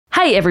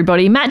Hey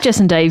everybody, Matt, Jess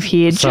and Dave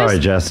here. Sorry,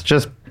 Jess.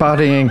 Just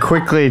butting in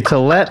quickly to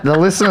let the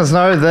listeners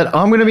know that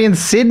I'm going to be in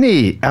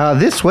Sydney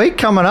this week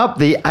coming up,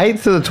 the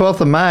 8th to the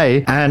 12th of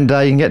May. And you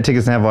can get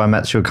tickets now via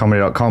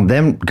mattstewartcomedy.com.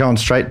 Then going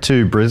straight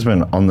to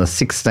Brisbane on the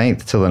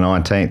 16th to the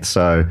 19th.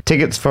 So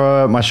tickets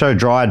for my show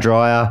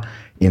Dryer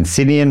in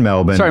Sydney and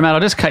Melbourne. Sorry, Matt, I'll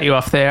just cut you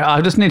off there.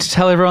 I just need to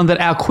tell everyone that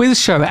our quiz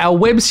show, our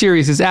web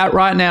series is out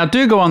right now.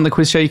 Do go on the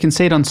quiz show. You can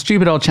see it on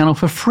Stupid Old Channel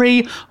for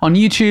free on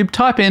YouTube.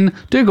 Type in,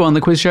 do go on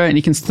the quiz show, and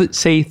you can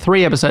see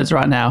 3 episodes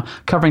right now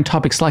covering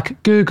topics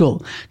like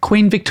Google,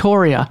 Queen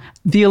Victoria,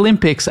 the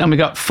Olympics, and we've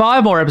got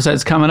 5 more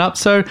episodes coming up.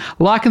 So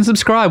like and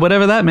subscribe,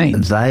 whatever that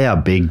means. They are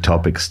big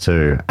topics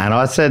too. And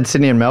I said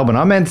Sydney and Melbourne.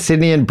 I meant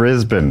Sydney and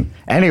Brisbane.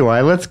 Anyway,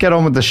 let's get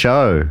on with the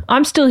show.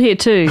 I'm still here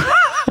too.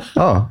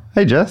 Oh,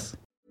 hey, Jess.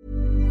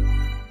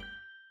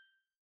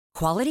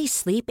 Quality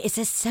sleep is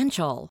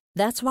essential.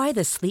 That's why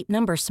the Sleep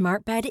Number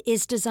Smart Bed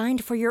is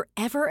designed for your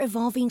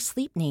ever-evolving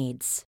sleep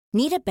needs.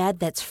 Need a bed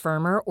that's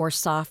firmer or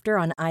softer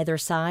on either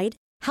side?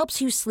 Helps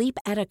you sleep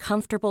at a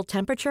comfortable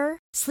temperature?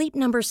 Sleep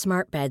Number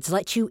Smart Beds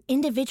let you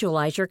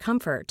individualize your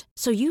comfort,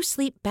 so you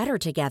sleep better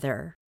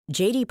together.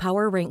 J.D.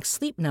 Power ranks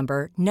Sleep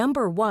Number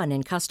number 1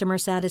 in customer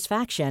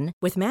satisfaction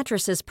with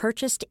mattresses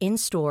purchased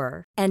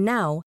in-store. And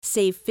now,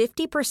 save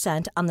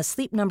 50% on the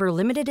Sleep Number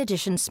Limited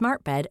Edition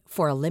Smart Bed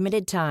for a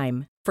limited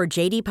time. For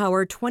J.D.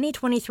 Power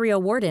 2023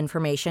 award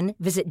information,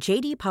 visit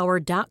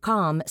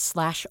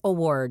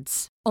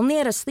jdpower.com/awards. Only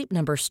at a Sleep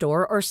Number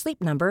store or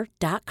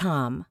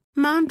sleepnumber.com.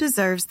 Mom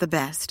deserves the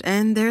best,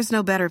 and there's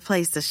no better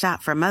place to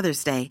shop for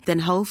Mother's Day than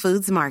Whole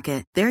Foods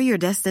Market. They're your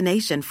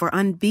destination for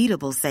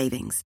unbeatable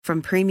savings,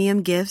 from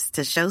premium gifts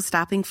to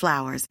show-stopping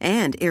flowers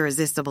and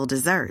irresistible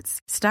desserts.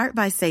 Start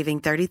by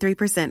saving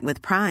 33%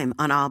 with Prime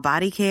on all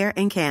body care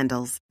and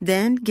candles.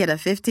 Then get a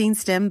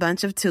 15-stem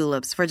bunch of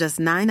tulips for just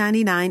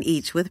 $9.99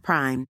 each with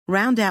Prime.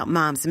 Round out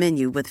Mom's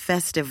menu with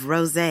festive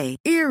rosé,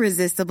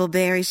 irresistible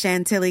berry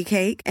chantilly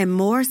cake, and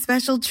more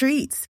special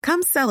treats.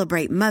 Come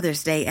celebrate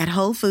Mother's Day at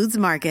Whole Foods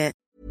Market.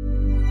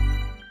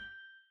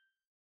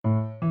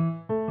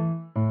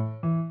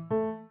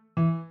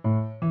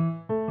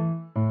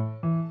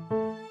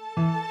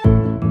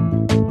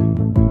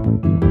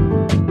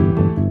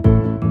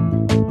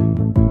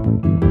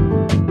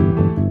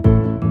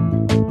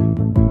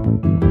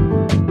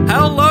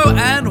 Hello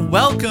and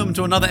welcome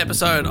to another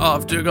episode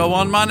of Do Go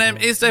On. My name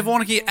is Dave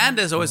Warnocky, and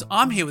as always,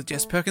 I'm here with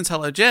Jess Perkins.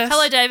 Hello, Jess.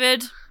 Hello,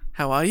 David.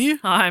 How are you?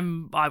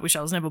 I wish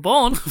I was never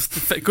born.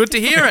 Good to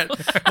hear it.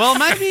 Well,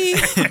 maybe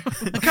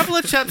a couple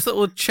of chaps that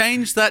will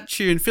change that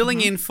tune,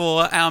 filling in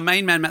for our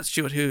main man, Matt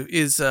Stewart, who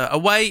is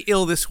away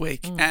ill this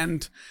week,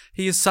 and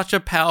he is such a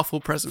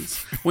powerful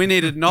presence. We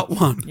needed not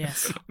one,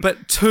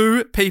 but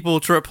 2 people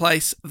to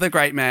replace the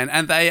great man,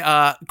 and they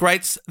are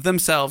greats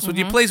themselves. Would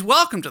you please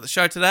welcome to the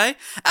show today,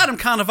 Adam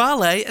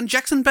Carnivale and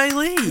Jackson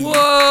Bailey.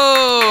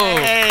 Whoa!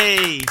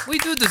 Hey! We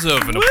do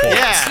deserve an applause.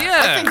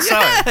 Yeah, I think so.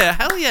 Yeah,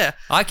 hell yeah.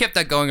 I kept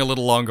that going a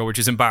little longer, which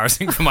is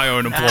embarrassing for my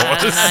own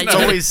applause.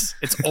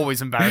 It's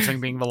always embarrassing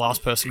being the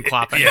last person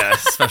clapping. Yeah,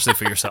 especially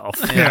for yourself.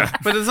 Yeah.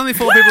 But there's only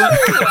 4 people.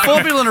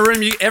 4 people in a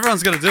room.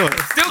 Everyone's got to do it.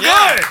 Still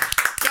Yeah. good.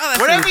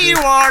 God, Wherever you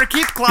are,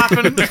 keep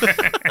clapping.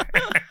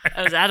 That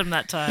was Adam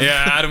that time.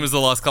 Yeah, Adam was the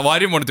last clap. Well, I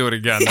didn't want to do it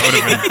again. That would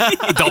have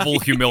been double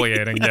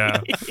humiliating,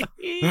 yeah.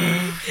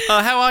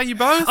 How are you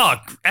both? Oh,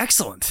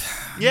 excellent.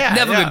 Yeah.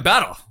 Never been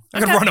better. I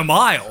could run a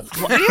mile.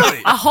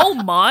 Really? A whole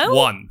mile?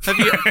 One.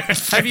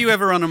 Have you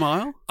ever run a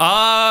mile?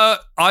 I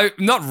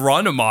not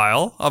run a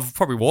mile. I've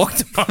probably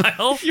walked a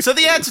mile. So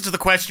the answer to the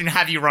question,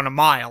 have you run a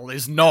mile,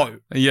 is no.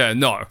 Yeah,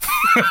 no.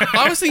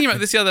 I was thinking about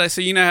this the other day. So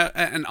you know,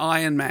 an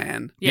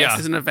Ironman Yes.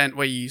 is an event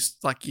where you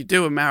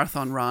do a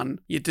marathon run,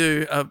 you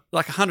do a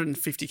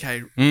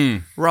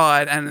 150k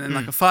ride, and then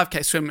like a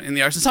 5k swim in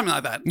the ocean, something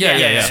like that.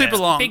 Yeah. Super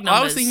long. Big I was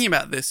numbers. thinking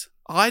about this.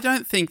 I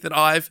don't think that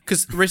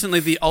because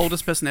recently the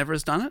oldest person ever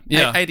has done it,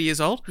 Yeah. 80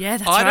 years old. Yeah,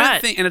 that's I don't right.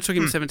 think, and it took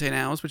him 17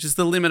 hours, which is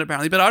the limit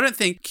apparently, but I don't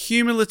think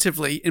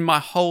cumulatively in my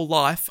whole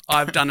life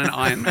I've done an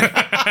Ironman.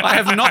 I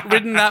have not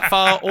ridden that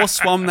far or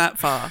swum that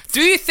far.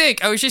 Do you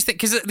think, I was just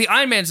thinking, because the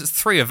Ironman's is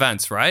 3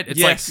 events, right? It's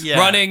Yes. like Yeah.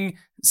 running,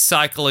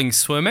 cycling,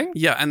 swimming.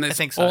 Yeah, and there's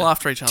think so. all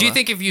after each other. Do you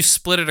think if you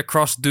split it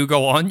across Do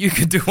Go On, you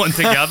could do one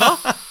together?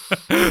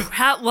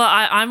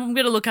 I'm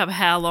going to look up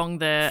how long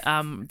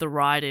the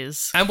ride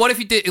is. And what if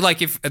you did,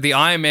 like, if the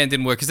Ironman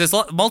didn't work? Because there's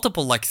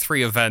multiple, like,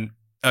 3 events,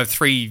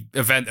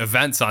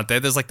 aren't there?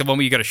 There's like the one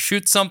where you got to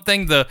shoot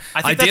something. The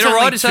I think that's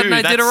Iditarod, only is that 2.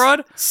 an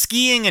Iditarod?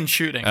 Skiing and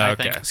shooting, I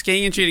Okay. think.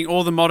 Skiing and shooting,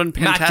 all the modern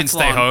pentathlon. Matt can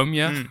stay home,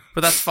 yeah.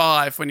 But that's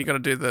 5 when you got to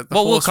do the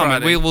Well, we'll horse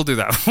comment. riding. We'll do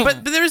that.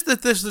 But there's the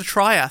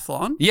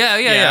triathlon.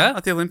 Yeah.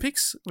 At the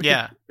Olympics. We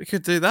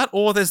could do that.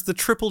 Or there's the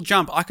triple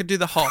jump. I could do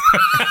the hop.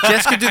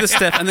 Jess could do the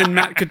step, and then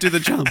Matt could do the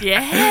jump.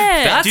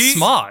 Yeah. That's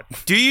smart.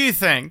 Do you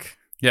think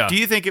Yeah. Do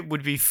you think it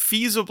would be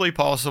feasibly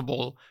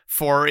possible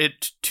for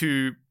it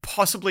to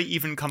possibly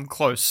even come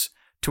close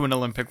to an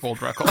Olympic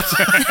world record?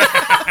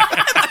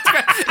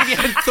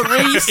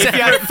 If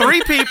you had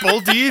 3 people,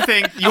 do you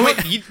think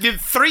the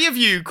 3 of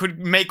you could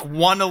make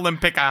one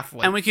Olympic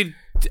athlete? and we could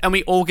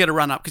we all get a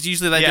run up because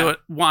usually they do it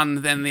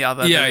one, then the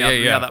other, Yeah, then the other, yeah,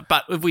 the yeah. other.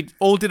 But if we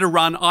all did a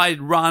run,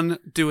 I'd run,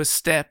 do a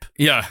step.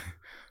 Yeah.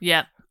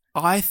 Yeah.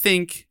 I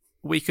think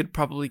we could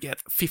probably get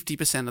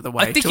 50% of the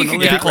way I think to you an could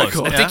Olympic get close.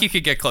 record. I think you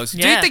could get close. Do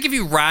you Yeah. think if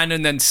you ran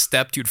and then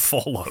stepped, you'd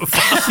fall over?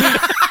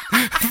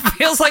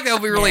 Feels like that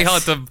would be really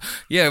hard to,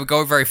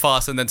 go very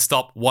fast and then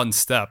stop one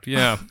step.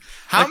 Yeah.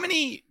 How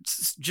many?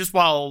 Just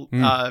while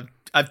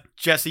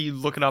Jesse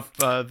looking up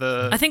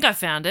the. I think I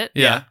found it.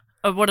 Yeah.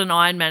 Of what an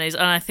Ironman is,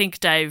 and I think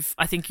Dave,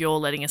 you're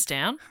letting us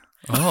down.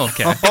 Oh,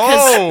 okay.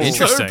 Oh,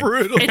 Interesting. so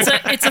brutal.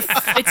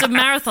 It's a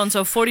marathon,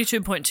 so a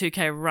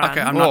 42.2k run.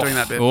 Okay, I'm not doing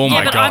that bit. Oh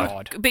my but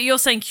God. but you're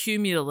saying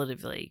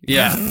cumulatively.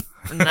 Yeah.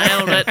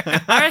 Nailed it.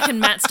 I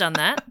reckon Matt's done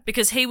that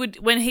because he would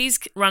when he's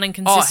running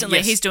consistently,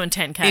 yes. he's doing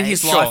 10k In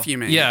his Sure. life, you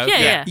mean? Yeah.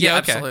 Yeah. Yeah,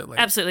 okay. absolutely.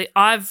 Absolutely.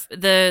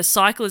 The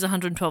cycle is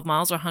 112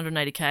 miles or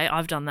 180k.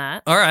 I've done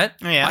that. All right.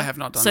 Yeah. I have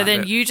not done So that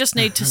then bit. you just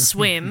need to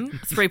swim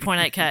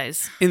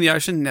 3.8ks. In the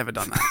ocean, never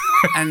done that.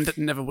 And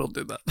never will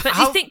do that. But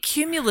you think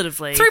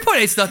cumulatively,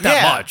 3.8 is not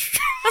that Yeah. much.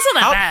 that's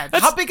not that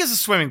bad. How big is a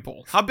swimming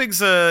pool? How big's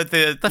the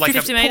like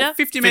 50 a meter?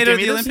 50 meter of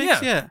the meters?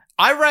 Olympics? Yeah.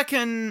 I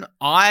reckon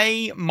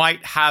I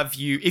might have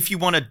you if you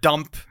want to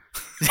dump.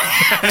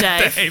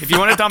 Dave. If you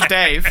want to dump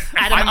Dave,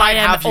 Adam, I might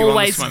am have you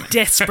always on the swimming.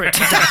 desperate to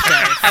dump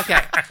Dave.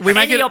 Okay. We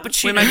make Any it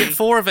opportunity. We make it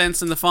 4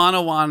 events, and the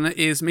final one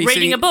is me Reading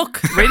sitting, a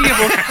book. Reading a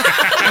book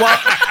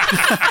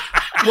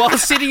while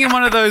sitting in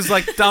one of those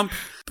dump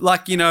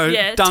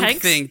Yeah, dunk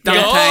tanks. thing. Yeah.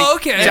 Dunk Oh, tank.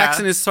 okay.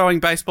 Jackson is throwing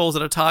baseballs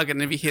at a target,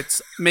 and if he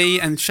hits me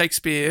and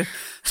Shakespeare,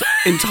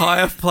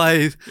 entire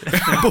play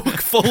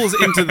book falls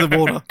into the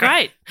water.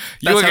 Great.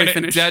 That's how we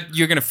finish.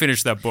 You're gonna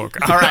finish that book.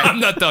 All right. I'm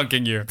not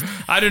dunking you.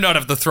 I do not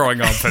have the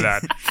throwing on for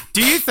that.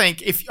 Do you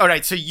think all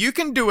right, so you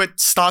can do it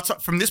starts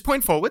from this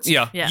point forwards.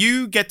 Yeah. Yeah.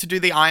 You get to do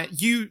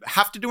you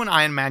have to do an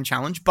Ironman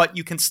challenge, but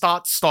you can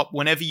stop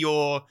whenever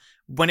you're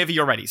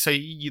ready. So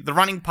the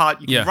running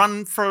part, you can Yeah.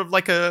 run for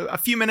a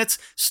few minutes,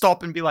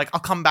 stop and be like, I'll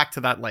come back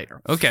to that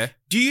later. Okay.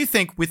 Do you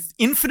think with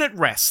infinite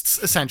rests,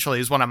 essentially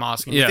is what I'm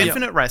asking, Yeah. with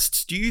infinite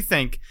rests, do you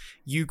think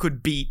you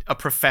could beat a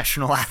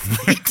professional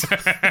athlete?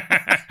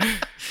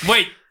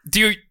 Wait. Do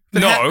you?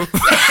 No.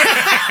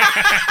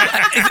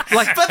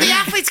 But the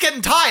athlete's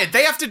getting tired.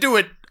 They have to do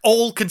it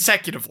all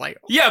consecutively.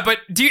 Yeah, but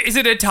is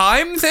it a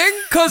time thing?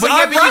 Because Well,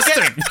 yeah, I'm but you get-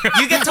 resting.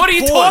 you get to what are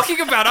you pause. talking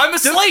about? I'm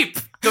asleep.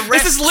 the This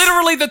is rests-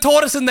 literally the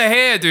tortoise and the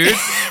hare, dude.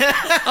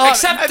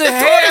 Except the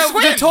tortoise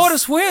wins. The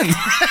tortoise wins.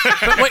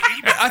 But wait,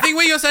 I think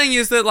what you're saying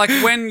is that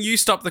when you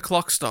stop, the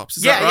clock stops.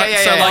 Is Yeah, that right? yeah,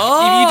 yeah, So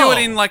yeah. if you do it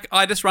Oh. in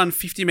I just run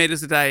 50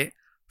 meters a day,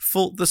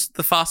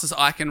 the fastest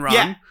I can run.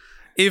 Yeah.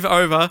 If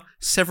over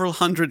several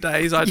hundred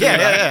days I do Yeah,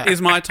 that, yeah, yeah.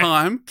 is my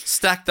time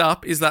stacked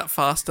up? Is that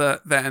faster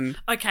than?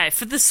 Okay,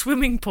 for the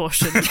swimming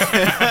portion,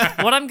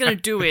 what I'm going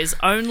to do is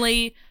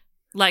only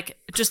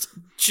just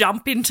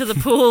jump into the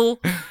pool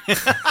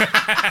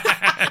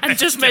and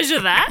just measure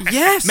that.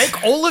 Yes.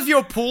 Make all of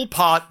your pool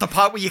part the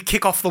part where you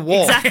kick off the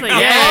wall. Exactly.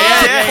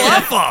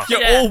 Yeah. Clever.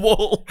 You're Yeah. all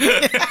wall.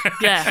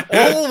 Yeah.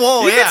 All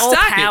wall, yeah. All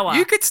Stack power. it.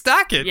 You could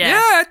stack it. Yeah.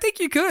 Yeah, I think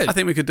you could. I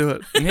think we could do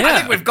it. yeah. I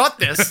think we've got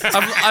this.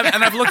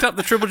 I've looked up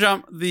the triple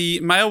jump. The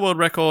male world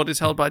record is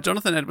held by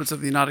Jonathan Edwards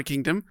of the United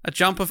Kingdom. A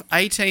jump of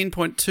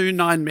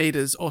 18.29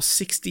 meters or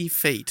 60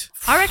 feet.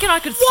 I reckon I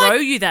could throw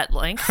you that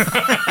length.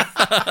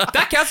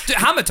 that counts to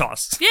hammer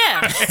toss.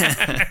 Yeah.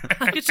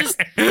 I could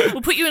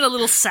we'll put you in a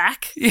little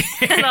sack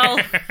and I'll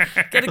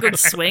get a good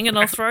swing and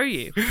I'll throw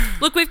you.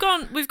 Look, we've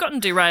gotten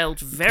derailed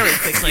very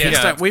quickly.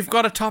 Yeah. So we've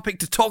got a topic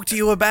to talk to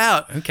you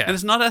about. Okay. And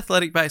it's not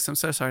athletic based, I'm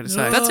so sorry to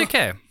say. That's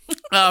okay.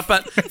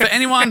 But for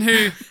anyone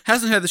who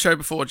hasn't heard the show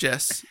before,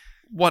 Jess,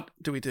 what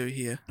do we do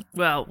here?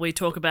 Well, we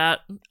talk about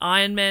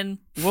Ironman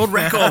World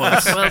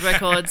records. world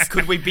records.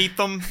 Could we beat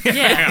them?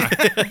 Yeah.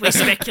 We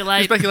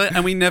speculate. Speculate,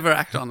 and we never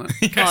act on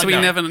it. God, So we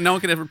no. no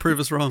one could ever prove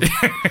us wrong.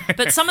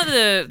 But some of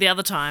the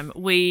other time,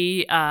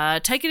 we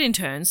take it in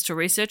turns to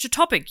research a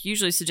topic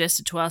usually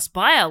suggested to us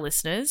by our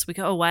listeners. We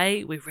go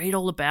away, we read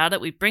all about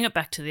it, we bring it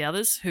back to the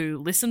others who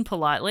listen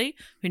politely,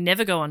 who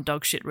never go on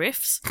dog shit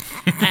riffs,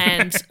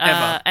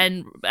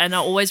 and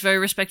are always very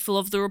respectful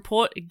of the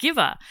report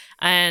giver.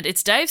 And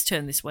it's Dave's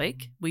turn this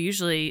week. We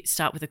usually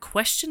start with a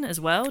question as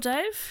well,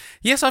 Dave.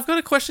 Yes, I've got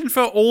a question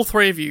for all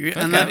three of you,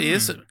 and that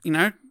is,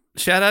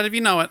 shout out if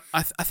you know it.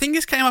 I think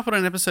this came up on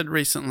an episode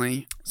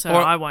recently. So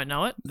Or- I won't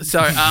know it.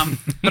 So,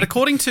 but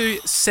according to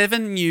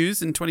 7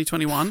 News in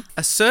 2021,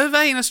 a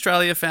survey in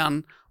Australia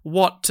found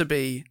what to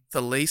be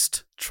the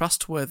least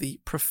trustworthy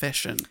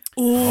profession.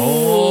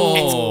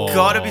 It's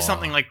got to be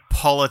something like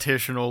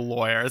politician or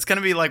lawyer. It's going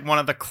to be like one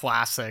of the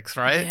classics,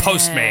 right?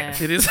 Postman.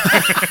 It is.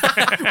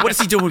 What is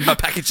he doing with my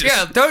packages?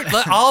 Yeah,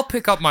 I'll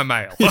pick up my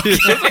mail.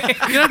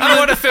 I don't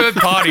want a third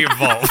party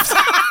involved.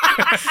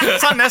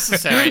 It's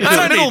unnecessary. It's I a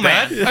don't need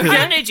middleman. that. I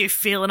don't need you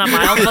feeling up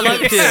my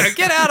envelopes. Yeah,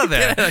 get out of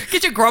there.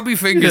 Get your grubby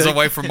fingers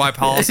away from my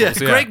parcels. Yeah,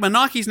 Yeah. Greg, my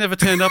Nike's never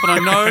turned up, and I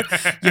know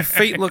your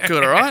feet look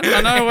good. All right,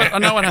 I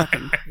know what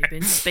happened. You've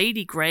been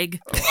speedy, Greg.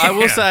 I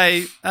will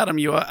say, Adam,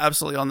 you are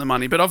absolutely on the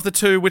money. But of the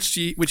two, which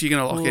are you going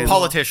to lock in?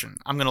 Politician.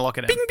 I'm going to lock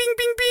it in. Bing, bing,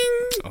 bing,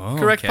 bing. Oh,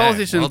 Correct, okay.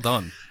 politician. Well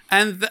done.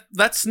 And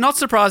that's not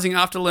surprising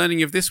after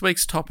learning of this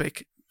week's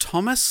topic,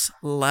 Thomas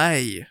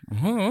Lay.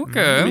 Oh,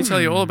 okay. Let me tell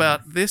you all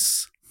about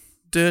this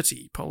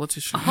dirty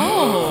politician.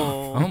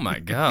 Oh my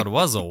God,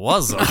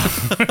 wuzza.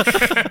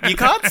 You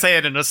can't say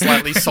it in a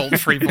slightly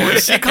sultry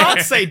voice. You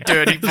can't say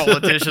dirty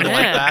politician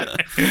like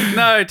that.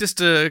 No,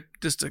 just a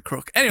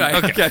crook. Anyway,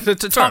 okay. So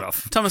Fair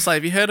enough. Thomas Lay,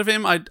 have you heard of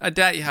him? I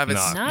doubt you have.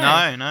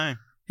 No.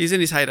 He's in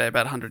his heyday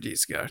about 100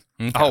 years ago.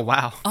 Oh,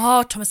 wow.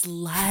 Oh, Thomas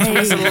Lay.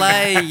 Thomas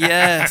Lay,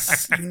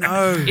 yes. You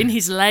know. In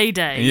his lay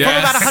day. Yeah.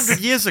 Probably about 100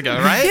 years ago,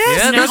 right?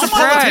 Yeah, He's that's a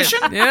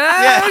right.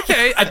 Yeah,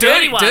 okay. A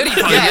dirty one.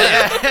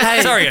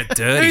 Hey, Sorry, a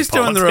dirty who's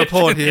doing the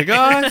report here,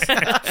 guys?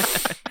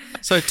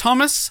 So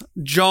Thomas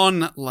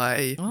John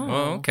Lay Oh,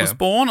 okay. was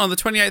born on the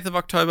 28th of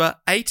October,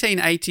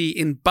 1880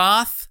 in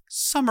Bath,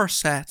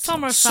 Somerset.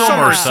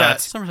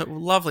 Somerset.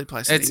 Lovely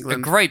place It's in a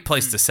England. great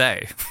place to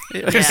say.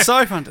 It's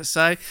so fun to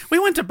say. We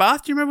went to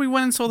Bath. Do you remember we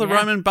went and saw the Yeah.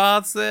 Roman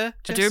baths there?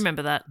 I do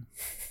remember that.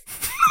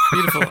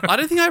 Beautiful. I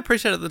don't think I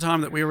appreciated at the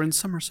time that we were in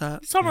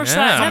Somerset. Somerset.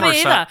 Yeah. No,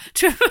 me either.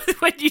 Do you remember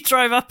when you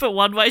drove up a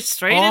one-way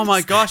street? Oh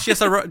my gosh,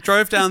 yes, I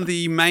drove down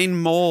the main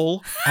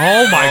mall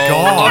Oh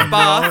my of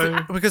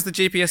Bath because the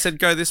GPS said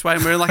go this way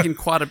and we were like in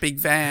quite a big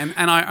van,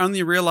 and I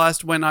only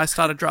realised when I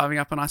started driving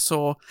up and I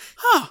saw,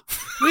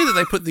 weird that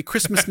they put the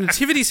Christmas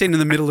nativity scene in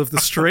the middle of the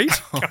street.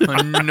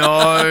 No.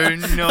 I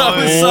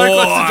was so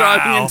close to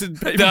driving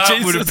into baby That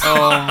Jesus. would've-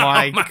 Oh,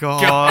 my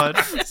God.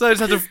 So I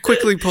just had to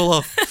quickly pull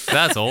off.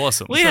 That's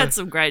awesome. We had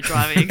some great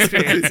driving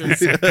experiences.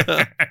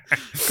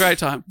 Great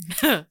time.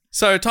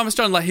 So Thomas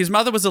John Lay, his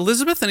mother was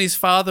Elizabeth and his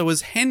father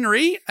was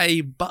Henry,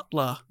 a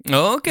butler.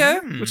 Okay.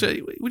 Which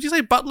would you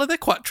say butler? They're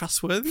quite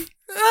trustworthy.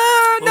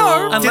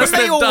 No. Unless Didn't they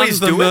they've always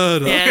done the do it?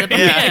 murder.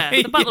 Yeah,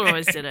 the butler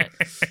always did it.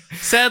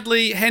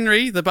 Sadly,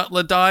 Henry, the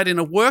butler, died in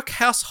a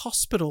workhouse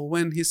hospital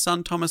when his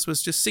son Thomas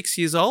was just 6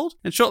 years old.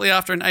 And shortly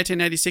after, in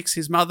 1886,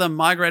 his mother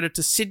migrated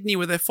to Sydney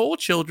with their 4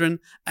 children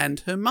and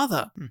her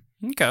mother.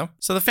 Okay.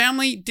 So the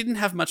family didn't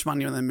have much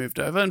money when they moved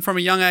over, and from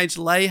a young age,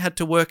 Lay had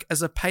to work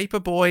as a paper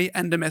boy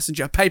and a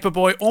messenger. Paper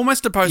boy,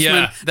 almost a postman,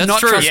 Yeah, that's not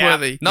true.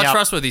 trustworthy. Not Yep.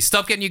 trustworthy.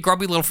 Stop getting your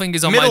grubby little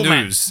fingers on my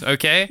Middleman. news,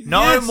 okay?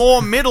 No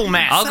more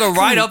middleman. I'll go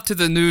right up to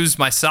the news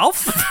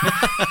myself.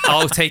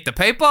 I'll take the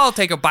paper. I'll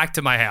take it back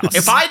to my house.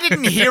 If I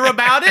didn't hear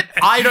about it,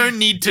 I don't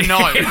need to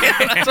know.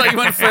 That's why you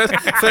went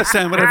first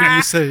hand, whatever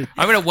you see.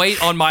 I'm going to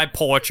wait on my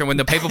porch, and when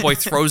the paperboy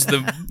throws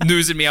the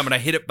news at me, I'm going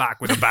to hit it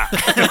back with a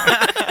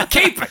bat.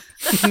 Keep it.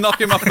 Knock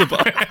him off the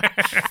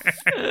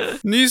bar.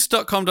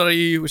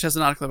 News.com.au, which has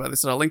an article about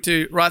this that I'll link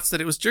to, writes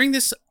that it was during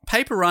this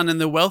paper run in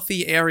the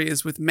wealthy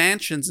areas with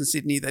mansions in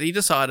Sydney that he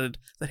decided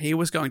that he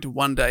was going to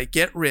one day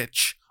get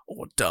rich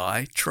or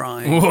die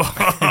trying.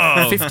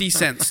 Whoa. 50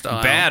 cent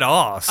style.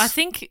 Badass. I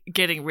think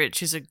getting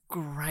rich is a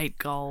great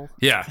goal.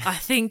 Yeah. I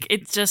think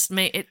it's just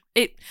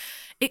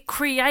it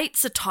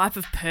creates a type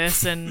of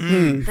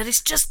person that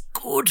is just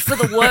good for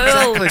the world.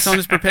 Exactly. Someone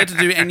who's prepared to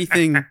do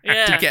anything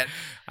Yeah. to get.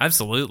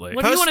 Absolutely.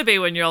 What do you want to be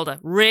when you're older?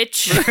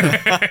 Rich.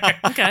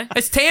 Okay.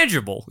 It's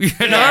tangible. You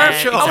know?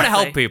 Yeah, I want to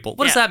help exactly. people.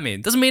 What does Yeah. that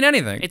mean? Doesn't mean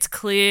anything. It's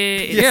clear.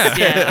 It's, Yeah.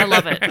 yeah. I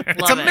love it.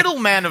 It's a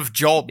middleman of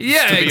jobs,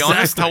 Yeah, to be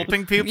honest, exactly.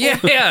 helping people.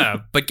 yeah.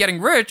 But getting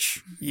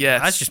rich,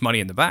 Yes. that's just money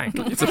in the bank.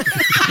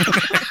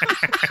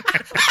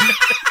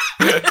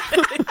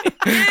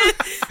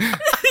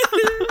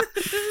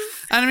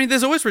 And I mean,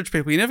 there's always rich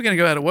people. You're never going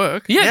to go out of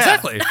work. Yeah,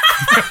 exactly.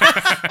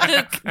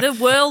 The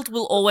world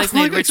will always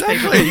need rich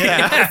people.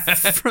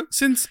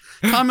 Since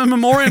time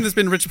immemorial, there's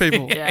been rich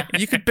people. Yeah.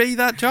 You could be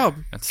that job.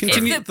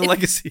 Continue the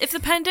legacy. If the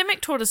pandemic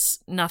taught us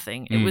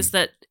nothing, it was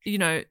that,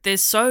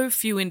 there's so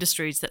few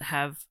industries that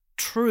have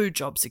true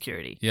job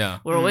security. Yeah.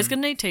 We're always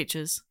going to need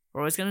teachers.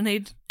 We're always going to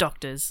need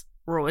doctors.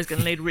 We're always going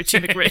to need Richie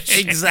McRich.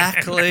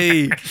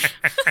 Exactly. And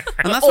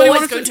that's what he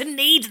Always wanted going to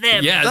need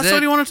them. Yeah. That's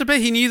what he wanted to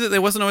be. He knew that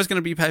there wasn't always going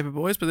to be paper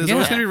boys, but there's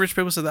always Yeah. going to be rich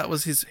people, so that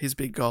was his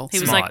big goal. He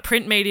was Smart. like,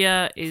 print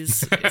media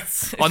is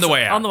it's On the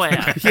way out. On the way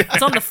out.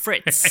 It's on the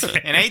fritz. In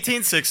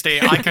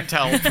 1860, I can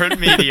tell print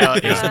media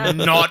is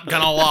not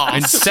going to last.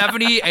 In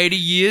 70, 80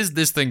 years,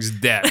 this thing's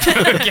dead.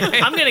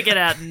 I'm going to get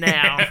out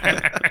now.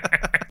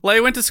 Lay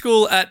went to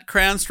school at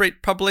Crown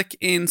Street Public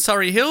in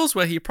Surrey Hills,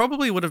 where he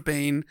probably would have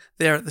been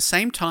there at the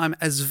same time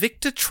as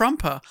Victor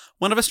Trumper,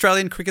 one of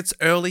Australian cricket's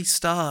early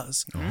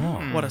stars.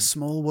 What a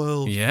small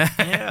world.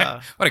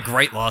 Yeah. What a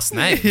great last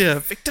name. Yeah,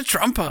 Victor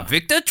Trumper.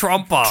 Victor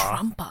Trumper.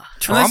 Trumper.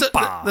 And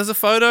Trumper. there's a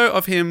photo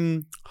of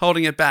him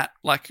holding a bat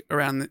like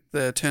around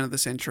the turn of the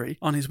century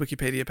on his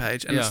Wikipedia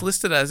page, and it's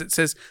listed as, it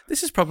says,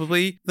 this is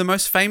probably the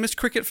most famous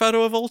cricket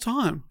photo of all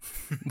time.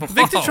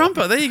 Victor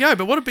Trumper, there you go,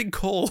 but what a big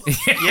call.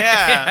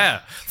 Yeah.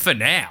 For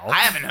now. I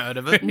haven't heard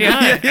of it.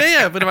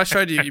 yeah, but if I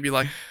showed you, you'd be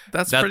like,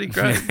 that's pretty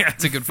great.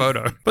 That's a good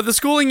photo. But the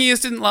schooling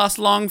years didn't last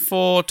long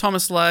for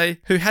Thomas Lay,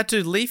 who had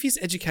to leave his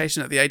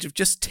education at the age of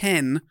just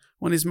 10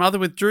 when his mother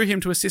withdrew him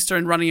to assist her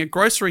in running a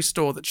grocery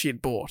store that she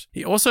had bought.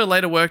 He also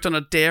later worked on a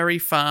dairy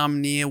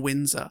farm near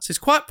Windsor. So he's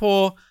quite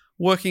poor,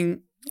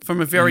 working from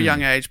a very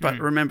young age, but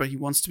remember, he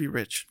wants to be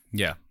rich.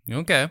 Yeah.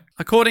 Okay.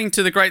 According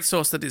to the great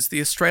source that is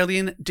the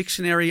Australian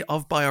Dictionary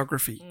of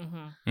Biography.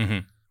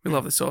 We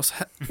love this source.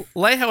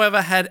 Leigh,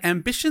 however, had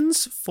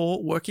ambitions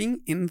for working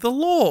in the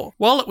law.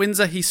 While at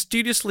Windsor, he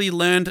studiously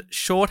learned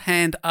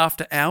shorthand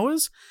after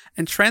hours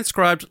and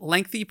transcribed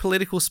lengthy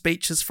political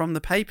speeches from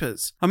the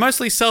papers. A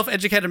mostly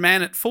self-educated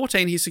man, at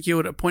 14, he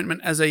secured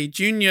appointment as a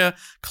junior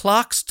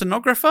clerk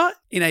stenographer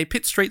in a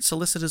Pitt Street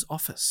solicitor's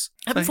office.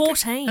 At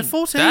 14. At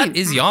 14. That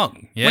is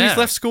young. Yeah. When he's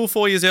left school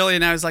 4 years earlier,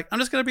 now he's like, I'm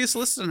just going to be a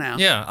solicitor now.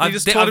 Yeah, And he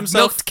just taught I've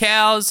himself. milked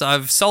cows.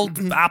 I've sold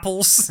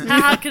apples.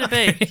 How hard can it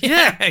be?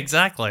 Yeah,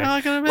 exactly.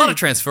 How can it A be? lot of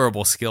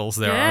transferable skills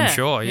there, Yeah, I'm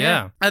sure.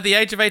 Yeah. At the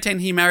age of 18,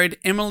 he married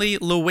Emily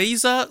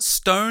Louisa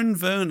Stone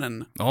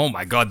Vernon. Oh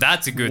my God,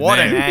 that's a good What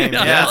a name. name,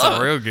 Yeah, yeah. that's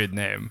a real good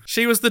name.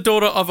 She was the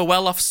daughter of a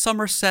well-off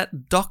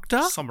Somerset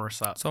doctor.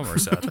 Somerset.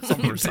 Somerset.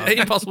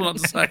 Impossible not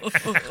to say.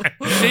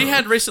 She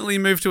had recently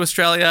moved to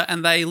Australia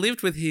and they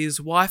lived with his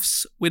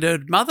wife's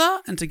widowed mother,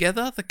 and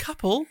together the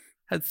couple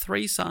had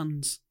 3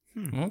 sons.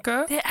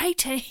 Okay. They're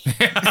 18.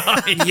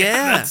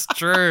 Yeah. That's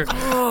true.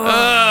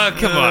 Oh,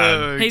 come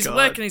on. He's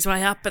working his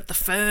way up at the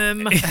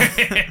firm.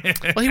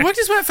 Well, he worked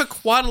his way up for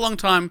quite a long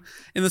time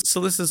in the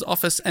solicitor's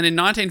office, and in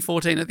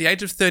 1914, at the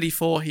age of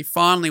 34, he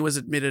finally was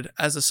admitted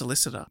as a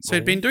solicitor. So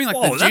he'd been doing like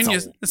Whoa, the that's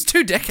juniors. a- It's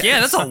 2 decades. Yeah,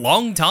 that's a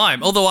long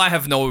time. Although I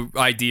have no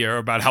idea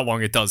about how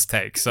long it does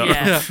take. So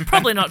Yeah.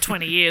 Probably not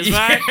 20 years,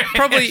 right?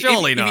 Probably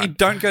surely if not. you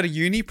don't go to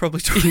uni,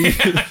 probably 20 years.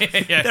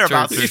 yeah,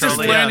 Thereabouts. true, He's true, just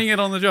true. Yeah. learning it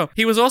on the job.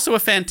 He was also a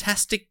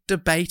fantastic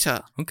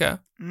debater. Okay.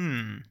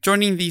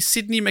 Joining the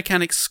Sydney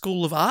Mechanics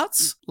School of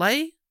Arts,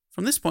 Leigh,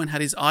 from this point,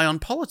 had his eye on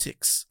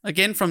politics.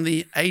 Again, from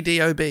the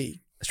ADOB,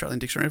 Australian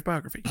Dictionary of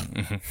Biography.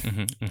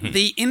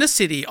 The inner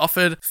city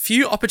offered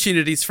few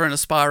opportunities for an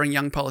aspiring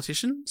young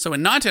politician, so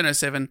in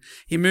 1907,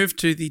 he moved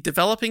to the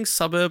developing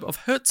suburb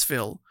of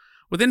Hertzville.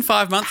 Within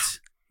 5 months,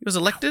 he was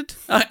elected.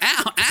 Oh,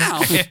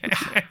 ow.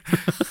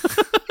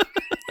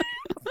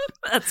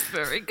 That's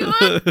very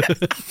good.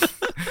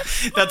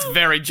 That's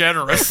very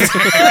generous.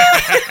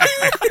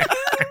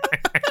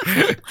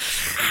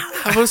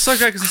 It was so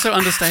great because it's so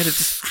understated.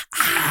 Just,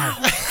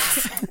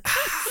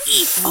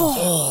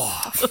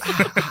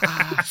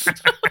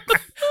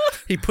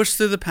 he pushed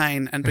through the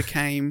pain and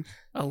became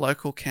a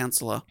local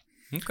councillor.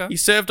 Okay. He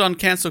served on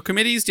council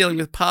committees dealing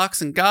with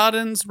parks and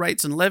gardens,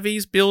 rates and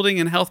levies, building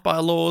and health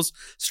bylaws,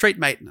 street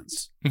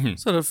maintenance,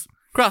 sort of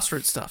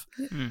grassroots stuff.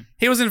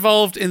 He was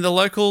involved in the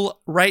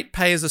local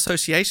Ratepayers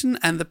Association,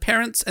 and the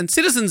Parents and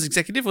Citizens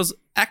Executive was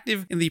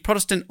active in the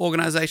Protestant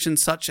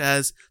organisations such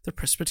as the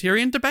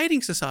Presbyterian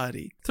Debating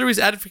Society. Through his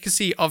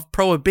advocacy of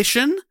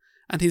prohibition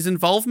and his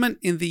involvement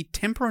in the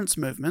temperance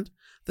movement,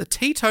 the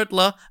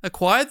teetotaler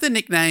acquired the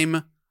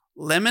nickname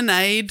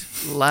Lemonade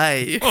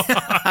Leigh.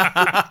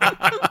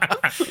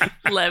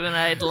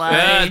 Lemonade Lane.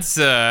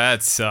 That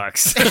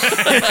sucks.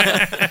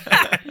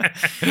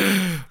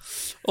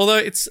 Although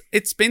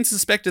it's been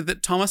suspected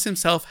that Thomas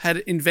himself had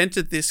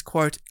invented this,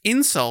 quote,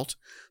 insult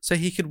so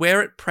he could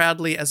wear it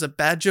proudly as a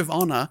badge of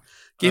honour,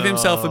 give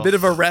himself a bit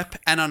of a rep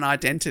and an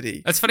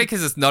identity. That's funny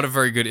because it's not a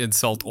very good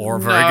insult or a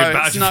very No, good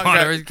badge it's of not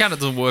honor. great. It kind of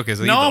doesn't work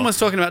as either. No one was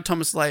talking about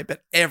Thomas Leigh,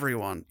 but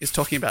everyone is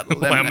talking about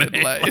Lemonade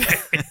Leigh.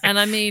 And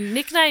I mean,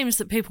 nicknames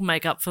that people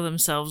make up for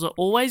themselves are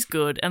always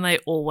good and they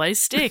always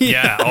stick.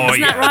 Yeah. Oh,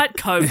 Isn't yeah. that right,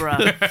 Cobra?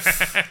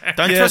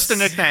 Don't Yes. trust a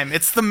nickname.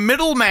 It's the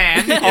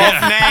middleman of names.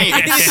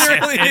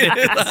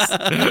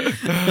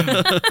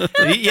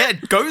 Yeah,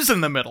 it goes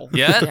in the middle.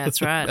 Yeah,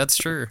 That's right. That's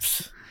true.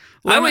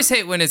 I always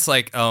hate when it's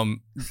like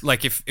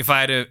if I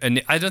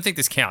had I don't think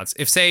this counts.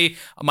 If say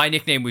my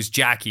nickname was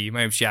Jackie, my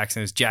name's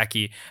Jackson, is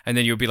Jackie, and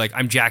then you'll be like,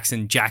 I'm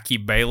Jackson Jackie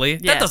Bailey.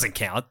 Yeah. That doesn't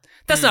count.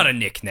 That's not a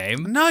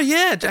nickname. No,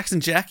 yeah,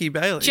 Jackson Jackie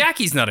Bailey.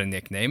 Jackie's not a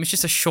nickname. It's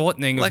just a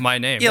shortening Like- of my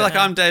name. Yeah, like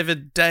I'm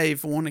David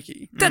Dave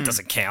Warnicky. that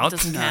doesn't count.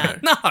 Doesn't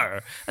count. No,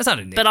 that's not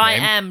a nickname. But I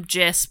am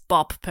Jess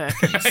Bop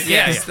Perkins.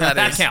 Yeah, Yes, yeah, that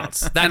that is.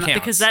 counts. That counts.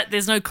 Because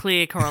there's no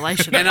clear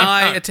correlation. And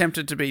I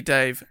attempted to be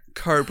Dave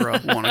Cobra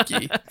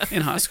Warnicky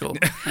in high school.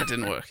 That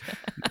didn't work.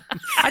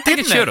 I think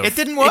it should have. It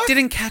didn't work. It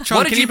didn't catch on.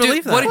 What did Can you you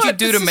believe do? that? What did you What?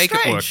 do This to is make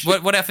it work?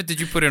 strange. What effort did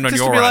you put in on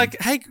Just your to be end?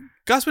 like, hey,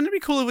 guys, wouldn't it be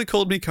cool if we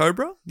called me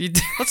Cobra?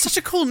 That's such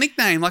a cool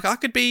nickname. Like, I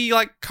could be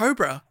like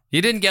Cobra.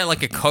 You didn't get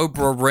like a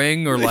cobra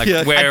ring or like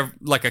Yeah. wear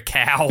like a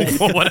cow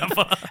or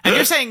whatever. And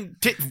you're saying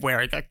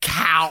wearing a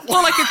cow.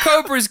 Well, like a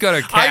cobra's got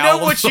a cow. I know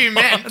what you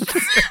meant.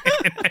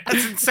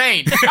 That's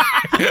insane.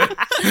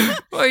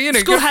 Well, you know,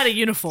 School had a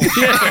uniform.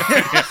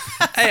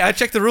 Hey, I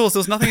checked the rules. There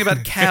was nothing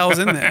about cows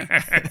in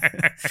there.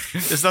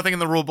 There's nothing in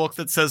the rule book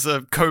that says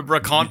a cobra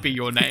can't be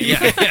your name.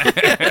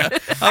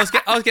 I was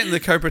getting the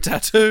Cobra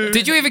tattoo.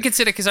 Did you even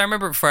consider? Because I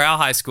remember for our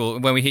high school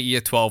when we hit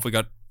year 12, we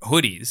got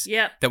hoodies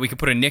Yep. that we could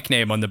put a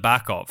nickname on the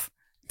back of.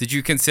 Did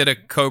you consider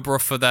Cobra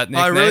for that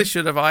nickname? I really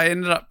should have. I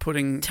ended up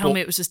putting. Tell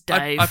me it was just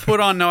Dave. I put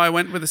on. No, I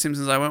went with The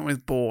Simpsons. I went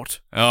with Bort.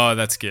 Oh,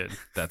 that's good.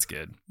 That's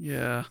good.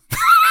 Yeah.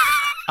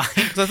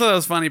 Because I thought that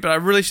was funny, but I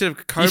really should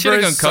have. Cobra should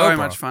have is gone so Cobra.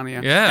 much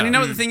funnier. Yeah. And you know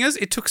what the thing is?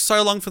 It took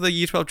so long for the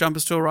Year 12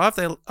 jumpers to arrive.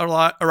 They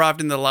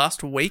arrived in the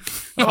last week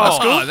of high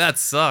school. Oh, that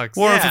sucks.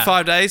 Wore them Yeah. for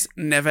 5 days.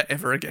 Never,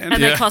 ever again.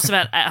 And they cost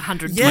about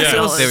 $120. Yes, it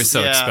was- They were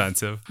so Yeah.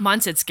 expensive.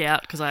 Mine said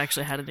Scout because I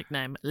actually had a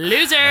nickname.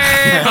 Loser!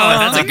 Oh,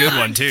 that's a good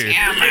one too.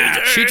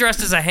 She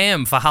dressed as a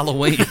ham for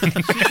Halloween.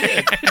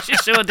 She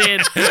sure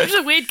did. She's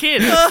a weird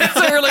kid. That's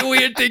a really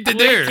weird thing to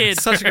Weird do. kid.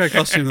 Such a great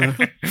costume,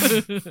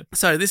 though.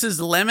 So this is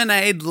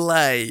Lemonade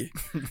Lay.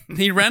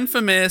 He ran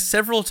for mayor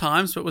several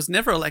times, but was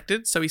never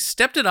elected. So he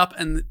stepped it up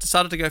and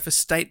decided to go for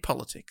state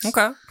politics.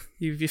 Okay.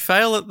 If you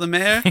fail at the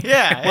mayor,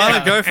 Yeah, why yeah.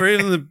 not go for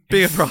even the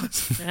bigger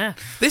prize? Yeah.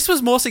 This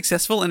was more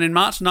successful, and in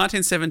March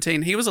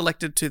 1917, he was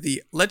elected to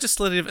the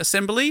Legislative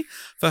Assembly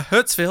for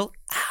Hurstville,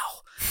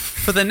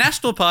 for the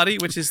National Party,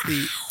 which is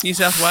the New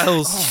South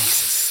Wales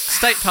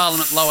State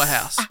Parliament lower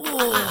house.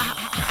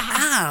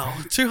 Ow,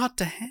 too hot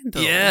to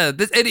handle. Yeah,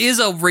 it is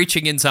a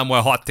reaching in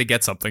somewhere hot to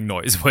get something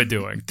noise we're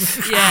doing.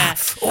 Yeah.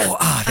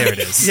 There it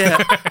is. Yeah,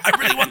 I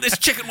really want this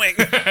chicken wing.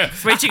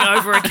 Reaching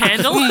over a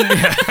candle.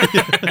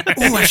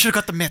 Oh, I should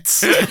have got the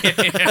mitts.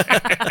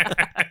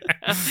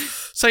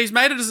 So he's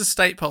made it as a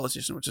state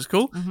politician, which is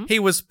cool. He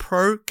was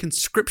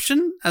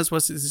pro-conscription, as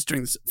was this is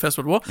during the First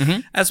World War,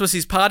 as was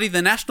his party,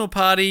 the National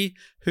Party,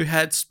 who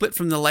had split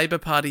from the Labor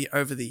Party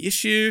over the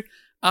issue.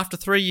 After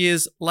 3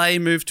 years, Lay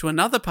moved to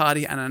another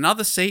party and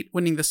another seat,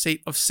 winning the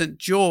seat of St.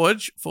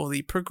 George for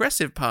the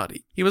Progressive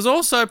Party. He was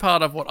also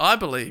part of what I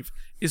believe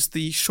is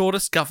the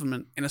shortest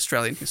government in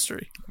Australian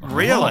history.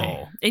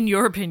 Really? In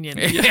your opinion.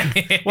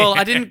 Well,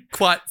 I didn't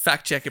quite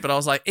fact check it, but I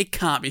was like, it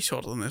can't be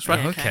shorter than this,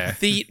 right? Okay.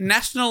 The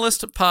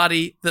Nationalist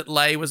Party that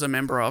Lay was a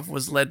member of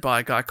was led by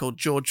a guy called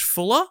George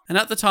Fuller. And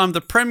at the time,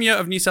 the Premier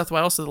of New South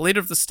Wales, so the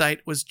leader of the state,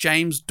 was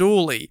James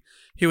Dooley,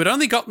 who had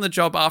only gotten the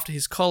job after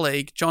his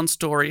colleague, John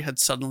Story, had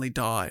suddenly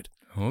died.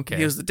 Okay.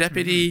 He was the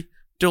deputy.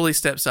 Dooley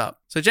steps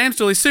up. So James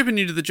Dooley's super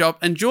new to the job,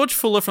 and George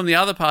Fuller from the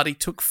other party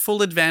took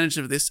full advantage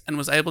of this and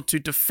was able to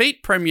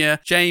defeat Premier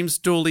James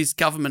Dooley's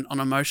government on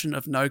a motion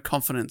of no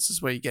confidence. This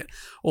is where you get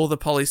all the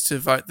pollies to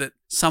vote that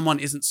someone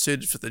isn't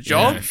suited for the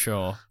job. Yeah,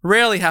 sure.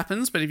 Rarely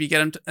happens, but if you get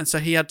him to, and so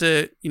he had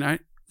to,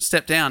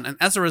 step down. And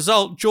as a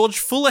result, George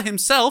Fuller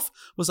himself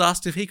was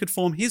asked if he could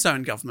form his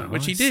own government,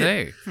 which he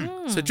did.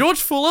 So George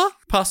Fuller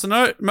passed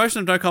a motion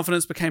of no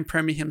confidence, became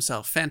Premier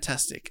himself.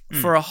 Fantastic.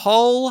 For a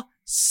whole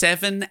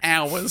 7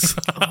 hours.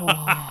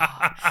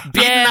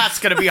 Beating that's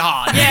going to be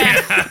hard.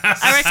 Yeah.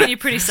 I reckon you're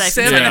pretty safe.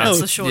 7 That's hours.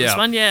 the shortest Yeah.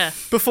 one, yeah.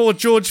 Before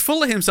George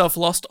Fuller himself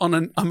lost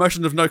on a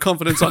motion of no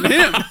confidence on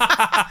him.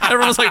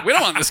 Everyone was like, we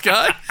don't want this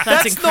guy.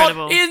 That's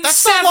incredible.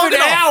 That's not long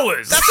enough.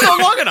 hours. That's not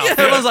long enough.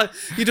 Everyone's like,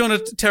 you're doing a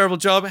terrible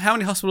job. How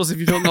many hospitals have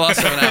you done in the last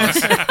 7 hours?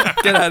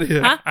 Get out of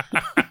here.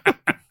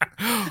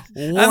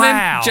 And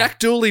then Jack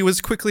Dooley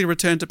was quickly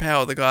returned to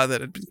power, the guy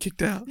that had been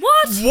kicked out.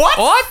 What? What?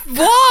 Why?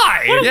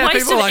 What a Yeah, waste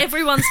people of are like-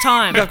 everyone's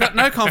time. I've got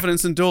no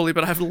confidence in Dooley,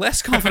 but I have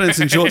less confidence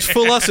in George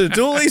Fuller, so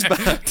Dooley's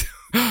back.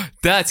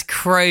 That's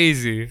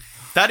crazy.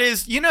 That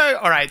is,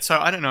 all right, so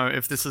I don't know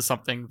if this is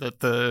something that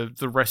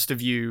the rest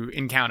of you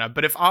encounter,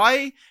 but if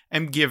I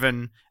am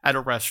given at a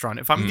restaurant,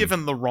 if I'm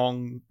given the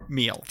wrong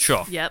meal,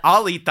 Sure. Yep.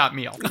 I'll eat that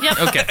meal. Yep.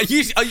 Okay.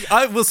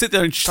 I will sit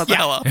there and shut the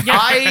hell up.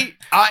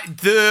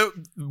 The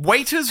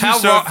waiters who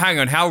serve... Hang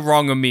on. How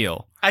wrong a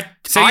meal?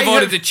 So you've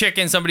ordered the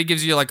chicken, somebody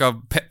gives you like a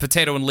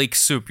potato and leek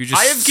soup. You're just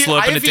I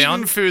slurping have it down?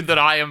 eaten food that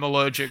I am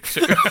allergic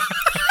to.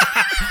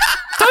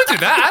 Don't do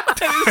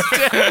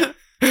that.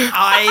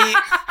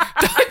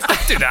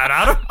 Don't do that,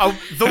 Adam.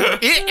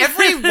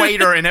 Every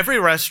waiter in every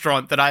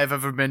restaurant that I have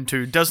ever been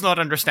to does not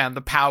understand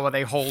the power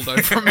they hold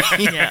over me.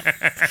 Yeah.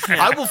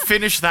 I will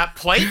finish that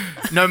plate,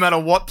 no matter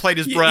what plate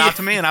is brought out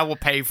to me, and I will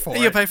pay for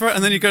You it. pay for it,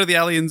 and then you go to the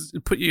alley and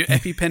put your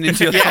EpiPen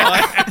into your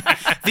thigh.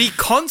 The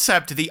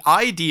concept, the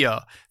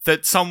idea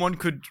that someone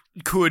could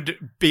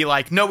be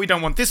like, no, we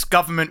don't want this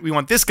government, we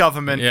want this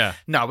government. Yeah.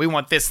 No, we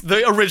want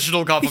the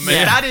original government.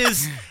 Yeah. That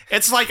is,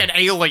 it's like an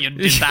alien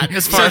did that.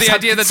 As far So as the I'm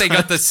idea that they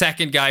got concerned. the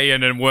second guy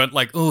in and weren't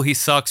like, oh, he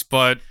sucks,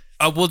 but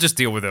we'll just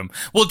deal with him.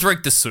 We'll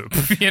drink the soup.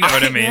 You know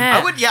what I mean? Yeah.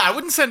 I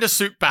wouldn't send a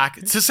suit back.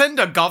 To send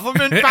a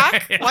government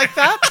back like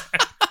that,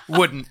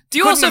 wouldn't. Do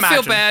you Couldn't also feel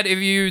imagine. bad if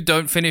you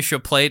don't finish your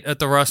plate at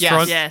the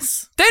restaurant?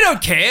 Yes. They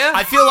don't care.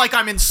 I feel like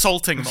I'm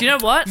insulting them. Do you know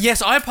what?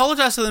 Yes, I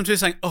apologize to them too,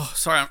 saying, "Oh,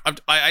 sorry,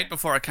 I ate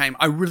before I came.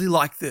 I really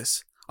like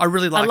this. I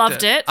really liked I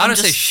loved it. I I'm don't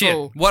say just shit.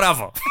 full.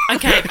 Whatever.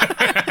 Okay.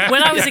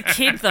 When I was a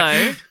kid,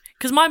 though,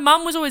 because my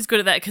mum was always good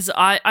at that, because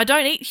I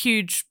don't eat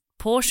huge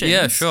portions.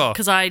 Yeah, sure.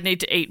 Because I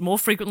need to eat more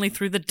frequently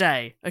through the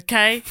day,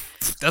 okay?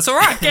 That's all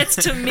right. Gets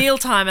to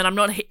mealtime and I'm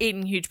not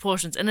eating huge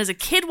portions. And as a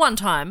kid one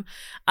time,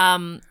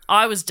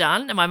 I was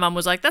done and my mum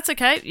was like, that's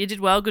okay, you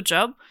did well, good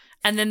job.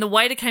 And then the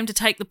waiter came to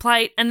take the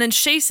plate and then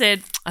she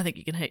said, I think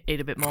you can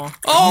eat a bit more.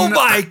 Oh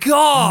my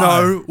god.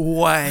 No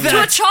way.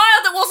 To a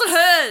child that wasn't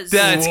hers!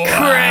 That's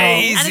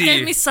crazy. And it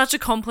gave me such a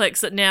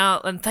complex that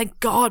now, and thank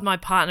God my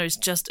partner is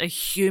just a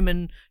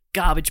human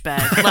garbage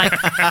bag. Like,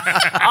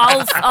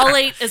 I'll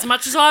eat as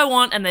much as I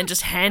want and then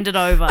just hand it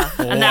over.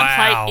 And that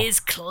Wow. plate is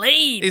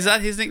clean. Is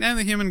that his nickname,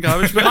 the human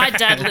garbage bag? My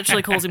dad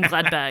literally calls him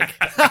Glad Bag.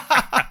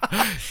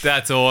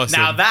 That's awesome.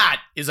 Now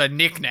that is a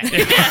nickname.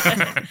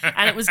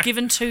 And it was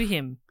given to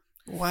him.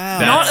 Wow.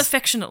 Not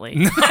affectionately.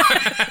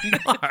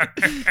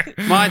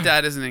 My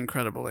dad is an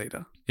incredible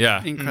eater.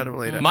 yeah.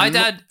 Incredible eater. My And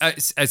dad,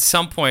 at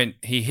some point,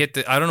 he hit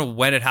I don't know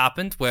when it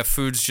happened, where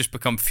food's just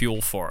become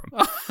fuel for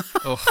him.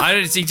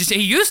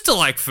 He used to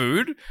like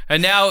food,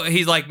 and now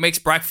he like makes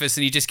breakfast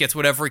and he just gets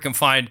whatever he can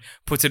find,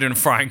 puts it in a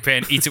frying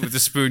pan, eats it with a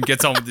spoon,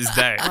 gets on with his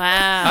day.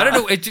 Wow. I don't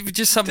know, it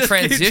just some Just keep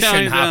transition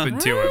going down.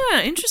 happened to him.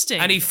 Ah, interesting.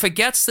 And he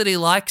forgets that he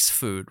likes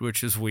food,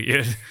 which is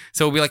weird.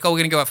 So we'll be like, oh, we're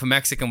going to go out for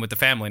Mexican with the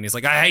family. And he's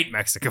like, I hate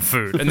Mexican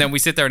food. And then we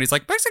sit there and he's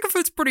like, Mexican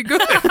food's pretty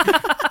good.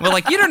 We're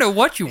like, you don't know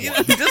what you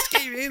want. just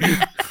keep eating.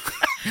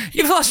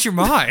 You've lost your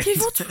mind.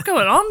 What's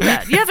going on,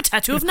 Dad? You have a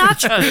tattoo of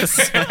nachos.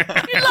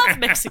 You love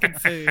Mexican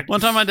food. One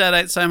time my dad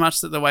ate so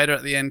much that the waiter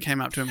at the end came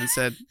up to him and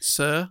said,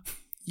 "Sir,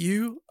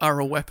 you are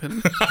a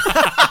weapon."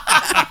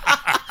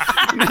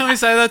 You know, we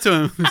say that to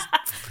him.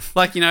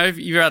 Like, you know, if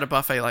you're at a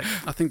buffet, like,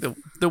 I think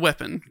the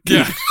weapon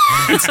Yeah.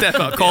 can step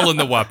up. Calling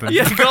the weapon.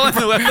 Yeah, calling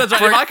the weapon.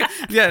 That's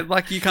right.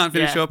 Like you can't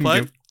finish Yeah. your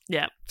plate.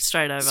 Yeah,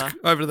 straight over.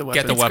 Over to the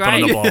weapon. Get the It's weapon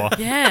on the great. ball.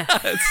 Yeah.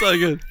 It's so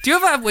good. Do you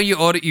ever have when you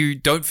order, you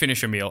don't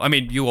finish a meal? I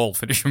mean, you all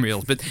finish your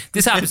meals, but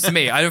this happens to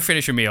me. I don't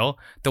finish a meal.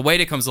 The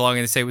waiter comes along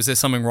and they say, was there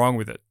something wrong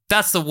with it?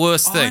 That's the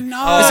worst thing.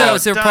 no.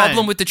 Is there a dang.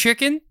 problem with the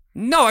chicken?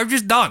 No, I'm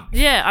just done.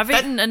 Yeah, I've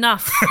eaten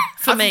enough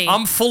for me.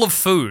 I'm full of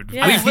food.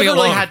 Yeah. Leave I've me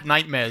literally alone. had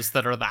nightmares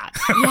that are that.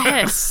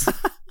 Yes.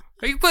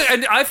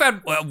 And I've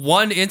had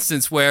one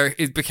instance where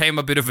it became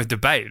a bit of a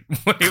debate.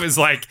 Where he was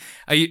like,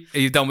 are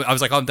you done with, I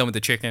was like, I'm done with the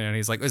chicken. And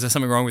he's like, is there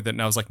something wrong with it?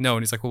 And I was like, no.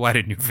 And he's like, well, why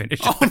didn't you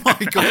finish it? Oh my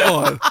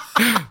god!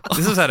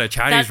 This was at a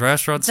Chinese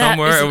restaurant That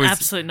somewhere. is It an was,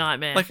 absolute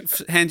nightmare.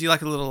 Like hand you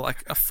like a little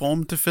like a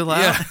form to fill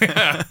out.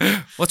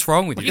 yeah. What's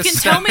wrong with you? you can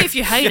tell me if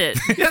you hate it.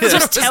 That's what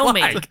Just it was tell me.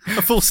 like.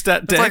 A full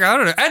stat It's deck. like, I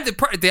don't know.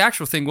 And the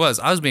actual thing was,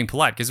 I was being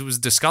polite because it was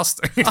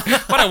disgusting.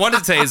 What I wanted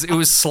to say is it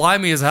was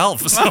slimy as hell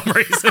for some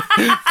reason.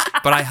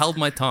 But I held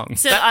my tongue.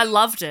 Said I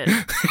loved it.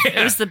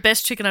 It was the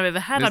best chicken I've ever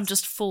had. I'm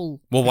just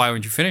full. Well, why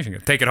weren't you finishing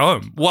it? Take it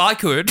home. Well, I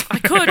could. I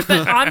could,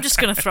 but I'm just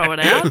going to throw it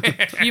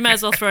out. You may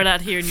as well throw it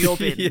out here in your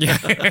bin.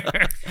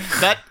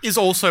 That is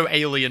also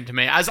alien to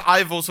me. As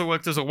I've also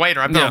worked as a waiter,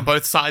 I've been Yeah. on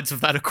both sides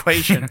of that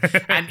equation.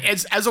 And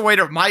as a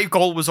waiter, my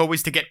goal was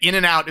always to get in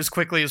and out as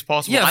quickly as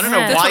possible. I don't know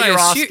that's why what I you're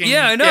assume- asking.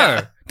 Yeah, I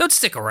know. Don't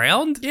stick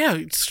around. yeah,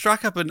 it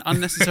struck up an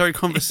unnecessary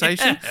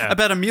conversation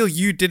about a meal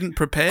you didn't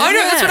prepare. I know,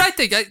 that's Yeah. what I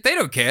think. They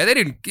don't care. They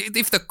didn't.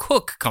 If the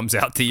cook comes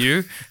out to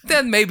you,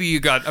 then maybe you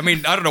got. I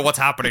mean, I don't know what's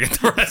happening at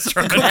the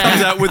restaurant.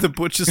 Comes out with a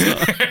butcher's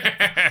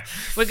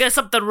knife. We got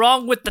something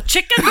wrong with the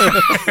chicken? No.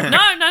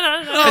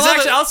 It's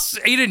actually, I'll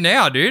eat it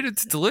now, dude.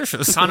 It's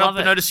delicious. Can't help Love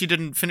but it. notice you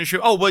didn't finish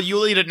your. Oh, well,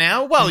 you'll eat it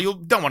now? Well,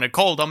 you don't want it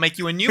cold. I'll make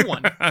you a new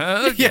one.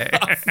 Okay.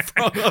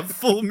 A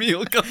full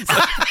meal comes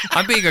out.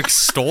 I'm being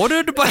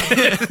extorted by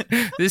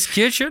this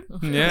kitchen.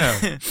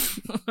 Yeah.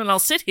 And I'll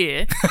sit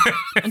here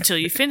until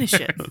you finish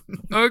it.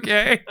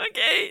 Okay.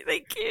 Okay,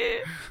 thank you.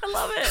 I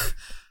love it.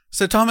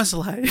 So Thomas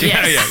Lay.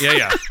 Yes.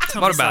 Yeah. What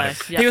Thomas about Lay.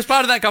 it? Yeah. He was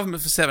part of that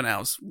government for 7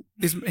 hours.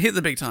 He's hit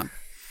the big time.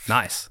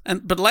 Nice.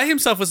 But Lay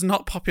himself was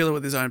not popular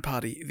with his own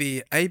party.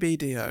 The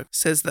ABDO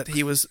says that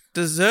he was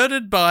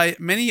deserted by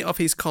many of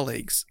his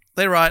colleagues.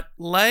 They write,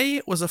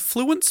 Lay was a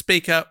fluent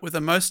speaker with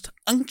a most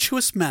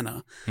unctuous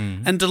manner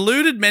and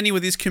deluded many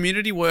with his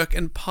community work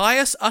and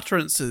pious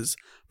utterances,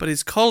 but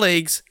his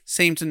colleagues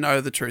seem to know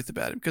the truth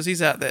about him because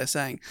he's out there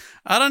saying,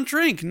 I don't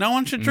drink. No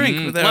one should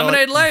drink. But they're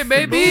Lemonade like,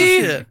 Lay,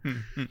 baby.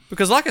 Bullshit.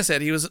 Because like I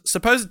said, he was a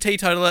supposed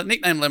teetotaler,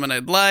 nicknamed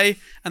Lemonade Lay,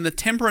 and the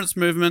temperance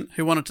movement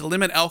who wanted to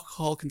limit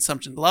alcohol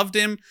consumption loved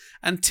him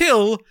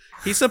until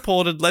he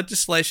supported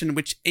legislation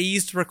which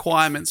eased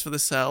requirements for the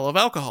sale of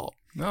alcohol.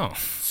 No.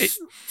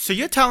 So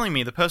you're telling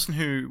me the person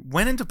who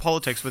went into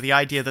politics with the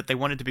idea that they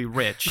wanted to be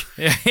rich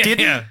Yeah.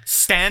 didn't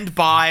stand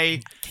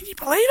by. Can you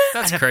believe it?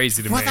 That's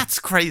crazy to Well, me. that's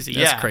crazy.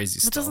 That's yeah. crazy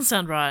That stuff. doesn't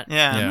sound right.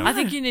 Yeah. Yeah. I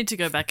think you need to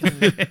go back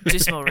and do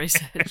some more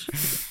research.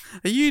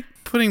 Are you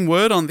putting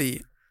word on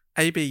the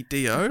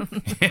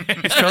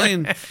ABDO?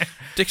 Australian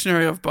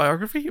Dictionary of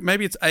Biography?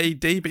 Maybe it's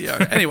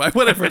ADBO. Anyway,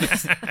 whatever it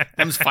is.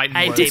 Them's fighting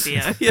words.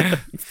 ADBO. Yeah.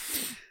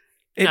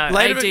 It No,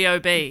 later-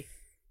 ADOB.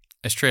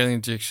 Australian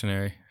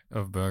Dictionary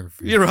of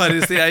Biography. You're right,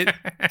 it's the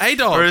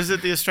ADOB. Or is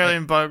it the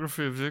Australian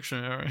Biography of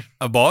Dictionary?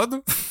 A bod?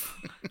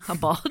 A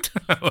bod?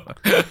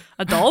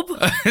 A dob?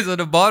 Is it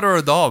a bod or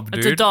a dob, dude?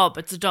 It's a dob.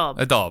 It's a dob.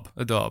 A dob.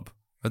 A dob.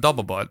 A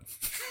double bod.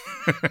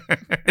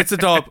 It's a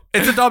dob.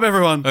 It's a dob,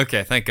 everyone.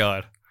 Okay, thank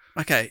God.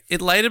 Okay,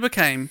 it later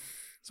became...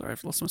 Sorry,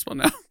 I've lost my spot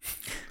now.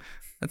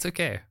 That's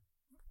okay.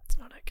 It's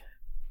not okay.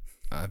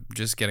 I'm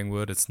just getting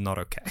word it's not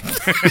okay.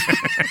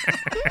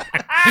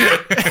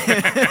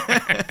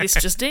 This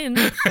just in.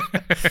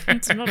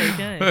 It's not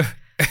okay.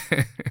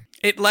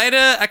 It later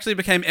actually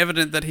became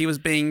evident that he was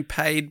being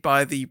paid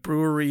by the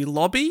brewery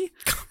lobby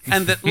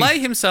and that Lay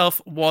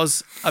himself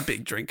was a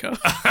big drinker.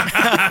 So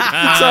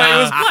it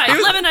was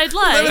Lemonade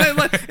Lay. Lemonade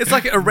Lay. It's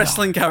like a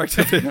wrestling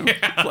character for him.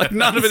 Like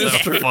none of it is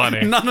true.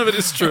 funny. None of it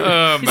is true. He's like,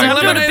 I'm doing a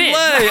Lemonade bit.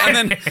 Lay. And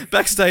then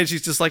backstage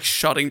he's just like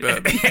shotting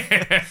bourbon.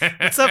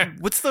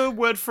 What's the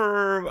word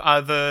for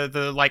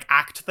the like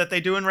act that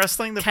they do in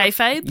wrestling? The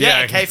Kayfabe?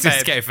 Yeah, It's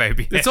kayfabe.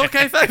 kayfabe. It's all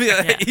kayfabe.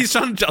 Yeah. He's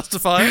trying to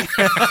justify it.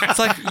 It's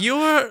like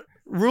you're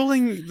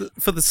ruling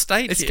for the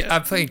state here.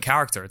 I'm playing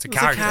character. It's a It's a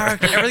character.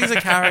 character. Everything's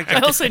a character. I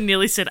also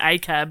nearly said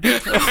ACAB.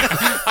 It's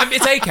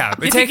ACAB.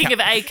 You're It's thinking ACAB. of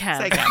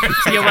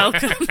ACAB. You're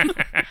welcome.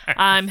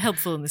 I'm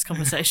helpful in this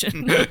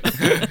conversation.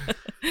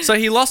 So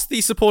he lost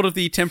the support of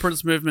the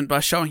temperance movement by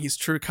showing his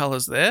true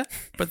colours there,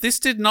 but this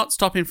did not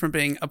stop him from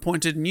being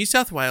appointed New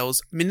South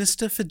Wales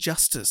Minister for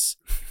Justice.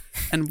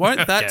 And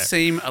won't that Okay.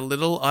 seem a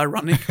little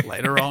ironic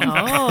later on?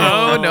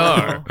 Oh,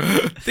 no.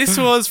 This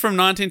was from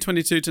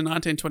 1922 to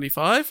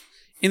 1925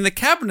 in the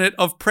cabinet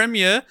of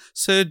Premier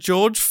Sir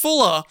George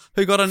Fuller,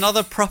 who got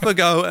another proper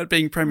go at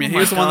being Premier. He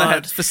was the one that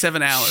had for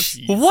 7 hours.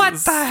 What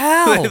the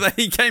hell?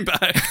 He came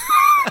back.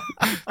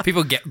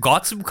 People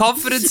got some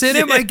confidence in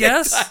him, I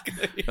guess.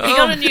 He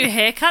got a new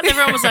haircut and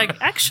everyone was like,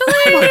 actually,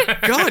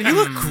 God, you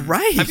look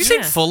great. Have you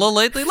seen Fuller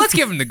lately? Let's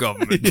give him the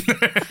government. he's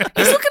looking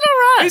all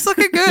right. He's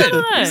looking good.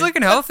 Yeah. He's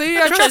looking healthy.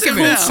 I trust him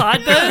him now. out.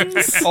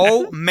 Sideburns.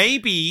 Oh,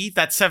 maybe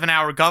that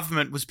 7-hour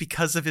government was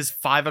because of his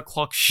 5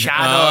 o'clock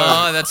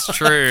shadow. Oh, that's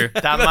true.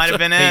 That might have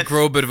been He it.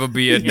 grew a bit of a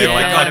beard. They're Yeah.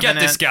 like, Might oh, have get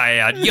been this it. guy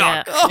out. Yuck.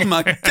 Yeah. Oh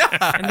my God.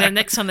 And then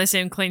next time they see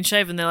him clean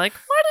shaven, they're like,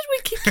 why did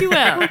we kick you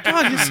out?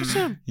 God, you're such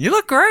a... You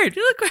look great.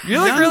 You look great. You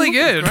look really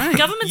good.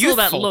 Government's all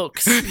about Youthful.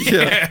 looks.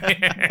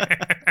 Yeah.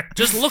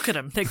 Just look at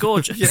them. They're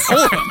gorgeous. Yeah,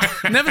 all of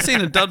them. Never seen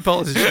a dud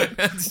politician.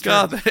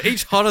 God, they're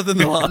each hotter than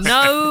the last.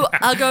 No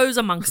uggos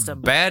amongst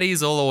them.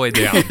 Baddies all the way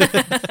down.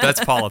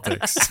 That's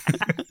politics.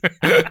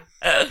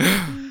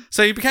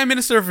 So he became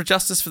Minister for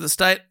Justice for the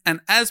state, and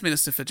as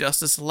Minister for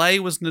Justice, Lay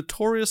was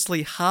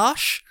notoriously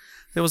harsh.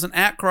 There was an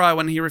outcry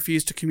when he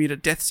refused to commute a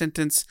death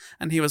sentence,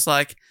 and he was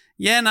like,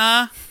 yeah,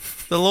 nah,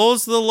 the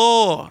law's the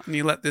law. And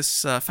he let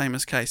this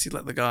famous case, he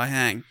let the guy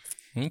hang.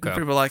 Okay.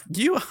 People were like,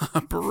 you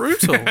are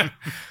brutal.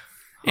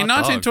 In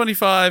Hot dog.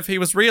 1925, he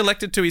was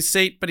re-elected to his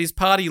seat, but his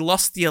party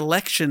lost the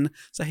election,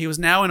 so he was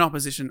now in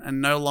opposition and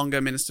no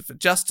longer Minister for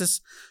Justice.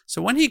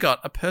 So when he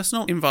got a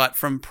personal invite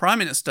from Prime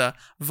Minister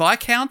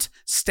Viscount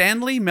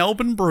Stanley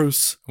Melbourne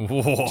Bruce.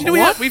 Whoa. Do you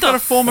know we've got a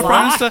former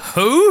Prime Minister,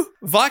 Who?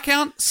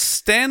 Viscount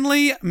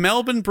Stanley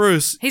Melbourne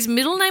Bruce. His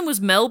middle name was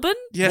Melbourne?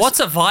 Yes.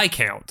 What's a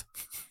Viscount?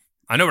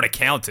 I know what a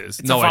count is.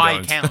 It's no, a I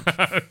don't.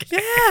 Viscount.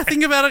 Yeah,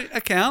 think about a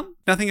count.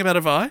 Now think about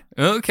a Vi.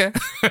 Okay.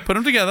 Put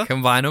them together.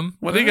 Combine them.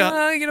 What do you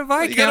got? You get a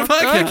You got a Viscount.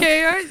 Viscount.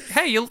 Okay. all right.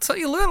 Hey, you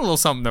learn a little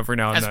something every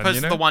now and As then. opposed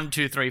you to know? the 1,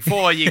 2, 3,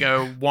 4, you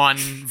go 1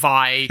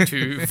 Vi,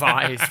 2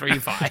 Vi, 3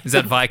 Vi. Is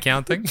that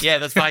Viscounting? Yeah,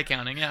 that's Vi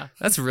counting, yeah.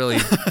 That's a really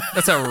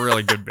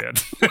good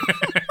bit.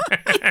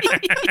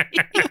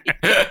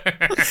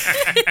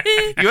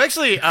 You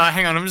actually,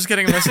 hang on, I'm just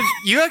getting a message.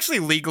 You actually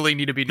legally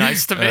need to be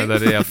nice to me.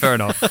 Yeah, fair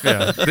enough.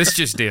 Yeah, this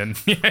just in.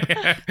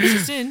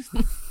 Just in.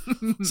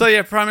 So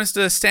yeah, Prime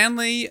Minister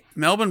Stanley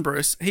Melbourne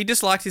Bruce, he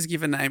disliked his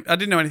given name. I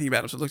didn't know anything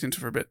about it, so I looked into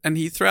it for a bit. And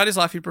throughout his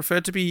life, he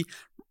preferred to be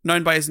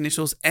known by his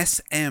initials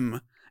SM.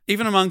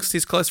 Even amongst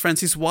his close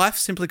friends, his wife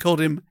simply called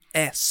him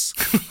S.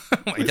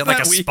 You're like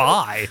a that weird?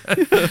 spy.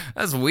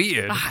 That's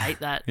weird. I hate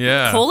that.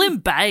 Yeah. Call him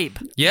Babe.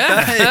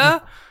 Yeah.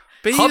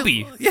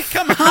 Hubby. Yeah,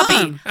 come on.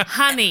 Hubby.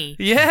 Honey.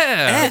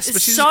 Yeah. S, but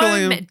It's she's so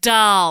calling him...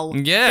 dull.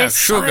 Yeah, There's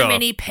sugar. so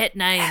many pet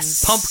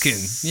names. Pumpkin.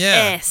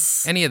 Yeah.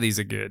 S. Any of these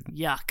are good.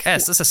 Yuck.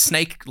 S, that's a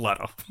snake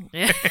letter.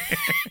 Yeah.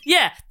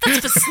 Yeah, that's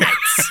for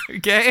snakes.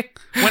 Okay.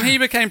 When he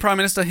became Prime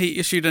Minister, he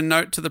issued a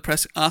note to the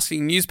press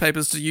asking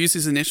newspapers to use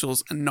his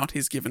initials and not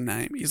his given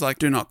name. He's like,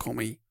 do not call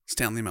me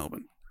Stanley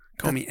Melbourne.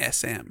 Call me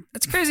SM.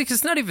 That's crazy because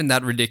it's not even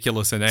that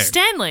ridiculous a name.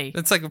 Stanley.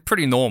 That's like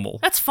pretty normal.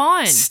 That's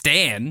fine.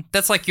 Stan.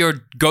 That's like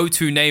your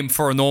go-to name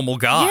for a normal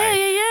guy.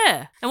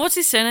 Yeah. And what's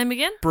his surname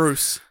again?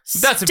 Bruce.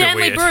 That's a bit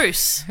Stanley weird.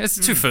 Bruce. It's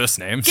two first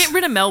names. Get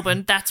rid of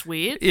Melbourne. That's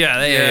weird.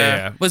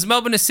 Yeah. Was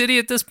Melbourne a city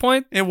at this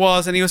point? It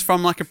was, and he was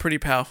from like a pretty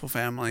powerful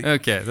family.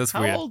 Okay, that's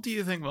How weird. old do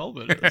you think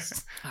Melbourne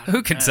is?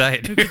 Who can say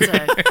it? Who could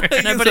say?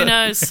 Nobody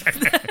knows.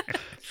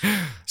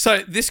 So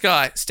this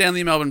guy,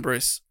 Stanley Melbourne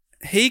Bruce,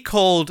 he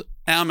called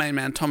our main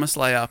man Thomas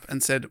Lay up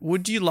and said,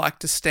 would you like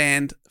to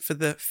stand for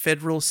the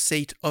federal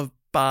seat of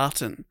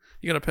Barton?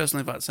 You got a personal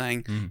invite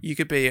saying you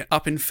could be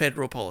up in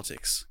federal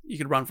politics. You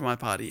could run for my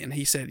party. And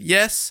he said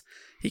yes.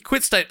 He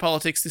quit state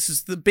politics. This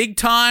is the big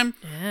time.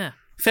 Yeah.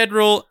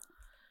 Federal.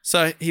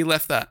 So he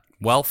left that.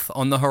 Wealth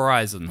on the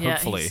horizon, Yeah,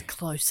 hopefully. he's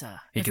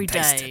closer. He Every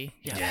can taste day.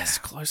 Yeah. Yes,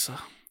 closer.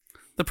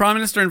 The Prime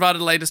Minister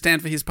invited Lay to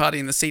stand for his party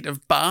in the seat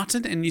of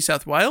Barton in New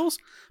South Wales.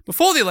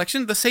 Before the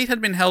election, the seat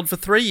had been held for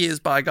 3 years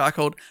by a guy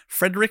called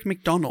Frederick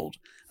MacDonald,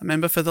 a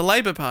member for the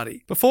Labor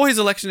Party. Before his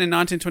election in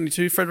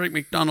 1922, Frederick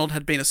MacDonald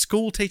had been a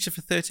school teacher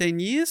for 13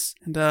 years,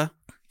 and from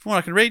what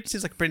I can read,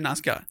 seems like a pretty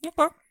nice guy.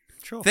 Okay.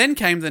 Sure. Then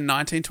came the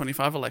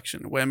 1925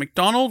 election, where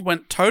McDonald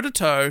went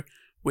toe-to-toe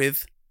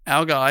with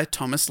our guy,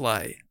 Thomas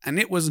Lay. And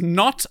it was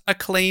not a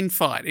clean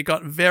fight. It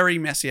got very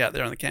messy out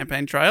there on the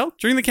campaign trail.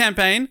 During the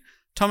campaign,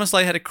 Thomas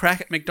Lay had a crack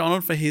at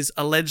McDonald for his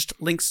alleged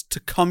links to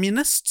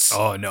communists.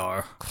 Oh,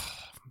 no.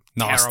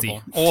 Nasty.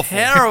 Terrible. Awful.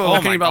 Terrible. Oh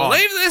Can my you God.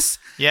 believe this?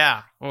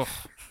 Yeah. Oh.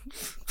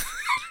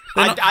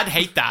 I'd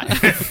hate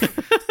that.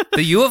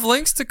 Do you have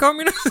links to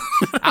communists?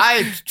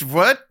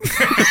 What?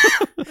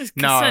 So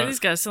No. these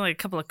guys sound like a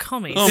couple of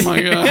commies. Oh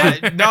my God.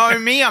 Yeah, no,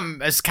 me,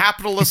 I'm as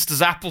capitalist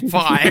as apple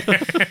pie.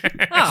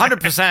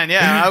 100%,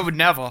 yeah, I would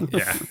never.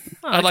 Yeah.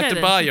 Oh, I'd like okay to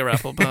then. buy your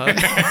apple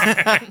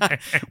pie.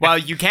 Well,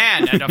 you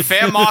can at a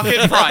fair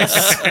market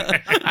price.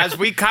 As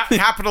we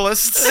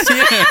capitalists,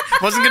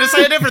 wasn't going to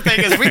say a different thing,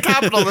 as we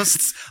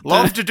capitalists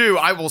love to do,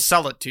 I will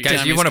sell it to you. Guys,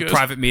 Damn, you want a it's good.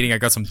 private meeting? I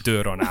got some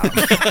dirt on Adam.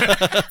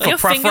 Your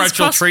For fingers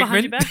preferential crossed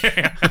behind your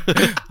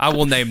treatment, I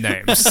will name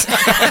names.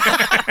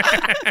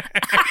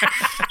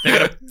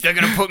 They're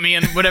going to put me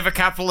in whatever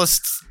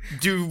capitalists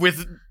do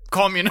with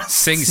communists.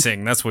 Sing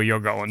Sing, that's where you're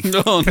going.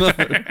 Oh, no.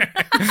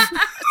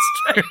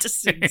 Straight to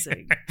Sing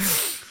Sing.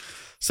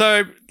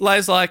 So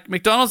Lay's like,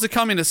 McDonald's a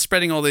communist,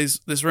 spreading all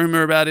this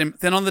rumor about him.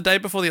 Then on the day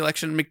before the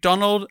election,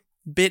 McDonald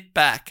bit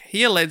back.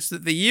 He alleged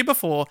that the year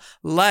before,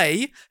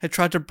 Lay had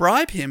tried to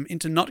bribe him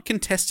into not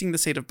contesting the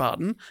seat of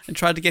Barton and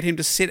tried to get him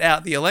to sit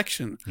out the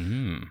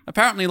election.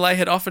 Apparently, Lay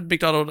had offered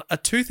McDonald a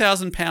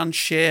 £2,000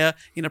 share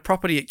in a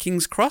property at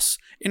King's Cross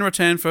in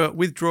return for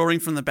withdrawing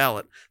from the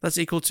ballot. That's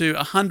equal to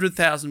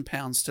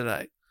 £100,000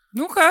 today.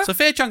 Okay. So a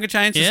fair chunk of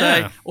change to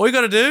Yeah. say, all you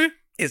got to do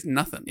is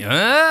nothing.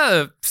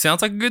 Yeah,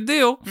 sounds like a good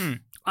deal.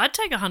 I'd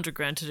take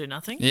 $100,000 to do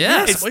nothing.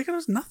 Yeah. Yes, all you got to do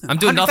is nothing. I'm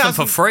doing nothing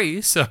 100,000 for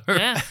free, so.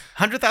 Yeah.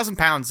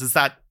 £100,000, is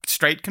that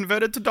straight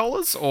converted to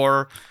dollars?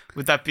 Or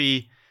would that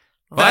be...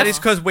 That is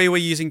because we were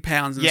using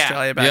pounds in Yeah.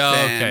 Australia back Yeah,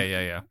 then.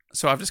 okay, yeah.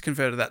 So I've just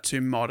converted that to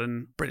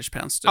modern British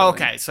pounds sterling.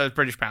 Okay, so it's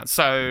British pounds.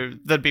 So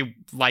that'd be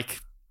like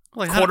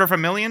Like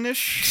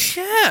 $250,000-ish?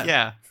 Yeah.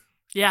 Yeah.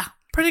 Yeah.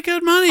 Pretty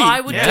good money. I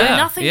would do Yeah,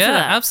 nothing yeah, for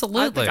that.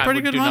 absolutely. I Pretty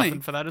would good do money.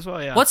 nothing for that as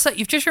well, yeah. What's that?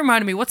 You've just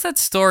reminded me. What's that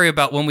story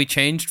about when we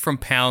changed from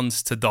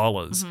pounds to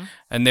dollars?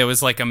 And there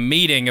was like a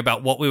meeting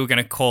about what we were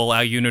going to call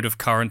our unit of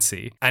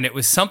currency. And it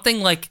was something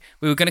like,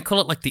 we were going to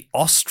call it like the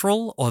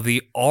Austral or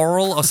the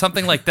Oral or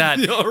something like that.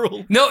 The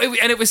Oral. No,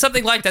 and it was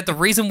something like that. The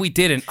reason we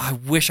didn't, I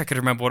wish I could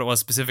remember what it was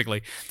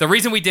specifically. The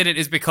reason we did it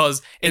is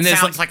because It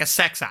sounds like a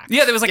sex act.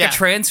 yeah, there was like a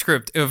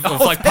transcript of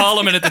like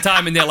Parliament at the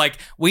time, and they're like,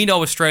 we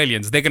know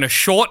Australians. They're going to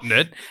shorten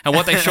it, and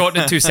what they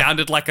shortened it to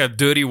sounded like a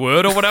dirty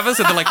word or whatever,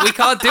 so they're like, we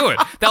can't do it.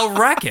 They'll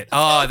rack it.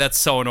 Oh, that's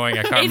so annoying.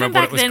 I can't Even remember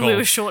what back it was then, called. we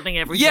were shortening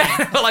everything.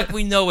 Yeah, like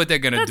we know what they're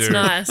going to That's do.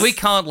 nice. We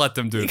can't let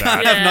them do that.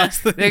 Can't have Yeah. nice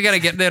things.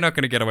 They're not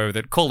going to get away with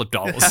it. Call it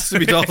dollars. Has to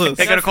be dollars.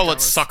 They're going to call it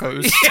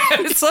suckos.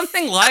 It's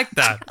something like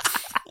that.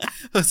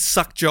 A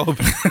suck job.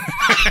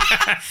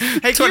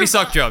 Hey, 20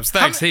 suck jobs.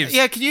 Thanks, heaps.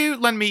 Yeah, can you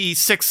lend me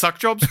 6 suck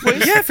jobs,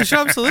 please? Yeah, for sure,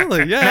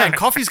 absolutely. Yeah. Man,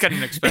 coffee's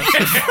getting expensive.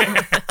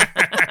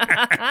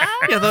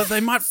 Yeah,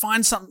 they might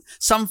find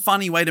some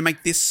funny way to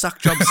make this suck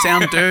job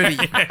sound dirty.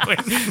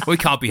 We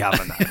can't be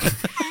having that.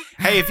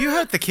 Hey, if you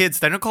heard the kids,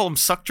 they don't call them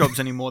suck jobs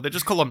anymore. They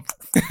just call them...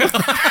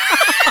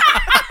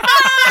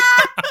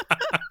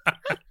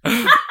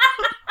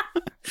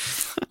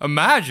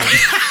 Imagine.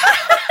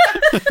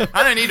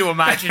 I don't need to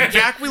imagine,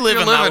 Jack. We live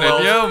You're in that living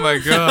world. it. Oh my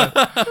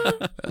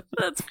God.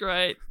 That's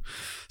great.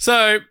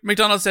 So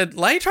McDonald said,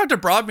 Lay tried to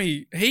bribe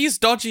me. He's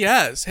dodgy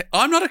as.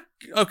 I'm not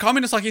a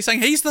communist like he's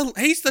saying. He's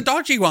the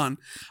dodgy one.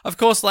 Of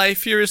course, Lay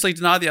furiously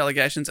denied the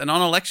allegations and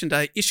on election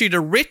day issued a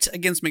writ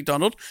against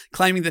McDonald,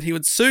 claiming that he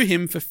would sue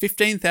him for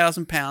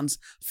 £15,000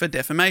 for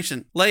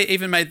defamation. Lay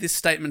even made this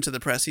statement to the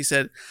press. He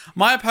said,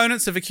 "My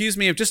opponents have accused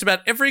me of just about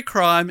every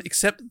crime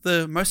except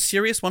the most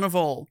serious one of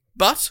all.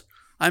 But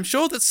I'm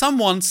sure that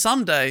someone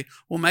someday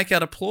will make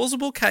out a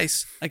plausible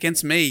case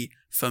against me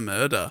for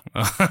murder."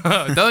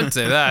 Don't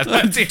say that.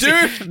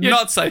 Do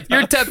not say that.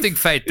 You're tempting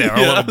fate there a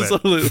Yeah, little bit.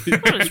 absolutely.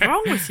 What is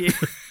wrong with you?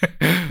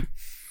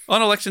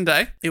 On election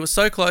day, it was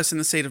so close in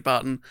the seat of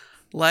Barton.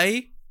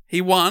 Lay,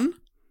 he won,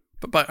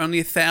 but by only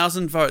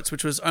 1,000 votes,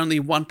 which was only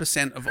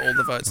 1% of all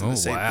the votes in the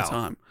seat at the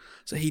time.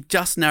 So he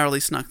just narrowly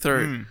snuck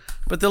through.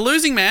 But the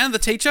losing man, the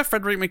teacher,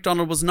 Frederick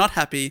MacDonald, was not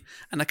happy,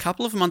 and a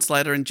couple of months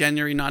later, in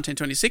January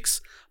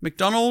 1926,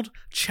 MacDonald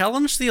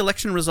challenged the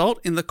election result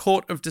in the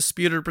Court of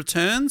Disputed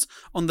Returns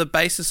on the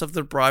basis of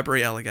the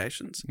bribery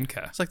allegations.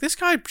 Okay. It's like, this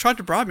guy tried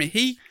to bribe me.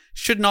 He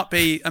should not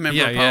be a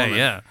member of Yeah, Parliament.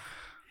 yeah.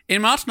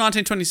 In March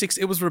 1926,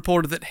 it was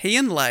reported that he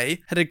and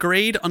Lay had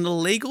agreed on a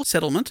legal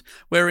settlement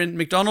wherein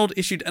MacDonald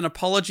issued an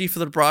apology for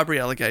the bribery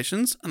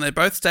allegations, and they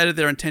both stated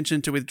their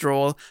intention to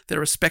withdraw their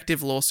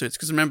respective lawsuits.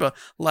 Because remember,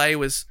 Lay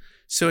was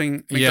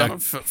suing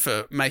MacDonald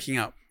for making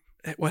up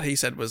what he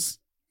said was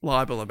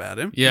libel about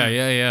him. Yeah, And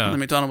yeah. then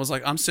MacDonald was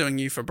like, "I'm suing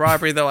you for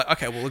bribery." They're like,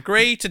 "Okay, we'll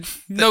agree to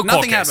No nothing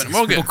court cases. happened. We're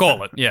all good." We'll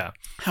call it. Yeah.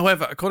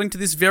 However, according to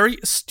this very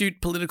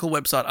astute political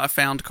website I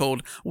found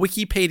called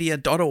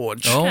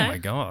wikipedia.org, Oh my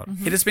God.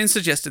 it has been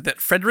suggested that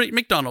Frederick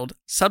MacDonald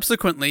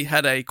subsequently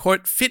had a,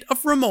 quote, fit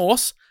of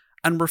remorse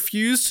and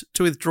refused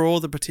to withdraw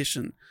the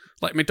petition.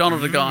 Like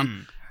McDonald had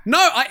gone, no,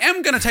 I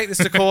am going to take this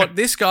to court.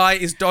 This guy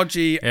is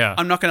dodgy. Yeah.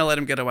 I'm not going to let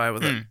him get away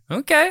with it.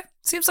 Okay.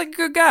 Seems like a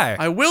good guy.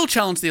 I will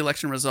challenge the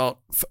election result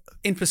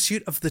in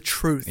pursuit of the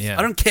truth. Yeah.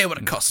 I don't care what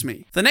it costs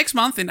me. The next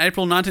month, in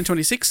April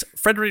 1926,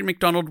 Frederick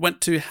MacDonald went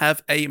to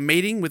have a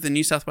meeting with the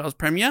New South Wales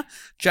Premier,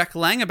 Jack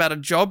Lang, about a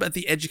job at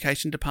the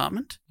Education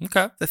Department.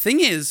 Okay. The thing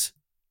is,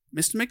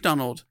 Mr.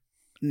 MacDonald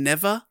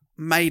never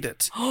made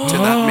it to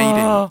that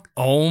meeting.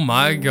 Oh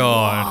my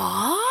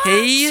God.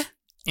 He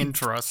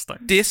Interesting.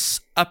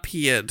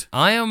 disappeared.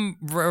 I am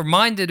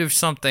reminded of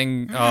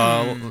something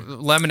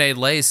Lemonade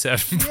Lay said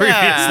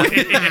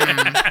previously.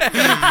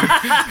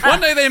 Yeah. One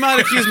day they might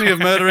accuse me of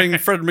murdering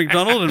Fred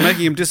MacDonald and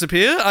making him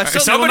disappear. I certainly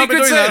will Somebody not be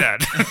could doing say that.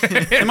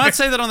 that. They might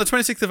say that on the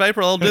 26th of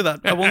April. I'll do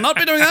that. I will not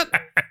be doing that.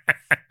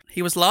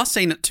 He was last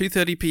seen at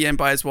 2:30 p.m.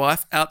 by his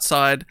wife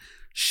outside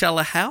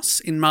Shallow House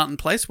in Martin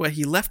Place, where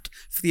he left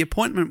for the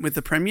appointment with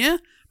the Premier,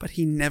 but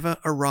he never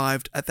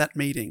arrived at that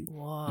meeting.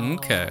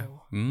 Okay.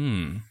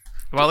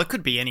 Well, it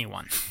could be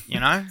anyone, you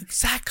know?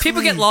 Exactly.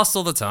 People get lost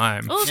all the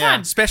time. All the Yeah.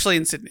 time. Especially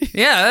in Sydney.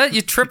 Yeah,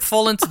 you trip,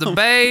 fall into the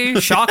bay,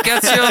 shark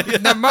gets you.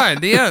 Never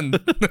mind, the end.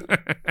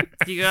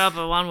 You go up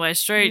a one-way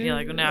street, and you're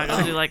like, well, now I got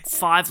to do like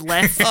 5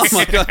 left. Oh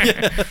my God,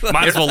 yeah.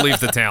 Might as well leave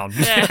the town.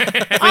 Yeah.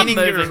 I'm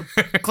moving.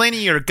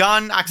 Cleaning your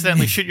gun,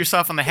 accidentally shoot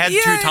yourself on the head 2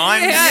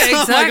 times. Yeah,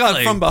 Oh my God,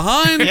 exactly. from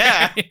behind.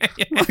 Yeah.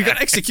 Oh my God,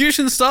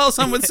 execution style,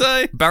 some would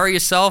say. Bury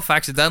yourself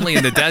accidentally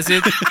in the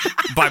desert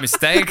by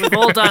mistake. We've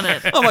all done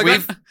it. Oh my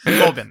God.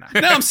 We've all been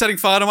there. Now I'm setting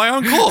fire to my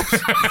own corpse.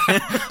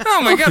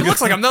 Oh my God,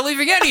 looks like I'm not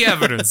leaving any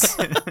evidence.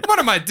 What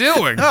am I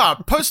doing? Oh,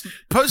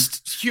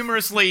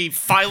 posthumously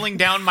filing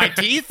down my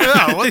teeth?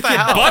 Oh, what the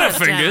hell?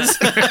 Butterfingers.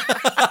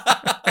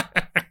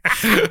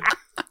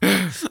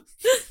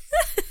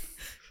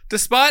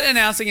 Despite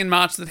announcing in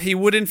March that he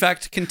would in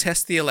fact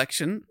contest the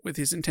election with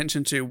his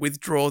intention to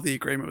withdraw the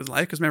agreement with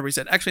Lay, because remember he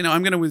said, actually, no,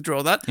 I'm going to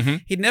withdraw that.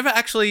 He'd never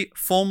actually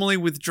formally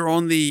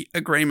withdrawn the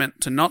agreement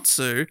to not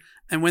sue.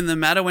 And when the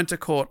matter went to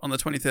court on the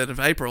 23rd of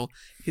April,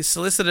 his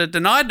solicitor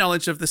denied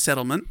knowledge of the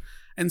settlement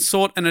and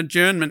sought an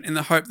adjournment in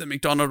the hope that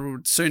MacDonald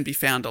would soon be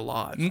found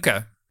alive.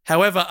 Okay.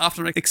 However,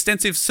 after an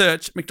extensive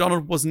search,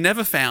 MacDonald was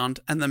never found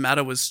and the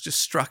matter was just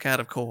struck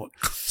out of court.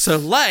 So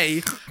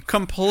Lay,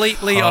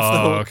 completely off the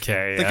hook.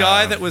 Okay, The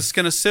guy that was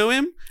going to sue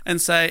him and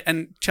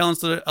challenge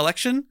the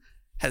election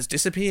has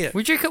disappeared.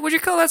 Would you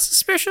call that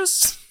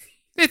suspicious?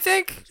 You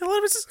think? Well,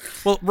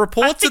 I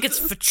reports think at it's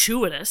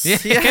fortuitous.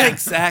 yeah,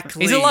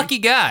 exactly. He's a lucky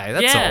guy.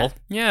 That's Yeah. all.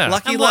 Yeah.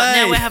 Lucky And what,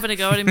 Lay. now we're having to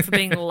go at him for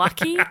being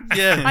lucky?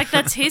 Yeah. Like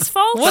that's his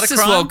fault? What's Is that a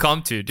this crime? world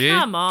come to, dude?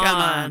 Come on. Come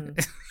on.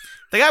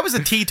 The guy was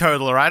a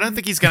teetotaler. I don't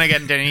think he's going to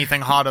get into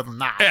anything harder than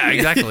that. Yeah,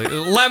 exactly.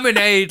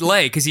 Lemonade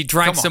Lay, because he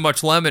drank so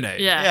much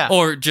lemonade. Yeah. Yeah.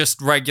 Or just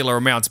regular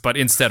amounts, but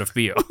instead of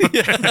beer.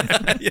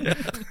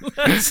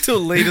 Still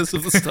leaders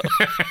of the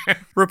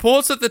stuff.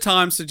 Reports at the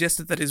time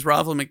suggested that his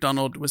rival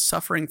MacDonald was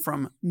suffering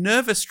from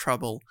nervous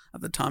trouble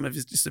at the time of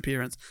his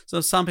disappearance. So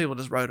some people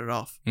just wrote it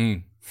off.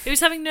 He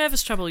was having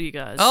nervous trouble, you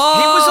guys.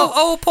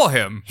 Oh, poor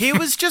him. He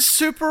was just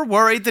super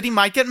worried that he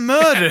might get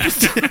murdered.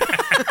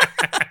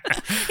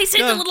 He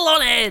seemed a little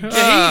on edge.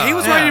 Yeah, he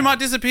was worried he might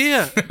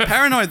disappear.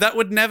 Paranoid. That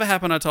would never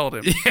happen, I told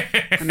him.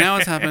 And now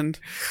it's happened.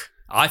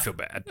 I feel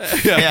bad.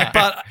 Yeah.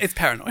 But it's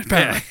paranoid.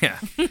 Yeah.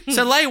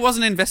 So Lay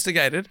wasn't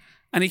investigated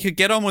and he could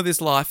get on with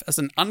his life as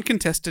an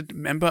uncontested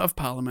member of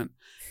parliament.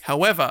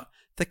 However,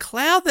 the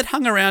cloud that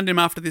hung around him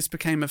after this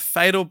became a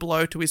fatal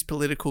blow to his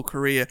political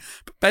career.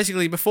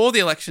 Basically, before the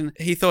election,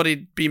 he thought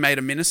he'd be made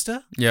a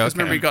minister. Yeah, Because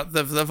remember, okay. he got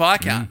the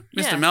Viscount.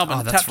 Mr. Yeah. Melbourne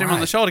Oh, that's tapped him on the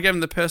right. shoulder, gave him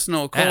the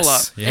personal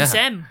call-up. Yes.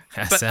 Yeah. SM.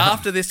 But SM.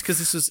 after this, because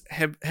this was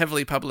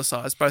heavily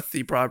publicised, both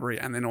the bribery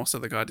and then also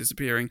the guy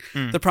disappearing,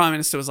 the Prime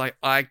Minister was like,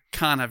 I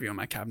can't have you on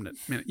my cabinet.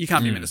 You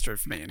can't be minister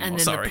for me anymore, And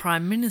then sorry. the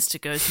Prime Minister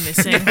goes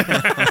missing.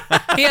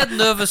 He had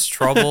nervous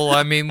trouble.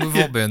 I mean, we've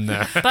all been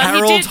there. But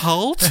Harold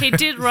Holt? He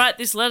did write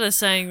this letter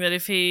saying that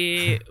if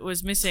he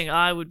was missing,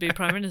 I would be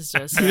Prime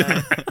Minister. So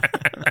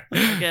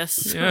I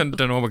guess. Yeah,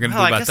 don't know what we're going to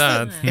Well, do I about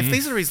guess that. if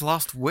these are his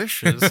last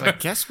wishes, I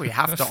guess we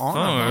have to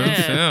honor them.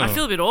 Yeah, Yeah. I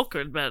feel a bit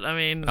awkward, but I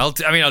mean, I'll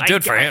do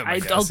it for him. I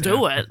guess, I'll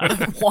do it. I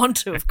don't want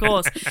to, of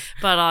course,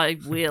 but I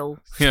will.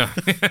 Yeah.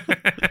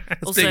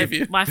 Also, big of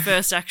you. my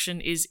first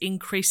action is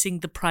increasing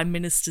the Prime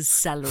Minister's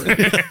salary.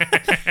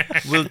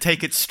 We'll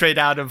take it straight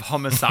out of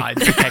homicide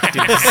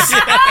detectives.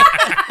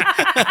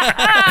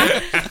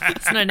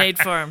 There's no need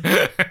for him.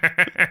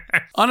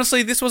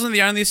 Honestly, this wasn't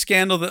the only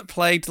scandal that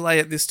plagued Lay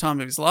at this time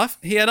of his life.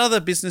 He had other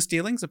business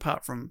dealings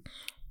apart from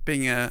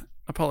being a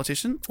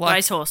politician. Like,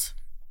 Racehorse.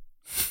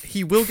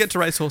 he will get to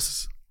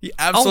racehorses. He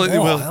absolutely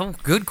oh, will. wow.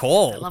 Good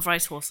call. I love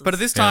racehorses. But at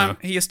this time,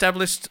 he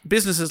established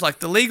businesses like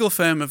the legal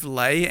firm of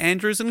Lay,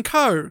 Andrews and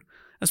Co.,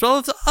 as well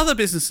as other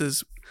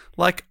businesses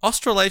like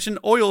Australasian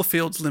Oil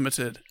Fields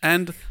Limited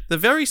and the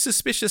very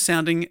suspicious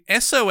sounding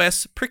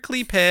SOS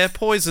Prickly Pear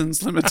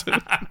Poisons Limited.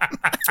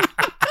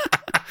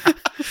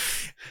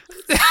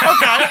 All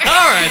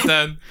right,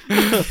 then.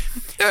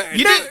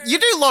 You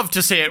do love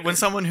to see it when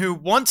someone who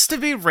wants to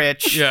be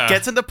rich Yeah.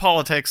 gets into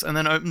politics and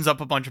then opens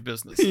up a bunch of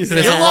businesses.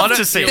 There's You a love lot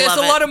to of see there's it.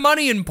 a lot of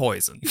money in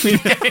poison.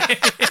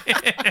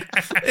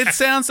 It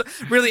sounds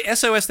really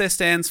SOS there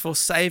stands for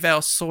Save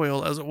Our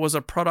Soil, as it was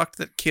a product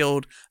that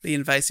killed the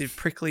invasive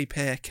prickly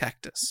pear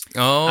cactus.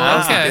 Oh, That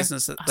was the okay.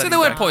 business that So he they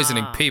weren't backed.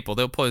 poisoning people;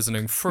 they were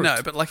poisoning fruit. No,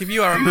 but like if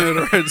you are a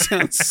murderer, it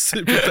sounds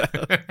super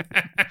bad.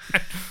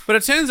 But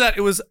it turns out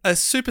it was a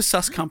super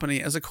sus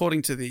company, as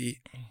according to the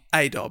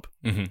ADOB.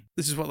 Mm-hmm.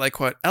 This is what they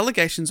quote.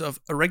 Allegations of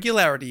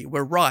irregularity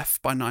were rife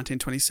by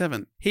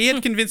 1927. He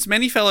had convinced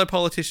many fellow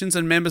politicians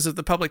and members of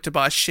the public to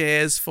buy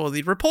shares for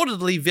the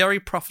reportedly very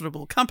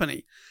profitable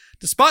company,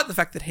 despite the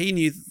fact that he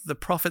knew the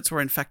profits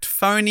were in fact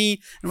phony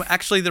and were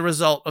actually the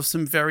result of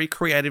some very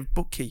creative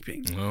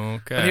bookkeeping.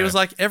 Okay. But he was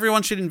like,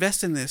 everyone should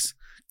invest in this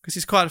because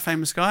he's quite a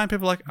famous guy, and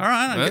people are like, all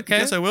right, I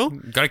guess I will.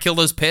 Got to kill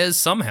those pears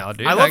somehow,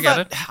 dude. I love get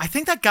that. it. I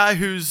think that guy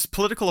whose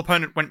political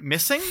opponent went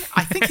missing,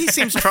 I think he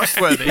seems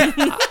trustworthy.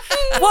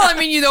 Well, I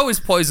mean, you know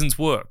his poisons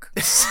work.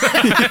 If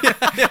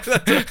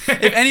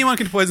anyone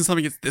can poison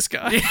something, it's this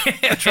guy.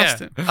 I trust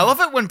him. I love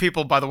it when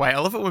people, by the way,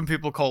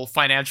 call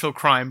financial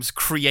crimes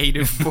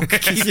creative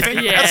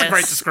bookkeeping. That's a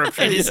great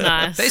description. It is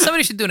nice.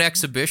 Somebody should do an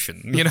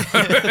exhibition, you know?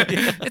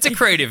 It's a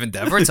creative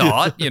endeavor. It's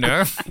art, you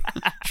know?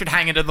 Should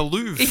hang it in the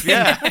Louvre.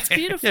 Yeah. It's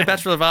beautiful. Yeah,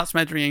 Bachelor of Arts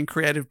majoring in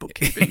creative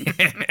bookkeeping.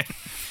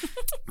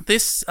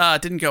 This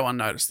didn't go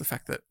unnoticed, the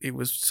fact that he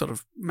was sort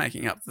of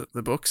making up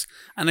the books.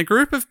 And a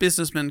group of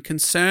businessmen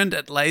concerned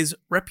at Lay's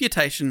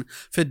reputation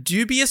for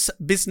dubious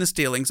business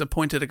dealings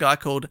appointed a guy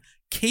called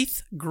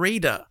Keith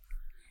Greeder,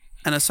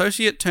 an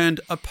associate turned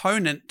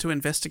opponent, to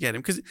investigate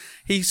him. Because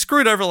he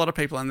screwed over a lot of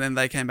people and then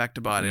they came back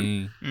to bite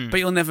him. But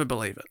you'll never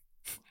believe it.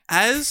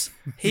 As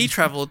he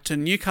travelled to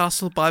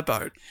Newcastle by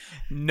boat,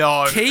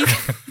 No. Keith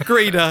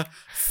Greeder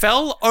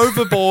fell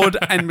overboard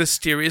and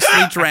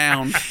mysteriously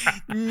drowned.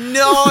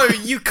 No,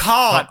 you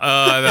can't.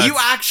 You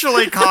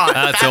actually can't.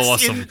 That's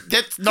awesome.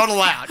 That's not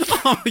allowed.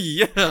 Oh,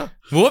 yeah.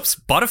 Whoops,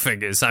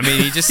 Butterfingers. I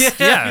mean, he just,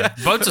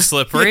 boats are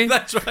slippery.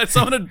 That's right.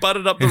 Someone had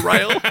butted up the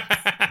rail.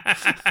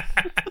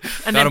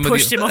 And Got then him with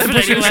pushed the- him off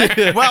it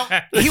anyway. Well,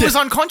 he was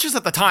unconscious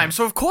at the time,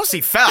 so of course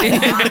he fell. You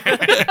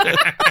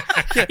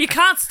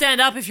can't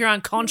stand up if you're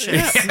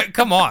unconscious.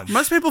 Come on.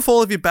 Most people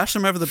fall if you bash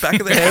them over the back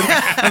of the head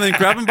and then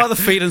grab them by the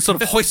feet and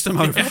sort of hoist them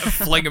over.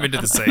 Fling him into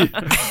the sea.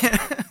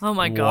 Oh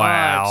my god.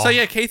 Wow. So,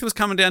 yeah, Keith was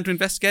coming down to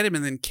investigate him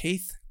and then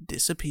Keith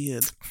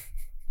disappeared.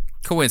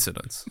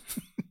 Coincidence.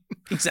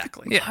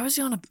 Exactly. Why was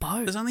he on a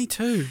boat? There's only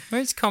two.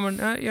 He's coming,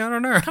 I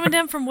don't know. Coming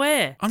down from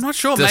where? I'm not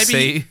sure. The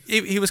Maybe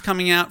he was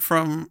coming down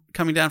from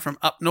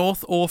up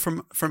north or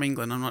from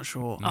England. I'm not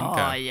sure.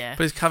 Oh, yeah.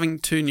 But he's coming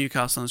to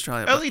Newcastle in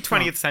Australia. Early but-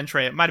 20th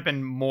century, it might have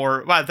been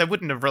more. Well, there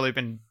wouldn't have really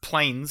been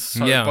planes,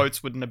 so Yeah.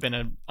 boats wouldn't have been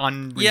an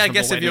unreasonable. Yeah, I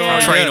guess way if to you're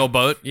travel. Train or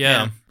boat,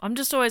 yeah. I'm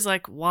just always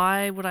like,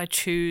 why would I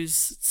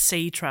choose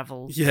sea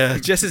travel? Yeah,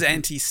 Jess is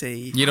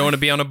anti-sea. You don't want to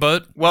be on a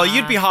boat? Well,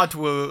 you'd be hard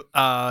to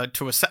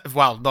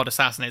not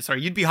assassinate.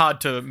 Sorry, you'd be hard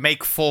to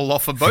make fall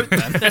off a boat.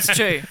 Then That's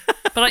true.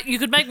 But like, you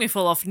could make me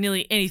fall off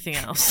nearly anything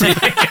else.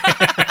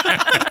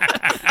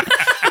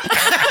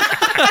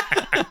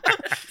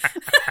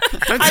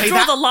 don't I say draw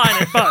that. the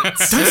line at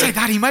boats. Don't say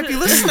that. He might be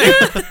listening.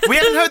 We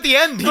haven't heard the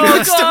end. He Oh,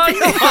 wants to God. be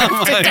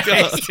alive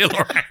today. Still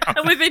around.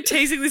 And we've been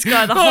teasing this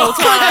guy the whole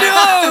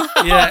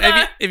time.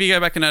 Yeah, if you go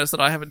back and notice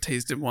that I haven't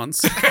teased him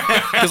once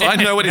because I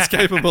know what he's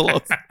capable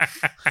of.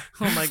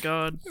 Oh my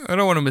god. I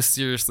don't want to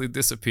mysteriously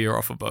disappear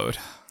off a boat.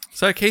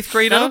 So Keith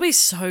Greeder, That'll be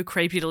so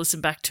creepy to listen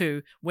back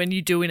to when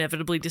you do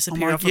inevitably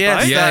disappear my- off a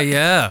yes. boat. Yeah, that-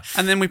 yeah.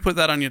 and then we put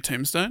that on your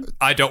tombstone.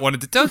 I don't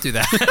want to. Don't do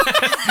that.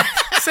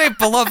 Say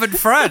beloved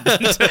friend.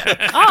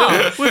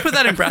 Oh, We put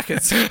that in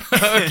brackets.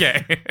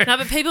 Okay. no,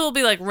 but people will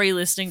be like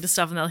re-listening to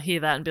stuff and they'll hear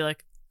that and be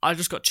like, I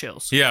just got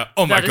chills. Yeah.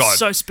 Oh my That is god.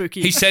 so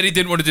spooky. He said he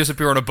didn't want to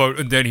disappear on a boat,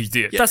 and then he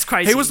did. That's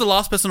crazy. He was the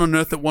last person on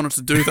earth that wanted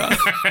to do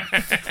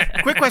that.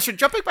 Quick question.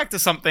 Jumping back to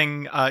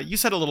something you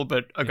said a little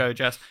bit ago,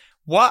 Jess.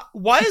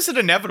 Why is it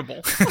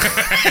inevitable?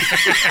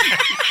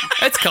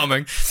 It's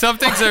coming. Some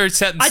things are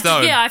set in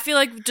stone. I feel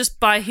like just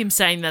by him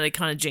saying that, it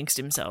kind of jinxed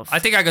himself. I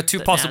think I got two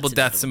But now possible it's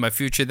deaths in my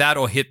future: that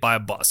or hit by a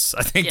bus.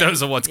 I think Yeah.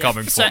 those are what's Yeah.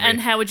 coming for So, me.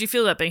 and how would you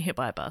feel about being hit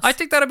by a bus? I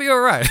think that'll be all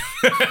right.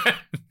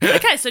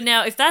 Okay, so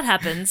now if that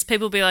happens,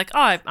 people will be like, oh,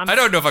 I I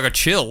don't know if I got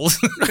chills.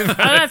 don't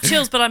have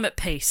chills, but I'm at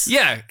peace.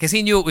 Yeah, because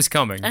he knew it was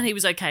coming. And he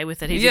was okay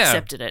with it. He yeah.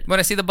 accepted it. When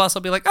I see the bus,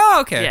 I'll be like, oh,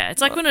 okay. Yeah, it's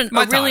like when a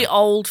My really time.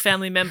 old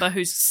family member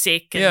who's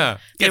sick and Yeah.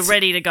 they're Gets-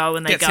 ready to go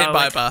and they Gets go. hit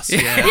by a and- bus.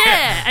 Yeah.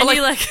 Yeah, and like-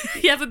 you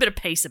like you have a bit of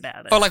peace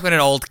about it. Or like when an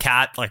old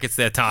cat, like it's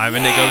their time,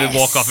 and they go to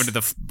walk off into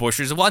the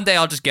bushes. One day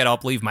I'll just get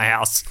up, leave my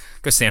house,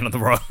 go stand on the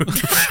road.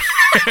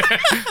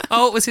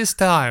 Oh, it was his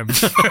time.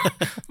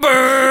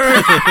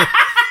 Burn!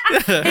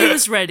 He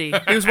was ready.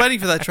 He was waiting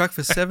for that truck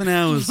for 7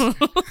 hours.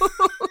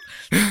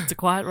 It's a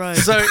quiet road.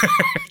 So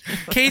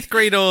Keith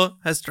Greeder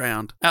has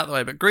drowned out the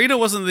way, but Greeder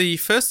wasn't the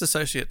first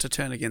associate to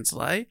turn against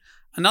Lay.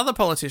 Another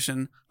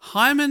politician,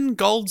 Hyman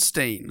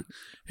Goldstein,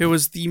 who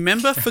was the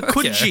member for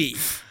Coogee,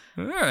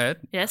 All right.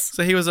 Yes.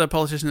 So he was a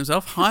politician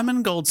himself.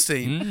 Hyman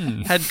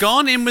Goldstein had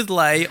gone in with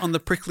Lay on the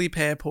prickly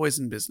pear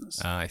poison business.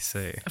 I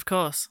see. Of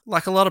course.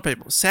 Like a lot of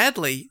people.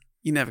 Sadly,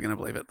 you're never going to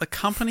believe it. The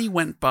company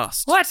went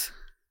bust. What?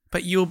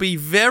 But you'll be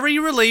very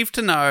relieved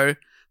to know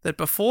that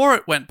before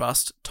it went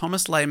bust,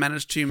 Thomas Lay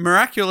managed to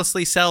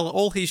miraculously sell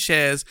all his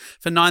shares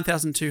for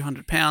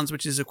 £9,200,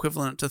 which is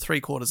equivalent to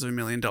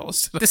 $750,000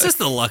 today. This is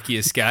the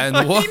luckiest guy in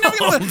the world.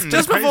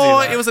 Just Crazy,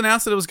 before that. it was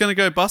announced that it was going to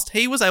go bust,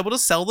 he was able to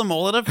sell them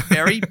all at a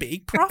very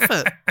big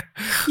profit.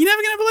 You're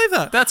never going to believe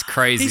that. That's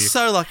crazy. He's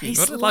so lucky. He's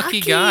what a lucky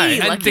lucky. guy.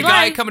 And Lucky the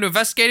guy guy. coming to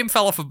investigate him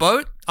fell off a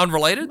boat,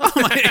 unrelated. Oh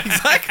my,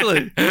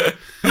 exactly.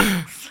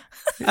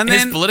 And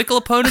His then political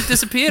opponent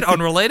disappeared,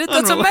 unrelated.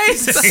 That's Unrelated.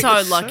 amazing.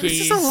 So lucky.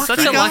 He's just a lucky Such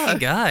a guy. lucky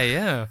guy,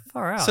 yeah.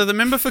 Far out. So the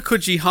member for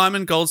Coogee,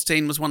 Hyman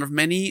Goldstein, was one of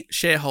many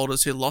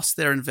shareholders who lost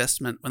their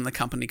investment when the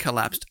company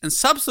collapsed. And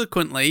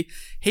subsequently,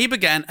 he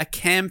began a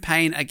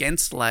campaign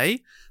against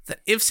Lay that,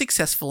 if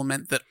successful,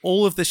 meant that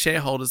all of the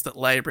shareholders that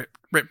Lay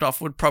ripped off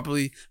would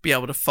probably be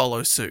able to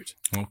follow suit.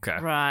 okay.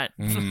 Right.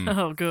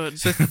 Oh, good.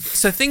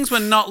 So things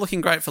were not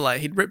looking great for Lay.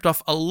 He'd ripped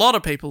off a lot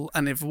of people,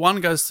 and if one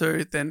goes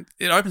through, then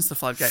it opens the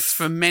floodgates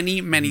for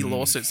many, many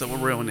lawsuits that will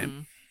ruin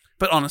him.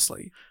 But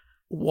honestly,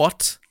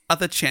 what are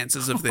the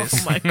chances of this?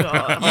 Oh, my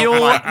God.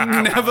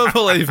 You'll never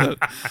believe it.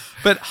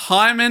 But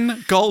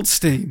Hyman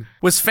Goldstein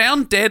was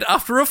found dead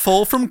after a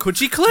fall from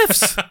Coogee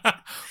Cliffs.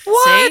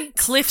 See?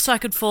 Cliffs I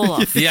could fall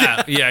off.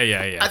 Yeah.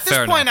 At this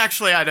Fair point, enough.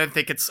 actually, I don't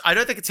think it's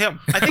him.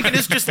 I think it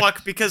is just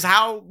luck because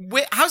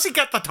how's he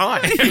got the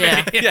time?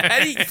 Yeah.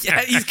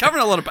 Yeah, he's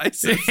covering a lot of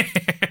bases.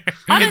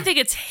 I don't think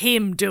it's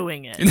him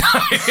doing it.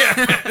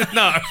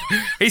 No,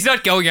 he's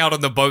not going out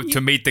on the boat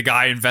to meet the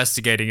guy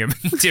investigating him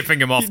and tipping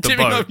him off the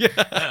Tipping boat. him,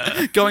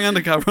 yeah. Going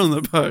undercover on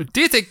the boat.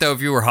 Do you think though,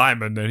 if you were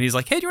Hyman and he's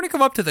like, "Hey, do you want to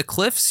come up to the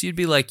cliffs?" You'd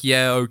be like,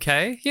 "Yeah,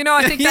 okay." You know,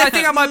 I think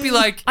I might be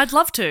like, I'd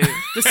love to.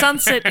 The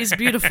sunset is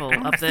beautiful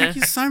up there. Thank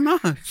you so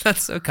much.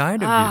 "That's so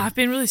kind of you." I've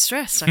been really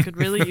stressed. I could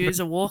really use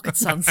a walk at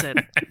sunset.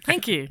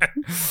 Thank you.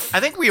 I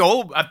think we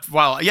all,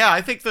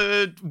 I think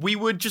we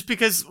would just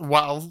because,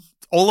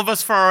 all of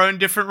us for our own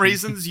different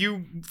reasons.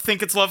 You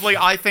think it's lovely.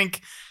 I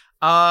think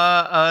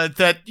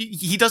that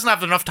he doesn't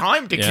have enough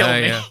time to kill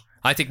me. Yeah.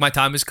 I think my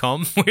time has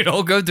come. We'd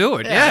all go do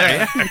it.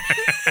 Yeah.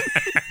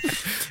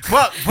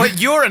 Well, but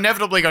you're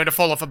inevitably going to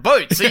fall off a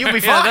boat, so you'll be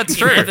fine. Yeah, that's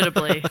true.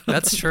 Inevitably.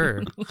 That's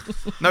true.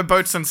 No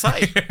boats in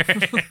sight.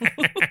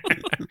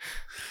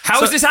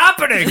 How is this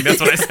happening?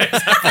 That's what I say.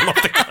 as I fall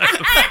off the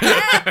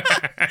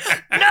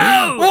cliff.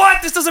 No!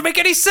 What? This doesn't make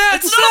any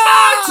sense.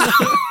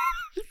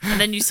 And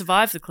then you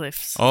survive the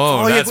cliffs.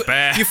 Oh, yeah, that's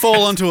bad. You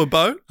fall onto a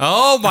boat.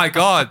 Oh my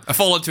God! I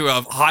fall into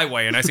a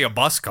highway and I see a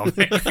bus coming.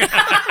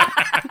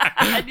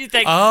 And you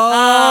think,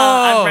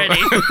 Oh. I'm ready.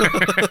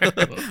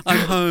 I'm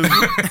home.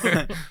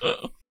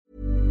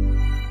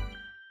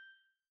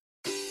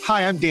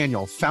 Hi, I'm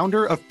Daniel,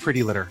 founder of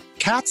Pretty Litter.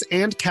 Cats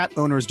and cat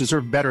owners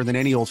deserve better than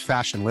any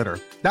old-fashioned litter.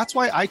 That's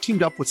why I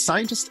teamed up with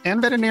scientists and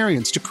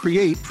veterinarians to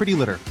create Pretty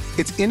Litter.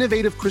 Its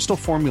innovative crystal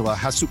formula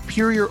has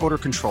superior odor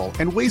control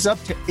and weighs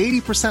up to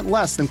 80%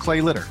 less than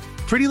clay litter.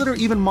 Pretty Litter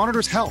even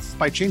monitors health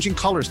by changing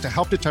colors to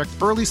help detect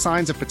early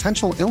signs of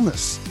potential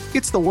illness.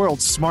 It's the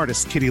world's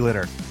smartest kitty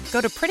litter. Go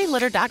to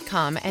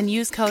prettylitter.com and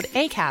use code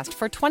ACAST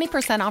for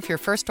 20% off your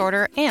first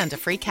order and a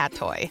free cat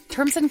toy.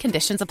 Terms and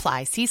conditions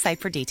apply. See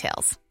site for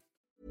details.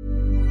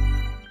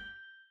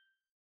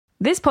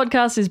 This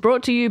podcast is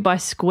brought to you by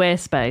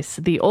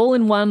Squarespace, the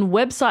all-in-one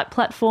website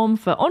platform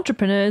for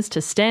entrepreneurs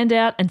to stand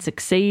out and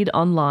succeed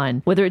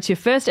online. Whether it's your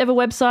first ever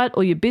website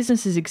or your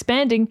business is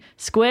expanding,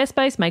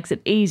 Squarespace makes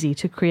it easy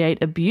to create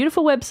a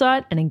beautiful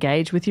website and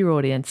engage with your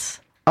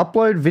audience.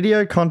 Upload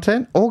video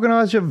content,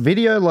 organize your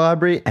video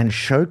library, and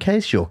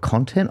showcase your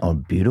content on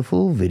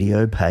beautiful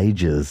video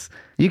pages.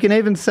 You can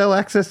even sell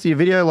access to your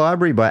video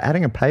library by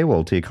adding a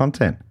paywall to your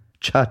content.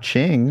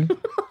 Cha-ching.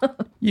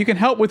 You can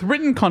help with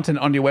written content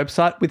on your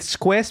website with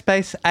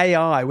Squarespace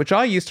AI, which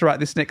I use to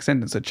write this next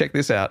sentence, so check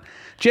this out.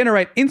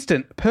 Generate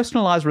instant,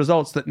 personalized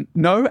results that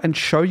know and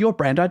show your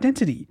brand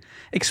identity.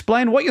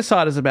 Explain what your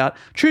site is about,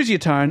 choose your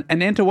tone,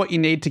 and enter what you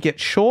need to get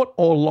short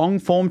or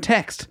long-form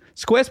text.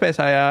 Squarespace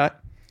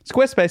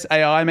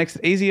AI makes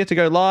it easier to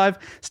go live,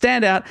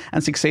 stand out,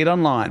 and succeed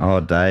online. Oh,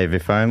 Dave,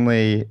 if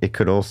only it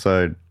could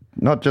also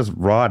not just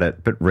write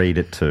it, but read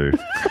it too.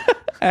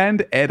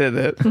 And edit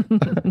it.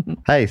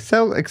 Hey,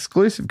 sell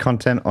exclusive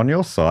content on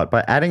your site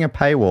by adding a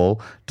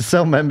paywall to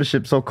sell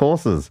memberships or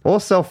courses, or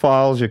sell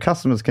files your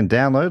customers can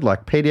download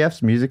like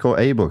PDFs, music, or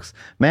ebooks.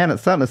 Man,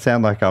 it's starting to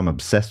sound like I'm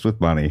obsessed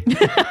with money.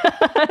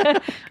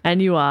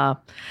 And you are.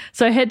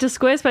 So head to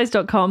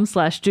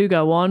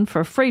squarespace.com/dogoon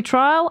for a free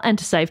trial and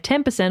to save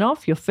 10%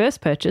 off your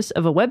first purchase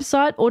of a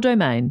website or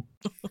domain.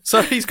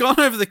 So he's gone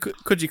over the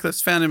Coogee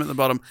Cliffs, found him at the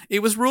bottom.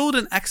 It was ruled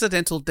an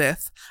accidental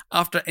death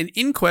after an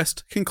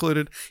inquest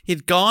concluded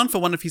he'd gone for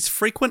one of his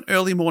frequent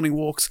early morning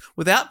walks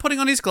without putting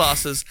on his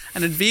glasses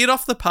and had veered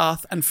off the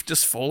path and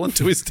just fallen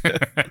to his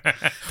death.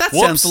 That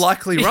sounds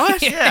likely,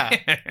 right? Yeah.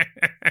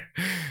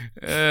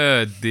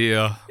 Oh,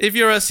 dear. If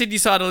you're a Sydney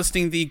sider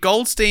listening, the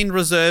Goldstein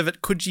Reserve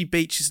at Coogee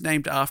Beach is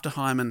named after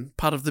Hyman,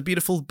 part of the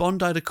beautiful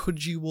Bondi to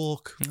Coogee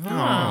Walk.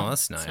 Oh,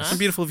 that's nice. Some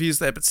beautiful views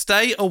there, but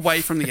stay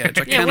away from the edge.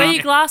 I Yeah, cannot. wear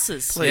your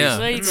glasses. Please. Yeah,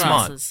 Wear your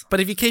smart. glasses. But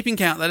if you're keeping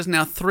count, that is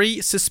now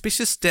 3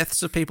 suspicious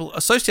deaths of people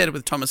associated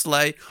with Thomas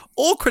Lay,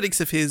 all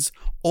critics of his,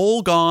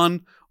 all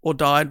gone or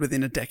died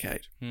within a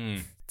decade.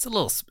 It's a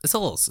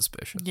little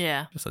suspicious.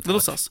 Yeah. Just a Little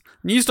touch. sus.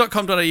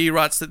 News.com.au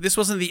writes that this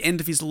wasn't the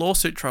end of his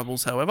lawsuit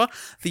troubles, however.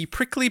 The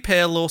prickly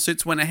pear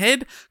lawsuits went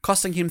ahead,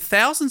 costing him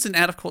thousands in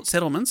out-of-court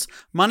settlements,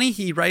 money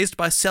he raised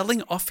by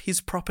selling off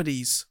his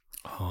properties.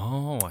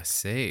 Oh, I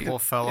see. Poor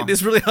fella. It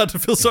is really hard to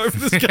feel sorry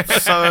for this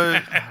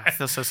guy. I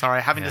feel so sorry.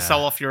 Having to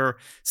sell off your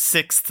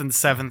 6th and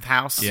 7th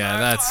house. Yeah,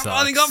 that sucks. I've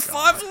only got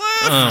 5 left.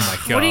 Oh my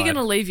god. What are you going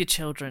to leave your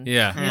children?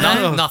 Yeah,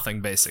 nothing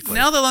basically.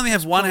 Now they'll only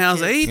have one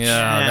house each.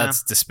 yeah, Yeah.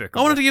 that's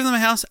despicable. I wanted to give them a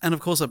house and, of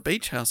course, a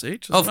beach house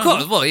each. as Of well.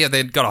 course. Well, yeah,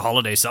 they'd got a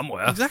holiday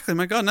somewhere. Exactly.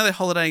 My God, now they're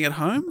holidaying at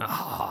home.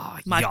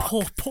 My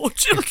Yuck. poor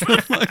children.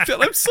 Oh my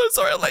God, I'm so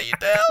sorry I let you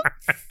down.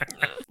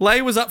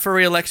 Lay was up for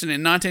re-election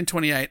in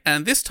 1928,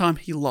 and this time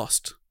he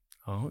lost.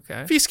 Oh,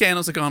 okay. A few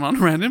scandals are going on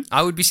around him.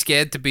 I would be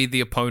scared to be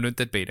the opponent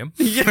that beat him.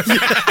 Yeah,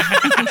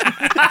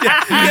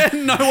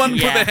 no one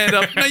put their hand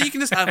up. No, you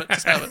can just have it.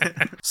 Just have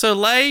it. So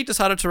Lay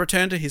decided to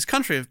return to his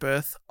country of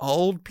birth,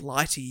 Old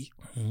Blighty.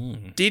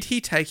 Did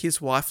he take his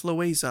wife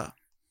Louisa?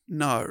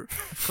 No.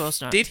 Of course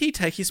not. Did he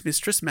take his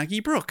mistress Maggie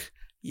Brooke?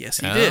 Yes,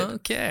 he did.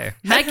 Okay.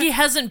 Maggie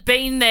hasn't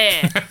been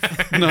there.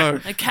 No.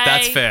 Okay.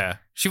 That's fair.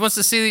 She wants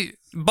to see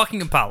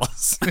Buckingham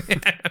Palace.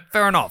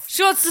 Fair enough.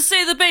 She wants to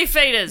see the beef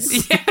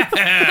eaters.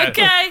 Yeah.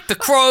 Okay. The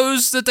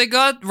crows that they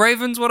got,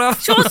 ravens, whatever.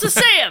 She wants to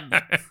see him.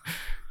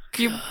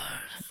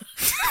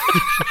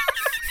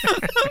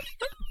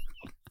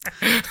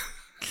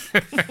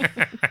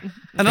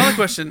 Another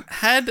question.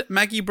 Had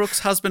Maggie Brooke's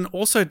husband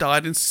also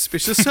died in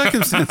suspicious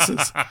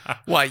circumstances?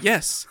 Why,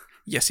 yes.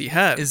 Yes, he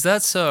had. Is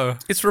that so?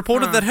 It's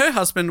reported that her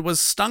husband was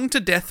stung to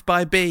death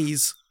by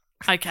bees.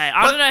 Okay,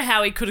 I don't know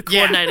how he could have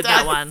coordinated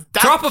that one.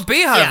 Drop a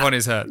beehive on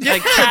his head.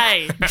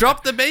 Okay.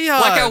 Drop the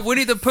beehive. Like a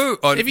Winnie the Pooh.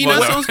 Oh, if you know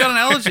someone's got an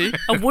allergy.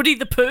 A Woody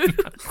the Pooh?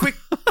 Quick.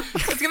 I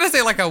was going to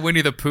say like a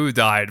Winnie the Pooh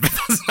died, but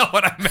that's not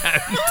what I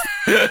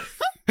meant.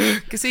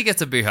 Because he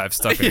gets a beehive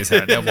stuck in his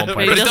head at one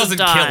point. He But it doesn't doesn't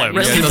die. kill him.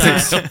 Rest Yeah, it in doesn't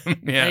peace. kill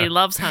him. Yeah. He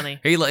loves honey.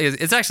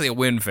 It's actually a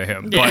win for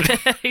him. Yeah,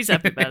 But he's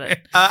happy about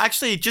it.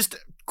 Actually, just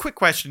quick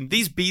question.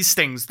 These bee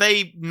stings,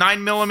 they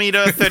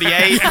 9mm,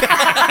 38?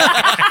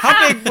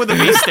 How big were the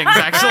bee stings,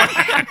 actually?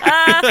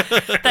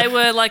 They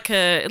were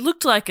it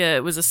looked like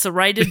it was a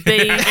serrated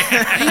bee.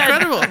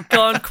 Incredible.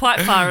 Gone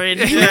quite far in.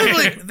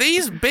 Literally,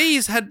 these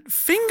bees had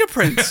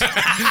fingerprints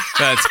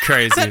that's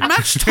crazy. that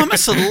matched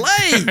Thomas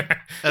Lay.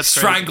 That's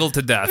Strangled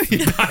to death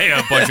by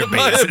a bunch of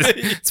bees.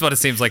 That's what it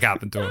seems like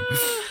happened to him.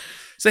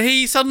 So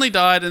he suddenly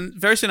died, and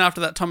very soon after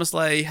that, Thomas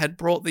Lay had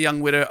brought the young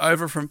widow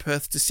over from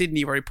Perth to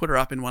Sydney, where he put her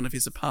up in one of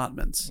his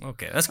apartments.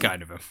 Okay, that's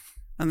kind of him.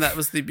 And that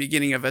was the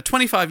beginning of a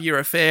 25-year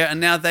affair,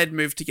 and now they'd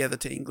moved together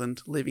to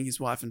England, leaving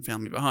his wife and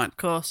family behind. Of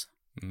course.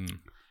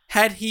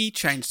 Had he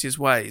changed his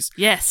ways?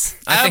 Yes.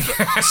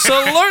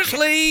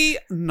 Absolutely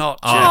not,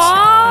 Jess.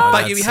 Oh,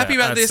 But you'll be happy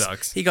about that this.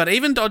 Sucks. He got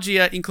even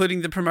dodgier,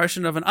 including the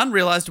promotion of an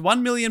unrealised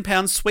 £1 million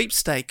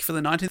sweepstake for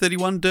the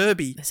 1931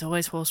 Derby. There's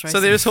always horse racing.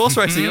 So there's horse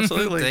racing,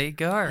 absolutely. There you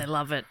go. I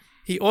love it.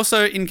 He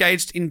also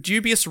engaged in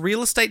dubious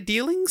real estate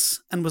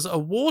dealings and was a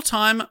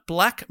wartime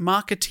black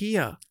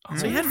marketeer.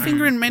 So he had a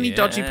finger in many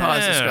dodgy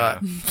pies, this guy.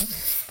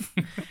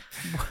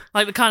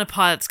 Like the kind of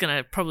pie that's going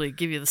to probably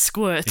give you the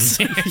squirts.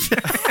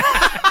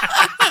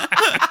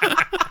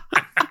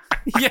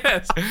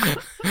 Yes.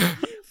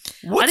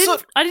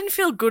 I didn't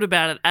feel good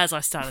about it as I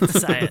started to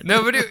say it.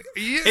 No, but it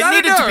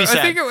needed to be said.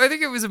 I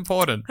think it was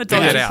important. A to get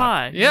dodgy out.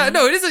 pie. Yeah,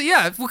 no, it isn't.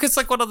 Yeah, because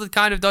like what other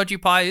kind of dodgy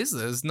pie is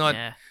there? It's not,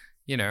 Yeah.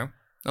 you know,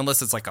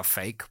 unless it's like a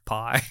fake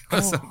pie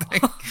or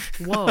something.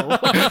 Whoa.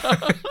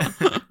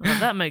 Well,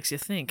 that makes you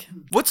think.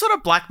 What sort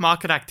of black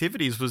market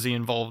activities was he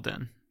involved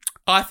in?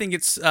 I think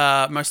it's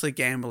mostly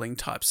gambling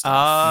type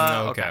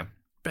stuff. Okay.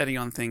 Betting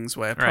on things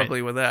where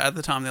probably were there at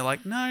the time they're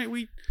like, no,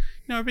 we're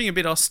being a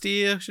bit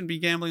austere, shouldn't be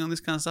gambling on this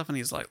kind of stuff. And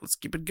he's like, let's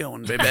keep it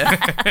going, baby.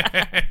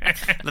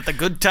 Let the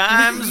good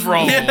times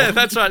roll. Yeah,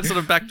 that's right. Sort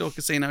of backdoor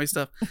casino-y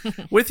stuff.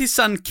 With his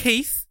son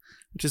Keith,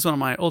 which is one of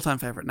my all-time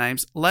favourite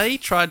names, Lay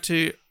tried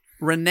to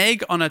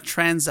renege on a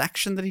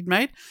transaction that he'd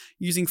made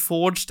using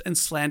forged and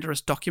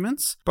slanderous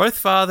documents. Both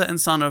father and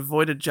son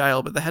avoided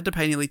jail, but they had to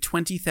pay nearly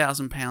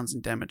 £20,000 in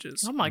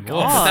damages. Oh my But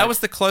God. that was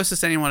the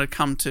closest anyone had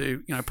come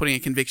to, putting a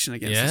conviction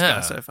against this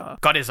guy so far.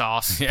 Got his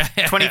ass. Yeah.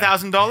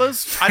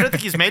 $20,000? I don't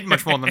think he's made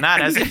much more than that,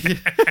 has he?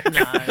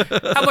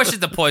 How much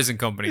did the poison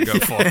company go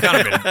for?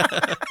 Kind of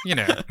been, you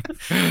know.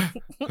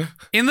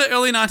 In the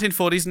early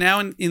 1940s, now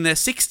in their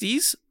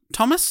 60s,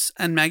 Thomas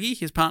and Maggie,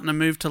 his partner,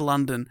 moved to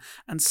London,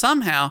 and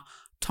somehow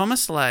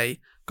Thomas Lay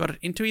got it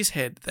into his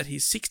head that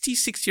his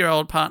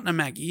 66-year-old partner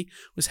Maggie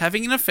was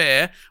having an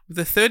affair with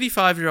a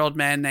 35-year-old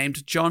man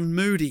named John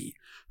Moody,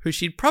 who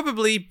she'd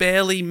probably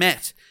barely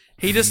met.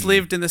 He just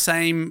lived in the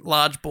same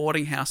large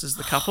boarding house as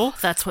the couple.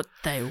 That's what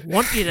they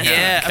want you to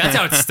Yeah. That's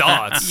how it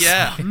starts.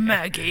 Yeah.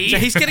 Maggie. So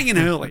he's getting in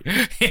early.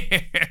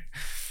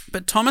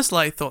 But Thomas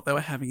Lay thought they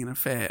were having an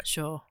affair.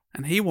 Sure.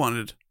 And he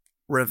wanted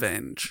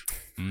revenge.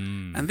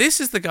 And this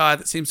is the guy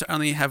that seems to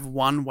only have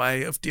one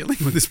way of dealing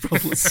with this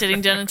problem.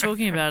 Sitting down and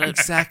talking about it.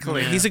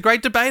 Exactly. He's a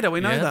great debater. We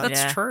know that. That's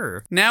Yeah.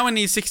 true. Now in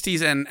his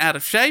 60s and out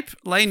of shape,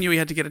 Lane knew he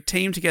had to get a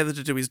team together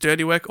to do his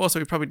dirty work. Also,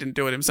 he probably didn't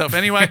do it himself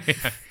anyway.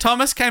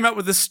 Thomas came up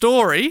with the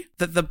story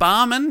that the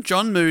barman,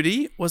 John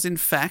Moody, was in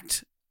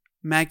fact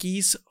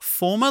Maggie's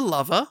former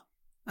lover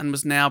and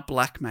was now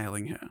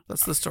blackmailing her.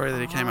 That's the story that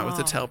he came up with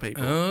to tell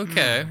people.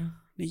 Okay.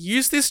 He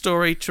used this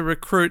story to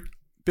recruit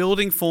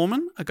building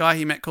foreman, a guy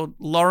he met called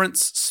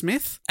Lawrence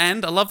Smith,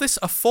 and I love this,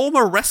 a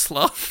former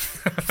wrestler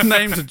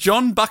named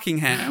John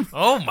Buckingham.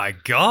 Oh my Who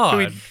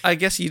god. I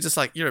guess you just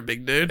like, you're a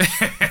big dude.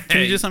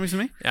 Can you do something for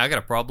me? Yeah, I got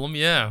a problem.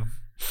 Yeah.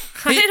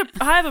 I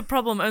have a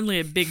problem only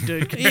a big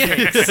dude can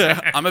fix.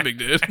 I'm a big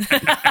dude.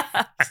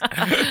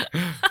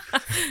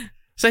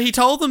 So he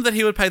told them that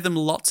he would pay them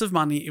lots of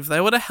money if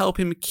they were to help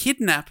him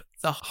kidnap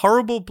the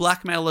horrible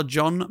blackmailer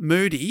John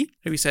Moody,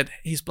 who he said,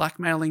 he's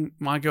blackmailing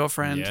my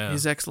girlfriend, Yeah.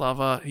 his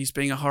ex-lover, he's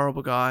being a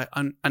horrible guy,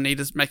 I need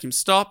to make him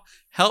stop,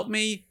 help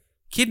me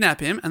kidnap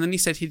him. And then he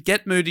said he'd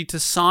get Moody to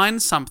sign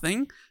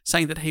something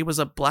saying that he was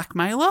a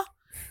blackmailer,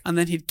 and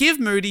then he'd give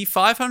Moody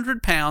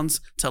 £500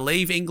 to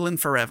leave England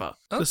forever.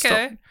 To stop.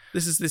 Okay.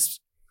 This is this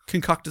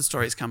concocted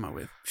story he's come up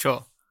with.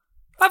 Sure.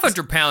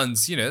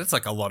 £500, that's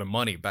like a lot of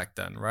money back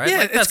then, right? Yeah,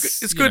 Like,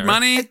 it's you good know-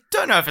 money. I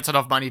don't know if it's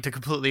enough money to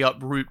completely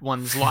uproot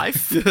one's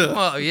life.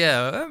 Well,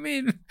 yeah. I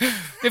mean,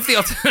 if the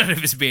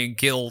alternative is being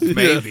killed,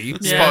 maybe.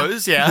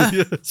 Suppose, yeah.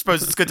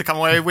 Suppose it's good to come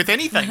away with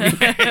anything.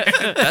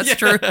 That's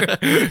true.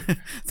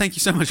 Thank you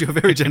so much. You're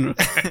very generous.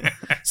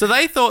 So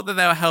they thought that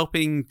they were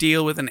helping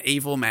deal with an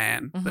evil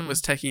man that was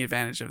taking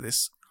advantage of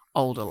this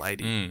older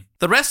lady.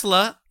 The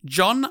wrestler,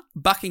 John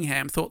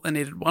Buckingham, thought they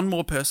needed one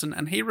more person,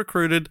 and he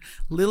recruited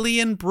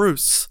Lillian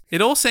Bruce.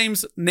 It all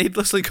seems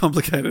needlessly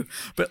complicated,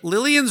 but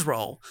Lillian's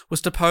role was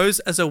to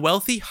pose as a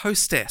wealthy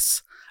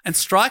hostess and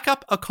strike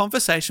up a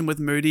conversation with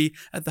Moody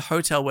at the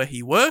hotel where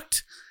he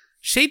worked.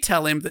 She'd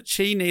tell him that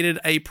she needed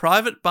a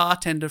private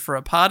bartender for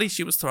a party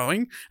she was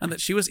throwing and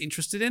that she was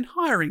interested in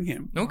hiring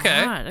him.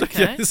 Okay. Right,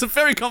 okay. Yeah, it's a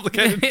very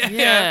complicated.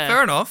 Yeah,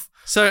 fair enough.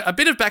 So a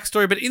bit of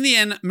backstory, but in the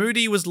end,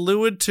 Moody was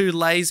lured to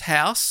Lay's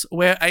house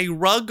where a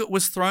rug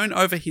was thrown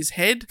over his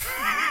head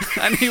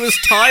and he was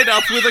tied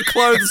up with a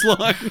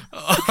clothesline.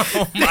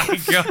 Oh my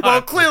god.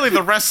 Well, clearly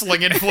the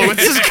wrestling influence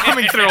is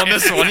coming through on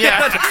this one,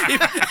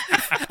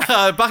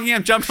 yeah.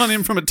 Buckingham jumped on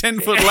him from a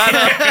 10-foot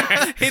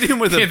ladder, hit him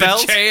with a In the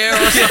belt. chair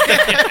or something.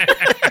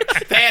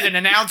 They had an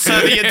announcer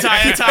the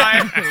entire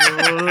time.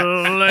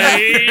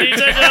 Ladies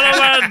and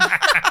gentlemen.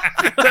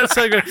 That's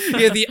so good.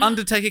 Yeah, the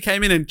Undertaker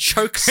came in and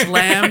choke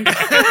slammed.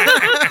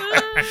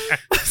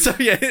 So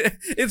yeah,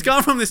 it's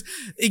gone from this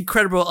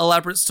incredible,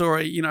 elaborate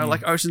story,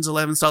 like Ocean's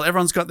 11 style.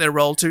 Everyone's got their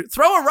role to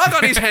throw a rug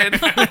on his head.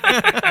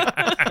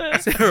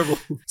 It's terrible.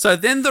 So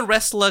then the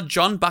wrestler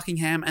John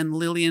Buckingham and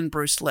Lillian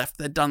Bruce left.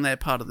 They'd done their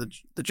part of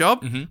the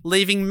job,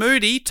 leaving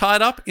Moody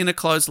tied up in a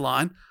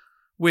clothesline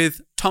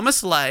with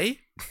Thomas Lay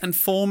and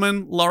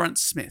foreman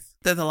Lawrence Smith.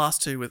 They're the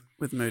last two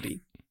with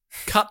Moody.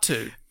 Cut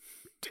to.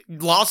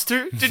 Last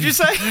two, did you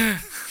say?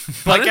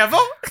 Like ever?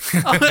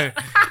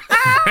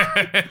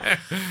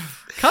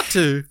 Cut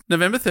to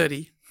November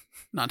 30,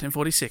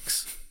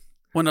 1946,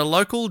 when a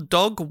local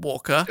dog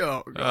walker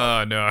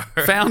Oh no.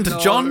 found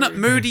John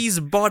Moody's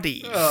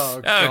body.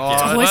 Oh,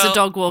 God. Always Well- a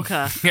dog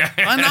walker.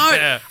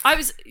 I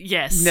know.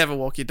 Yes. Never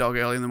walk your dog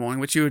early in the morning,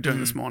 which you were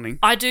doing this morning.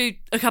 I do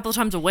a couple of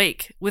times a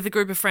week with a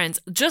group of friends.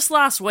 Just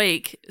last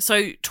week,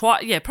 so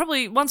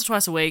probably once or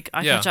twice a week,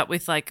 I Yeah. catch up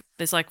with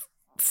there's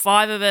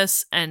 5 of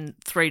us and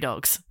 3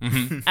 dogs,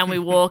 and we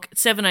walk at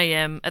 7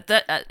 a.m. At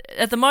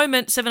the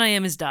moment, 7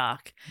 a.m. is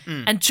dark.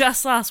 And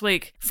just last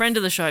week, friend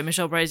of the show,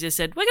 Michelle Brazier,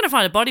 said, "We're going to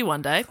find a body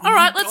one day." All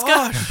right, let's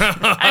go.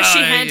 As she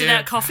handed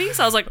out coffee,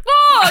 so I was like,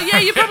 "Oh yeah,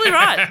 you're probably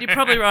right. You're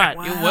probably right.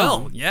 You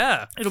will.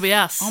 Yeah. It'll be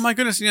us." Oh my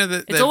goodness,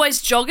 It's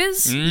always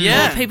joggers,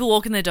 Yeah. or people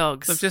walking their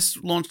dogs. They've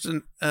just launched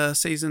a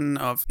season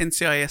of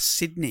NCIS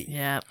Sydney.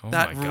 Yeah,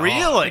 That my God.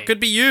 really? It could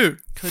be you.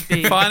 could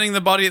be. Finding the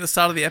body at the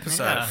start of the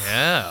episode.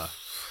 Yeah.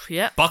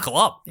 Yeah, Buckle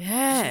up.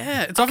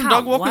 Yeah, it's I often can't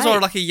dog walkers wait. or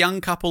like a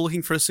young couple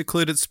looking for a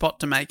secluded spot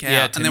to make out.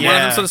 Yeah, and then one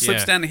of them sort of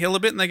slips yeah. down a hill a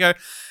bit and they go,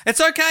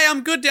 "It's okay,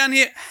 I'm good down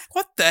here."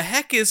 What the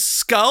heck is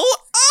Skull?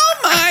 Oh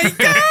my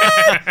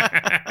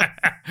God!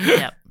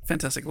 Yep.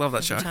 Fantastic. Love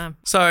that show. time.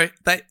 So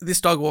this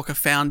dog walker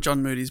found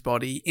John Moody's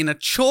body in a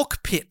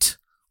chalk pit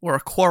or a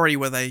quarry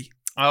where they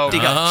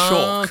dig up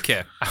chalk.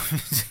 Okay.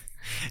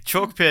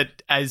 Chalk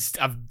pit as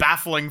a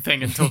baffling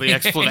thing until the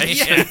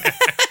explanation.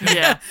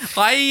 Yeah.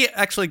 I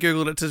actually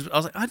Googled it. I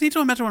was like, I need to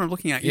imagine what I'm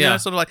looking at. You Yeah. know,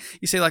 sort of like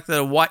you see like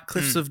the White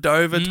Cliffs of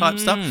Dover type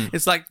stuff.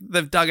 It's like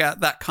they've dug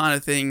out that kind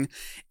of thing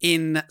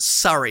in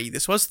Surrey.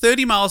 This was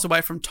 30 miles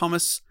away from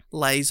Thomas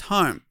Leigh's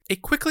home.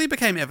 It quickly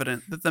became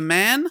evident that the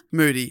man,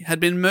 Moody, had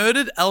been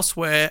murdered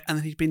elsewhere and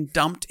that he'd been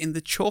dumped in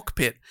the chalk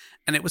pit.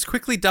 And it was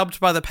quickly dubbed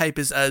by the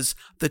papers as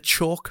the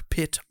Chalk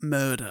Pit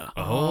Murder.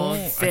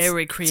 Oh,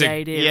 very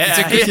creative. It's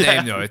a good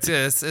name, though.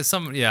 It's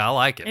some. Yeah, I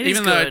like it. It is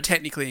Even though good.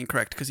 technically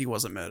incorrect because he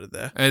wasn't murdered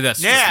there.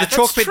 That's Yeah. The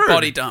Chalk Pit true.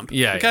 body dump.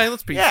 Yeah, Okay, yeah.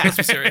 let's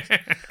be serious.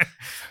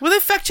 Were they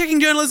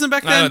fact-checking journalism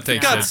back then? I don't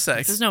think For God's so.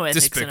 sake. There's no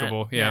ethics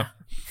despicable. in it. Yeah.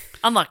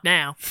 Unlike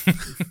now.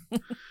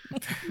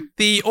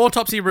 The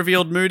autopsy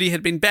revealed Moody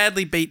had been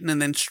badly beaten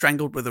and then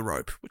strangled with a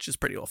rope, which is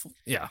pretty awful.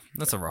 Yeah,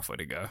 that's a rough way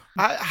to go.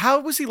 How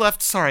was he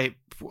left? Sorry.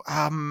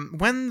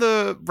 When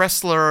the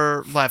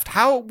wrestler left,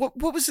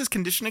 what was his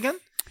condition again?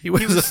 He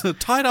was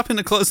tied up in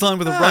a clothesline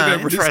with a rug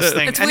over his Interesting.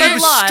 head. It's and weird he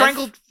was live.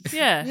 strangled.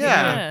 Yeah.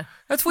 Yeah.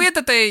 That's weird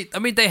that they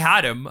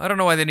had him. I don't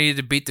know why they needed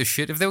to beat the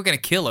shit. If they were going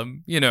to kill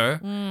him,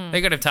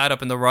 they got him tied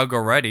up in the rug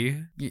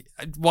already.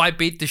 Why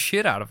beat the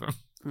shit out of him?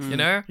 You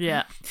know?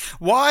 Yeah.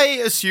 Why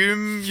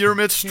assume your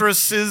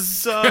mistress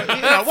is, Fair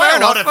why enough.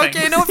 not a thing?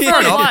 Okay, no, fair Little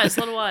enough. wise,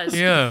 little wise.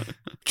 Yeah.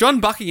 John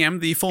Buckingham,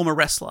 the former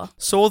wrestler,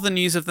 saw the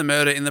news of the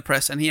murder in the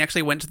press and he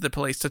actually went to the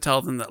police to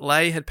tell them that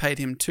Leigh had paid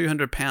him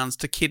 £200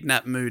 to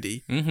kidnap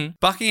Moody. Mm-hmm.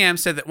 Buckingham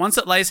said that once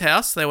at Leigh's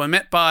house, they were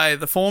met by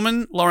the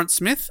foreman, Lawrence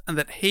Smith, and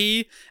that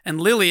he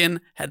and Lillian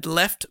had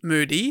left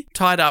Moody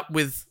tied up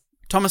with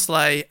Thomas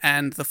Leigh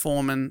and the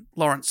foreman,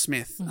 Lawrence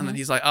Smith. And then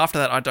he's like, after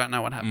that, I don't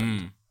know what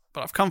happened.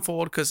 But I've come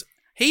forward because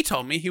he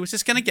told me he was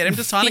just going to get him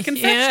to sign a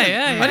confession.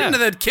 Yeah. I didn't know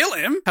they'd kill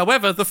him.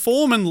 However, the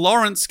foreman,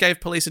 Lawrence, gave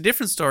police a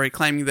different story,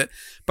 claiming that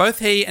both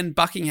he and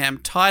Buckingham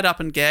tied up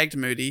and gagged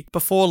Moody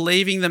before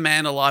leaving the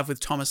man alive with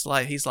Thomas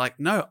Leigh. He's like,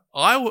 no,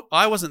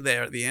 I wasn't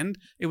there at the end.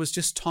 It was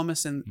just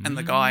Thomas and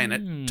the guy in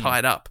it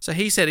tied up. So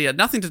he said he had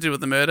nothing to do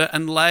with the murder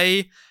and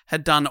Leigh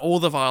had done all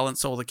the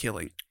violence, all the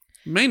killing.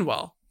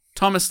 Meanwhile,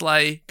 Thomas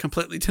Leigh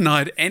completely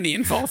denied any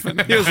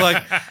involvement. He was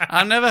like,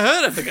 I've never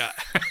heard of the guy.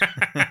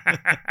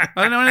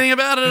 I don't know anything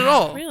about it at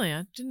all. Really?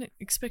 I didn't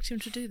expect him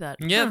to do that.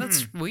 Yeah,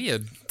 that's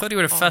weird. Thought he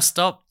would have fessed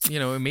up,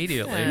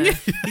 immediately. Yeah.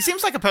 He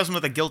seems like a person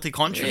with a guilty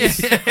conscience.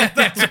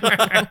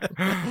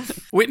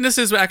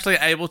 Witnesses were actually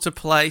able to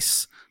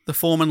place the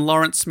foreman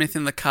Lawrence Smith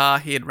in the car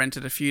he had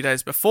rented a few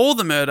days before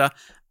the murder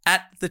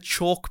at the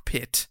chalk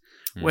pit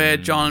where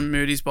John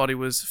Moody's body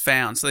was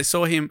found. So they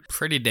saw him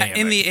Pretty damn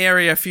in the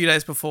area a few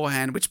days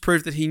beforehand, which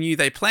proved that he knew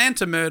they planned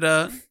to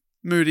murder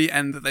Moody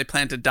and that they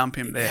planned to dump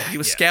him there. He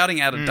was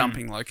scouting out a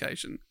dumping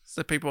location.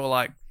 So people were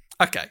like,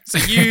 okay, so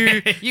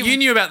you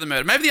knew about the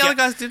murder. Maybe the other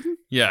guys didn't?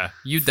 Yeah,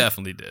 you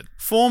definitely did.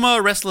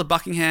 Former wrestler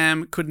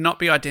Buckingham could not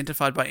be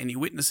identified by any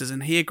witnesses,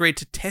 and he agreed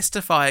to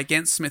testify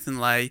against Smith and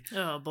Leigh.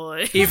 Oh,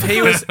 boy. If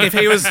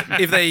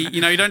they,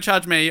 you don't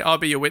charge me, I'll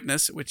be your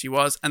witness, which he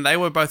was, and they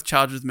were both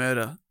charged with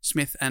murder,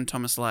 Smith and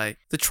Thomas Leigh.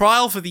 The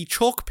trial for the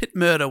Chalk Pit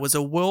murder was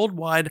a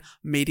worldwide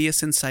media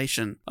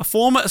sensation. A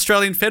former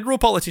Australian federal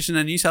politician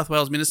and New South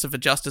Wales Minister for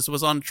Justice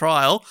was on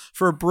trial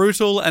for a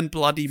brutal and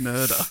bloody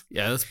murder.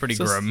 Yeah, that's pretty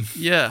grim.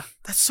 Yeah.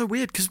 That's so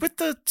weird, because with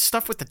the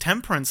stuff with the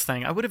temperance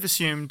thing, I would have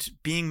assumed,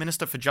 being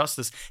Minister for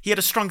Justice, he had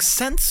a strong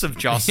sense of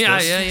justice.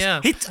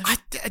 Yeah.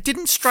 It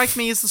didn't strike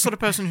me as the sort of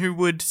person who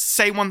would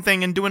say one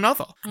thing and do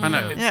another. I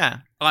know. Yeah.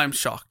 I'm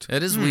shocked.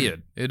 It is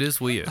weird. It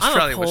is weird. I'm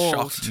Australia was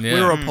appalled. shocked. Yeah.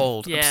 We were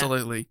appalled, Yeah.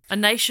 absolutely. A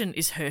nation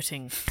is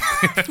hurting.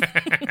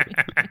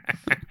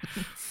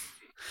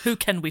 Who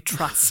can we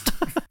trust?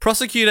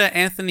 Prosecutor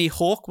Anthony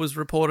Hawke was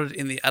reported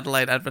in the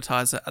Adelaide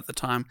Advertiser at the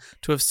time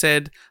to have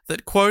said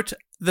that, quote,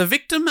 the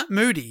victim,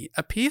 Moody,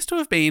 appears to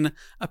have been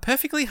a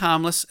perfectly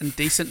harmless and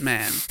decent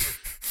man,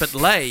 but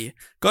Leigh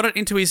got it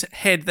into his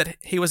head that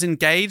he was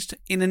engaged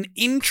in an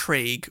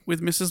intrigue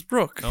with Mrs.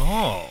 Brooke.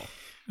 Oh.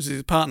 Was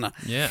his partner.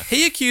 Yeah.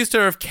 He accused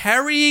her of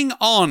carrying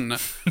on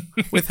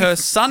with her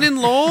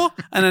son-in-law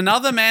and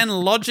another man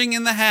lodging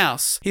in the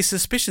house. His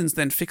suspicions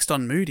then fixed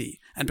on Moody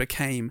and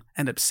became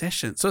an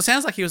obsession. So it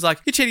sounds like he was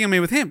like, you're cheating on me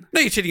with him.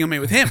 No, you're cheating on me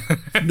with him.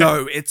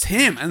 No, it's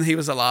him. And he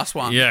was the last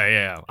one.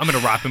 Yeah. I'm going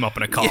to wrap him up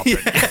in a carpet.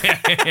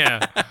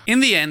 Yeah. In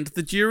the end,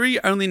 the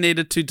jury only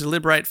needed to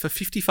deliberate for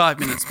 55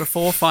 minutes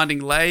before finding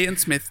Leigh and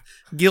Smith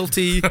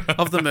guilty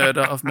of the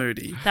murder of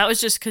Moody. That was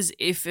just because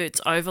if it's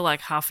over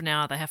like half an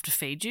hour, they have to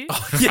feed you. Yeah.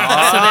 So they're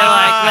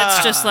like,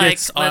 let's just like,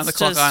 Yes, eye on the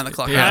clock, just eye on the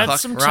clock, eye on add the clock.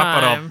 some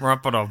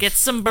Wrap time, it up. get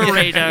some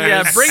burritos.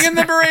 Yeah, bring in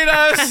the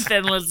burritos.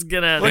 Then let's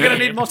get out. We're going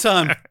to need more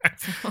time.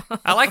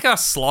 I like how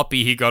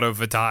sloppy he got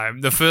over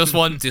time. The first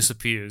one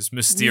disappears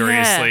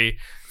mysteriously.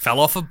 Fell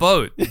off a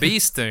boat, bee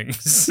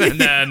stings, and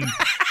then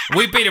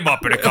we beat him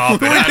up in a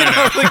carpet. I don't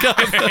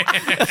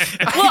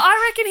know. Well,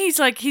 I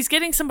reckon he's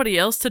getting somebody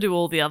else to do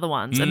all the other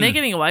ones, and they're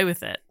getting away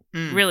with it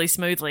really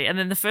smoothly. And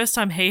then the first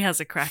time he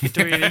has a crack at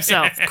doing it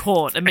himself,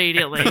 caught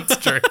immediately. It's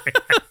true.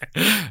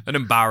 An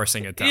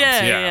embarrassing attempt.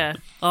 Yeah.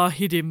 Oh,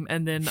 hit him,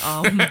 and then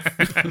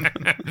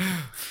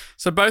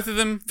So both of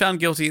them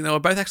found guilty, and they were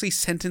both actually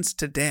sentenced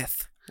to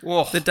death.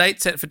 Whoa. The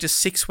date set for just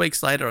 6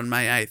 weeks later on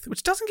May 8th,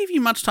 which doesn't give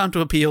you much time to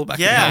appeal back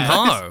Yeah.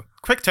 then. No.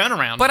 Quick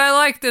turnaround. But I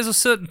like there's a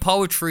certain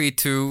poetry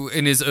to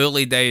in his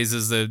early days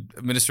as the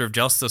Minister of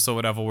Justice or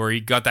whatever, where he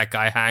got that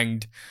guy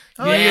hanged.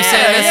 Oh, You're yeah.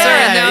 saying that's Yeah,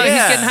 certain. Now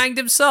yeah. he's getting hanged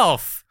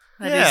himself.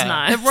 That is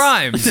nice. It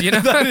rhymes, you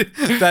know?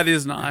 That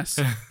is nice.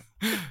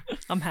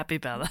 I'm happy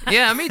about that.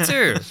 Yeah, me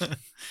too.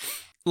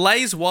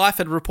 Lay's wife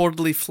had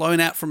reportedly flown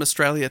out from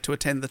Australia to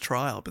attend the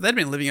trial, but they'd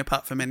been living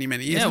apart for many,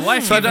 many years. Yeah, why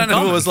is so she I don't even know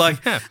who gone? was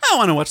like, Yeah. I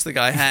want to watch the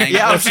guy hang.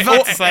 Yeah, I was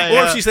about to say, or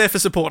yeah. if she's there for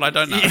support, I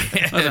don't know.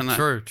 I don't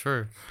know.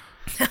 True.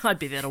 I'd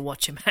be there to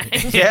watch him hang.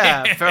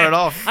 Yeah, fair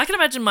enough. I can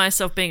imagine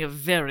myself being a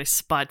very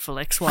spiteful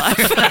ex-wife.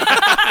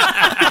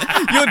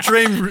 Your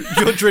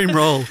dream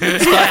role.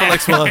 Spiteful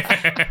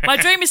ex-wife. My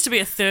dream is to be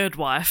a third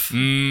wife. Oh,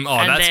 and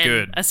that's then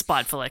good. A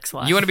spiteful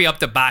ex-wife. You want to be up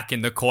the back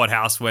in the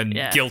courthouse when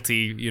Yeah.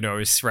 guilty,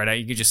 is spread out.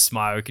 You can just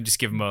smile. You can just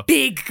give him a...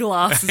 big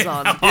glasses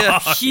on. Yeah.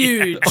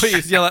 Huge. Or you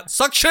yell at,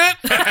 suck shit!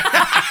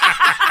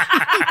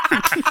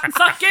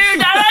 Fuck you,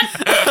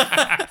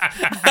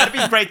 Darren! That'd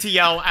be great to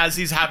yell as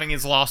he's having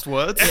his last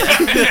words.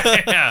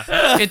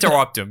 Yeah.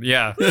 Interrupt him,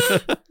 yeah.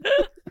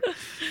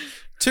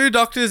 2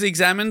 doctors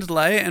examined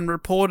Lay and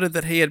reported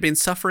that he had been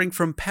suffering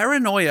from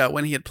paranoia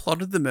when he had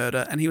plotted the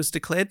murder, and he was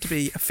declared to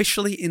be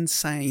officially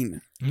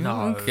insane.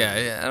 No.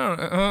 Okay, I don't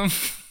know.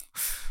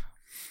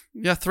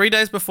 Yeah, 3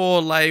 days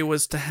before Lay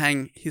was to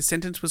hang, his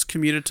sentence was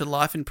commuted to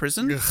life in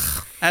prison,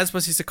 as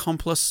was his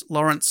accomplice,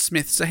 Lawrence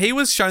Smith. So he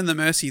was shown the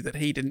mercy that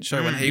he didn't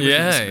show when he was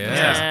innocent.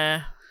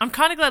 Yeah. I'm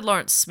kind of glad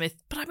Lawrence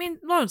Smith, but I mean,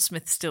 Lawrence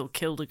Smith still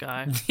killed a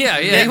guy. Yeah,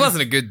 he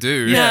wasn't a good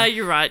dude. Yeah,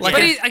 you're right. Like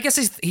yeah. But I guess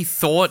he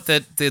thought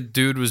that the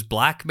dude was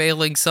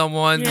blackmailing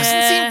someone. Yeah.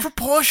 Doesn't seem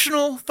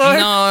proportional, though.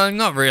 No,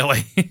 not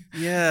really.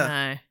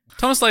 Yeah. No.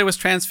 Thomas Lay was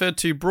transferred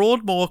to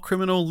Broadmoor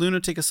Criminal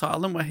Lunatic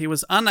Asylum, where he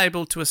was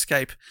unable to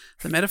escape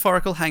the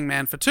metaphorical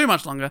hangman for too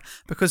much longer,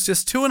 because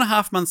just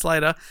 2.5 months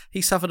later,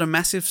 he suffered a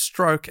massive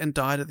stroke and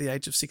died at the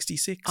age of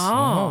 66.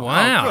 Oh,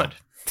 wow. good.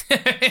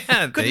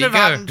 Yeah, Couldn't have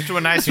happened to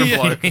a nicer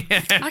bloke.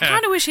 I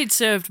kind of wish he'd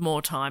served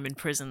more time in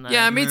prison, though.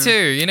 Yeah, me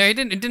too. He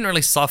didn't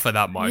really suffer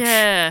that much.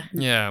 Yeah.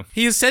 Yeah.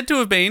 He is said to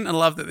have been, and I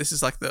love that this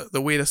is like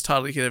the weirdest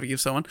title you could ever give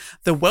someone,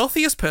 the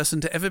wealthiest person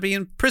to ever be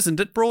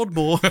imprisoned at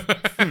Broadmoor.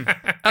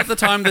 At the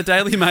time, the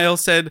Daily Mail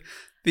said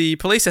the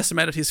police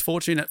estimated his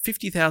fortune at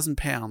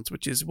 £50,000,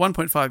 which is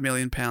 £1.5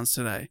 million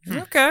today.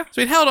 Okay. So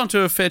he'd held on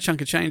to a fair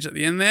chunk of change at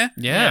the end there.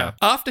 Yeah.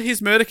 After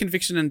his murder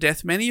conviction and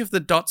death, many of the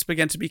dots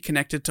began to be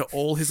connected to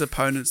all his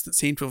opponents that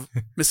seemed to have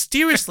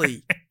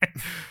mysteriously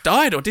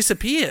died or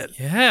disappeared.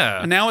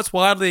 Yeah. And now it's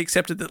widely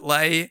accepted that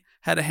Lay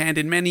had a hand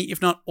in many,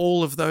 if not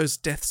all, of those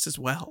deaths as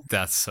well.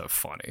 That's so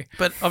funny.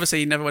 But obviously,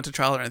 he never went to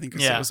trial or anything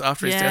because Yeah. it was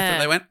after his death Yeah. that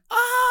they went,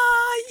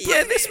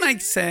 yeah, this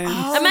makes sense.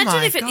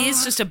 Imagine if it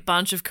is just a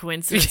bunch of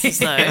coincidences,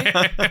 though,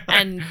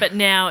 but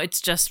now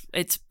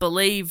it's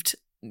believed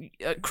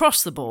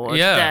across the board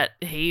Yeah. that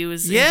he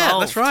was Yeah,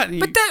 involved. that's right.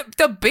 But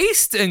the bee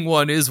sting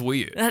one is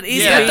weird. That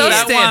is Yeah, That does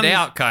that stand one-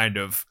 out, kind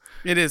of.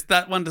 It is.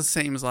 That one just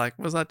seems like,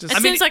 was that just...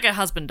 It seems like her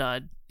husband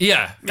died.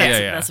 Yeah.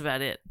 That's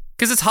about it.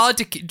 Because it's hard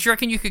to... Do you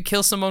reckon you could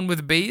kill someone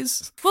with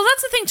bees? Well,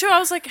 that's the thing too. I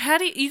was like, how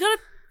do you got to?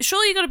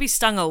 Surely you got to be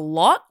stung a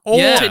lot Or,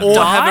 Yeah. to or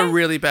die. have a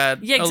really bad...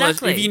 Yeah,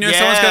 exactly. If you know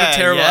someone's got a Yeah,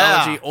 terrible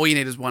yeah. allergy, all you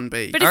need is one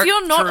bee. But if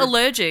you're not True.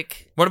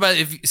 allergic, What about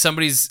if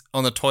somebody's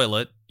on the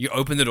toilet, you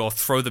open the door,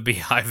 throw the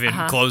beehive in,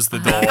 close the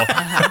door,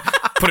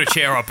 put a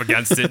chair up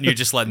against it, and you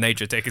just let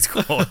nature take its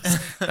course?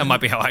 That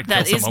might be how I'd kill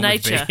That is someone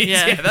with nature, bees.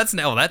 yeah. that's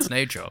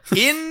nature.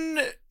 In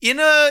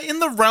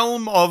the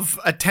realm of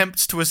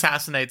attempts to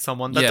assassinate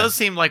someone, that Yeah. does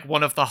seem like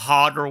one of the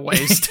harder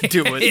ways to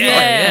do it.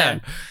 Yeah.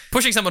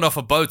 Pushing someone off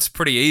a boat's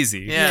pretty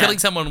easy. Yeah. Killing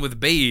someone with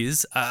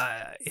bees,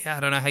 I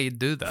don't know how you'd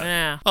do that.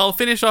 yeah. I'll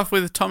finish off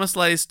with Thomas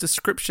Lay's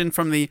description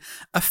from the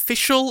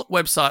official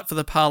website for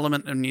the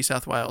Parliament of New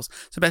South Wales.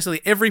 So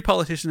basically, every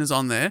politician is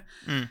on there.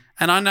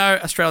 And I know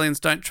Australians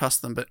don't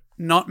trust them, but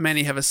not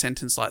many have a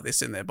sentence like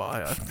this in their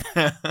bio.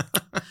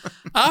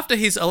 After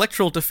his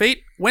electoral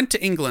defeat, went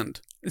to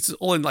England. This is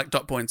all in like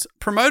dot points.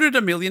 Promoted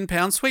 £1 million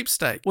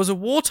sweepstake. Was a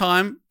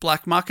wartime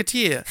black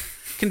marketeer.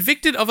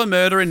 Convicted of a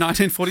murder in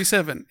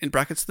 1947, in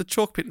brackets the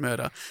chalk pit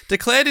murder.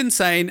 Declared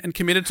insane and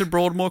committed to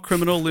Broadmoor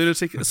Criminal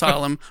Lunatic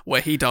Asylum, where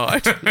he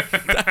died.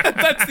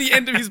 That's the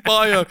end of his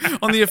bio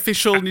on the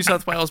official New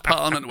South Wales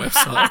Parliament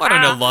website. What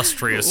an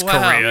illustrious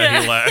Wow.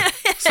 career he led.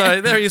 So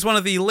there he is, one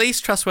of the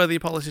least trustworthy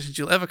politicians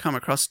you'll ever come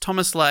across,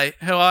 Thomas Lay,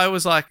 who I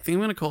was like, I think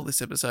I'm going to call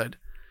this episode.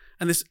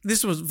 And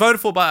this was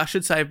voted for by, I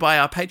should say, by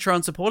our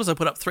Patreon supporters. I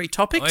put up 3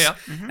 topics. Oh,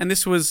 yeah. And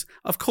this was,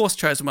 of course,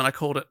 chosen when I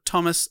called it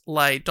Thomas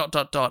Lay ...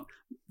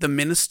 the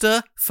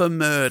Minister for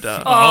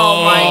Murder.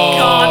 Oh my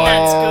god,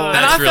 that's good. And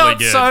That's I really felt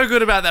good. so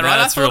good about that, right?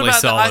 That's I thought really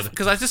about solid.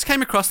 because I just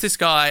came across this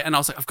guy and I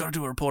was like, I've got to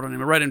do a report on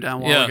him. I wrote him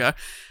down a while Yeah. ago.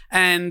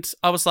 And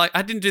I was like,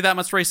 I didn't do that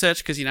much research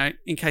because,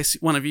 in case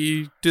one of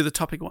you do the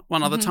topic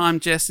one other time,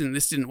 Jess, and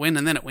this didn't win,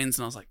 and then it wins.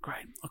 And I was like,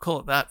 great, I'll call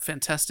it that.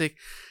 Fantastic.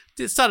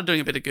 started doing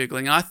a bit of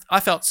Googling, and I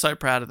felt so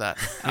proud of that.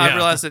 I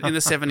realized that in the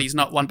 70s,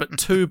 not one but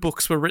two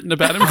books were written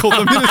about him called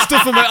The Minister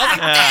for Man. I was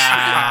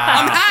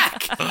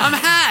like, I'm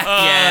hack.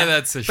 Yeah,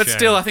 that's a shame. But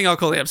still, I think I'll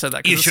call the episode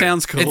that because it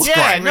sounds cool. It's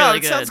Yeah, great. no, Really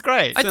it good. sounds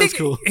great. I think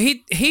cool.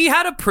 he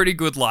had a pretty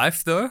good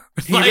life though.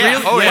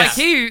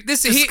 Disgusting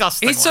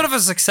He's sort life. of a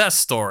success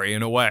story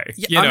in a way.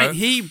 Yeah, you know? I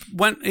mean,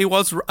 he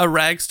was a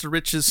rags to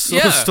riches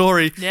sort of Yeah.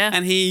 story. Yeah.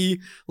 And he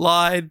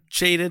lied,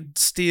 cheated,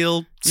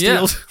 stealed. He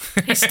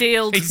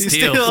stealed. He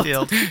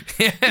stealed.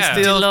 yeah.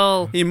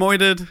 Lol. He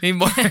moited. He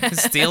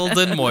stealed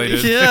and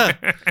moited. Yeah.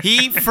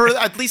 He, for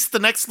at least the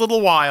next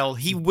little while,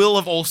 he will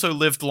have also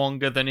lived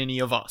longer than any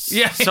of us.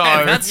 Yeah, so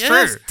that's Yes,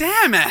 true.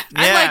 damn it.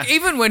 And Yeah. like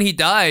even when he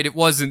died, it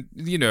wasn't,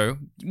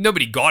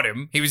 nobody got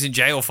him. He was in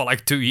jail for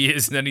like 2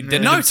 years and then he did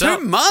it No,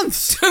 himself. 2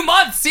 months. 2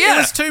 months, It yeah.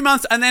 was 2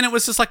 months, and then it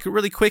was just like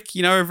really quick,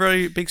 a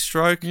very big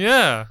stroke.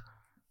 Yeah.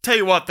 Tell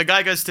you what, the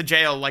guy goes to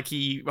jail like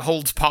he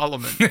holds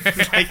parliament.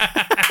 Like,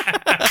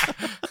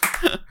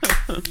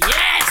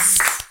 Yes!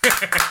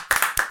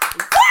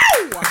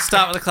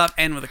 Start with a clap,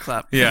 end with a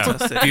clap. Yeah.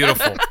 Fantastic.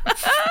 Beautiful.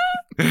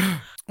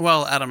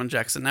 Well, Adam and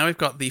Jackson, now we've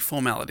got the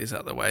formalities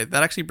out of the way.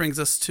 That actually brings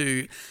us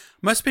to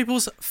most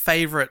people's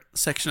favorite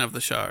section of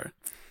the show.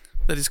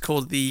 That is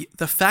called the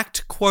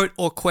fact, quote,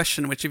 or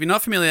question, which, if you're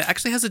not familiar,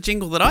 actually has a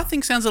jingle that I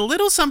think sounds a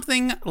little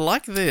something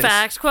like this.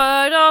 Fact,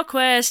 quote, or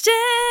question.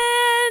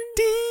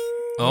 Ding.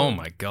 Oh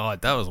my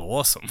god, that was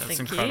awesome. that's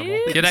Thank incredible.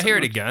 you. Did I hear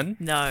it again?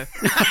 No.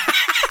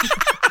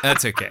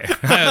 That's okay.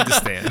 I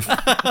understand.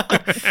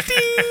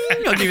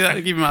 I'll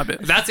give you my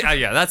bit. That's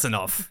that's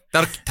enough.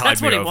 That'll tide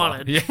That's me what he over.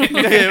 wanted.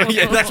 Yeah.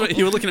 Yeah, that's what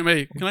you were looking at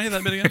me. Can I hear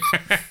that bit again?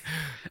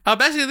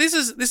 Basically, this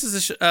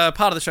is a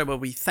part of the show where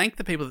we thank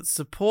the people that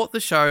support the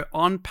show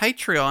on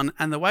Patreon,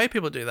 and the way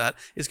people do that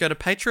is go to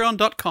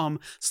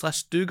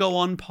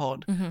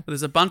patreon.com/dogoonpod.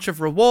 There's a bunch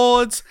of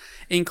rewards,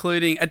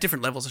 including at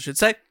different levels, I should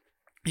say.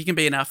 You can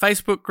be in our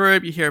Facebook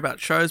group. You hear about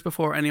shows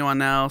before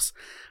anyone else.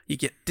 You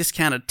get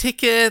discounted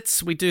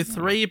tickets. We do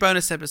 3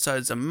 bonus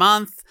episodes a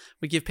month.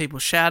 We give people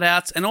shout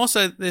outs. And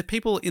also, there are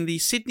people in the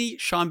Sydney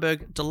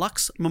Scheinberg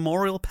Deluxe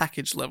Memorial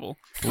Package level.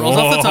 Rolls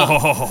off the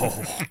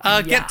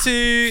tongue. Get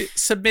to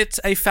submit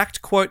a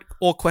fact, quote,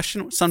 or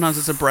question. Sometimes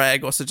it's a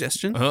brag or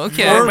suggestion.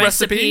 Okay. Or a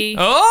Recipe. recipe.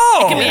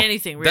 Oh, It can be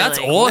anything, really. That's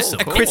awesome.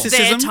 A Cool. It's their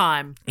criticism.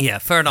 time. Yeah,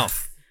 fair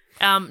enough.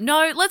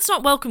 No, let's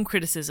not welcome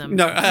criticism.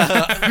 No.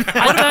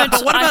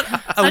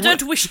 I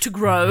don't wish to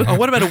grow.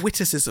 What about a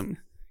witticism?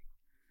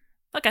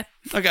 Okay.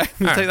 Okay,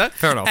 we'll take that.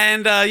 fair enough.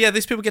 And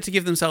these people get to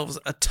give themselves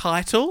a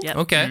title, Yep.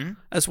 Okay.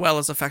 as well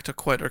as a fact, or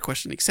quote, or a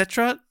question,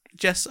 etc.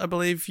 Jess, I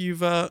believe you've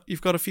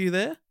got a few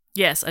there.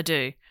 Yes, I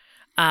do.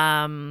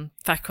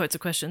 Fact, quotes, or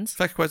questions.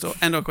 Fact, quotes, or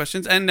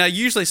questions. And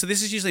usually, so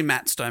this is usually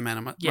Matt's domain, I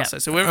must Yeah. say.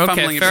 So we're Okay,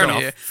 fumbling a fair bit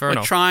enough, here. fair We're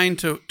enough. trying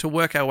to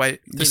work our way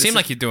through You this. seem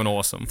like you're doing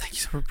awesome. Thank you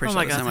so much. Appreciate Oh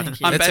my that God, so much. thank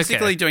you. I'm That's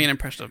basically okay. doing an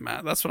impression of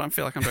Matt. That's what I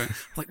feel like I'm doing.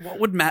 Like, what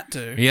would Matt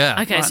do?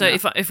 Yeah. Okay, Right so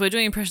now. if we're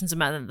doing impressions of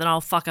Matt, then I'll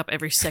fuck up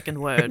every second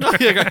word.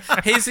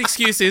 His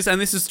excuse is, and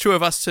this is true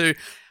of us too,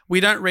 we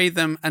don't read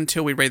them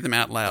until we read them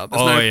out loud.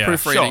 There's Oh, no yeah.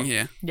 proofreading Sure.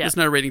 here. Yeah. There's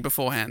no reading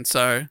beforehand.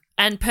 So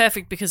And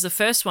perfect, because the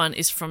first one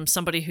is from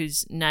somebody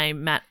whose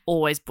name Matt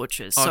always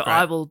butchers. Oh, So great.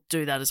 I will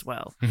do that as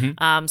well.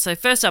 So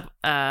first up,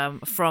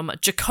 from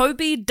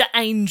Jacoby the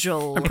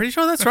Angel. I'm pretty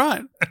sure that's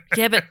right.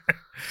 Yeah, but...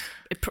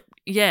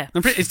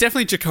 It's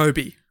definitely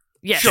Jacoby.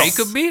 Yeah.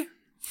 Jacoby?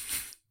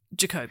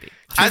 Jacoby.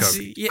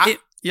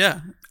 Yeah.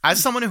 As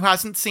someone who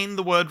hasn't seen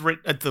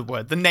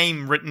the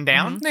name written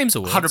down, Names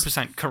are words.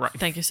 100% correct.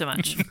 Thank you so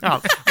much.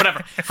 Oh,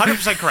 whatever.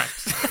 100% correct.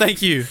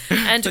 Thank you.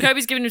 And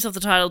Jacoby's given himself the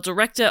title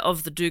Director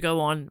of the Do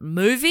Go On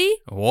movie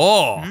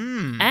Whoa.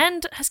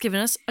 and has given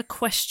us a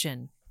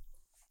question.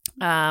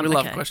 We love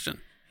okay. a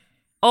question.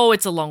 Oh,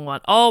 it's a long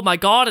one. Oh my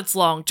God, it's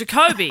long.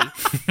 Jacoby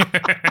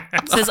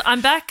says, I'm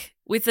back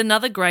with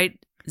another great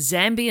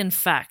Zambian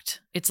fact.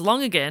 It's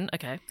long again.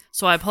 Okay.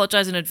 So I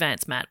apologize in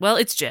advance, Matt. Well,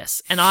 it's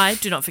Jess, and I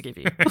do not forgive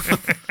you.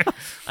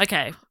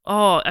 Okay.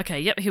 Oh, okay.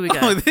 Yep, here we go.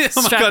 Oh my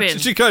Strap God, in.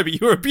 Jacoby,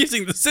 you're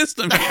abusing the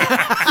system here.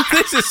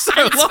 This is so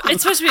long.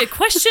 It's supposed to be a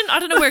question. I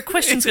don't know where a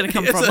question's going to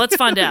come from. Let's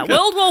find out.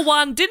 World War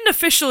I didn't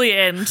officially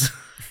end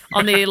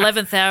on the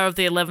 11th hour of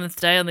the 11th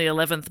day on the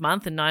 11th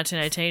month in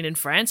 1918 in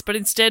France, but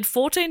instead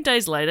 14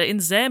 days later in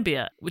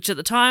Zambia, which at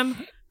the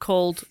time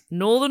called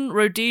Northern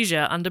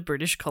Rhodesia under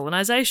British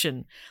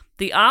colonisation.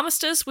 The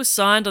armistice was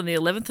signed on the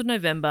 11th of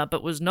November,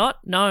 but was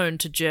not known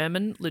to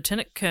German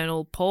Lieutenant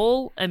Colonel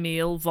Paul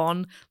Emil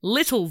von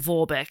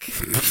Little-Vorbeck.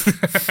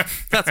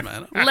 That's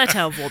mad.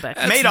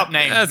 Lettow-Vorbeck. Made up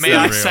name, That's may not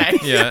I real. say.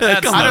 Yeah,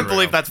 that's I not don't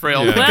believe real. that's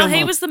real. Yeah. Well,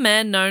 he was the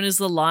man known as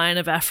the Lion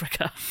of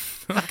Africa.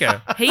 Okay.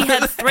 He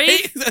had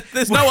 3...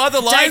 There's no other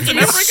lines Dave, in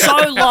it is so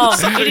long.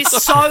 It is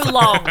so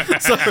long.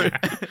 Sorry.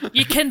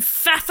 You can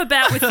faff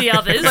about with the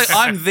others. Like,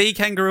 I'm the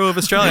kangaroo of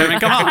Australia. I mean,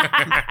 come on.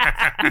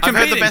 I've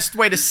heard the best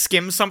way to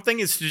skim something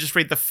is to just just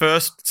read the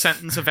first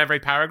sentence of every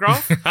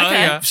paragraph.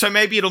 Okay. So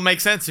maybe it'll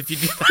make sense if you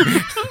do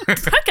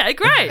that. Okay,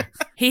 great.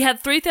 He had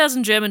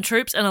 3,000 German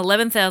troops and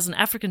 11,000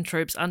 African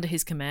troops under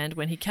his command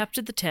when he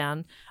captured the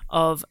town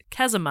of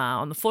Casamar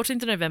on the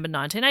 14th of November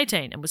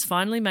 1918 and was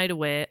finally made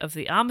aware of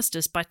the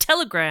armistice by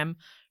telegram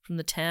from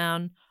the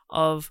town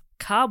of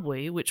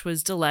Kabwe, which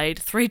was delayed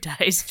 3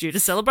 days due to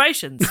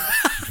celebrations.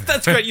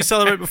 That's great. You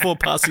celebrate before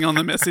passing on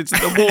the message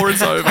that the war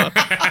is over.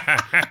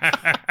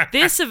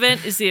 This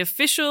event is the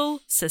official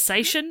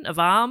cessation of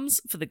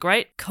arms for the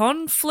great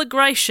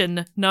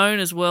conflagration known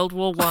as World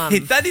War I.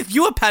 That is,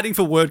 you are padding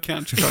for word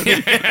count,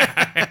 Jacoby.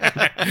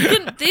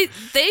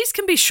 These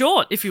can be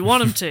short if you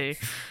want them to.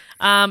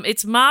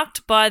 It's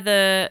marked by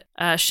the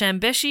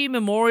Shambeshi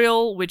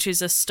Memorial, which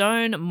is a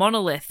stone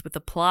monolith with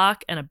a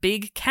plaque and a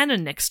big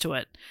cannon next to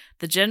it.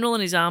 The general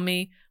and his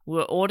army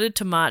were ordered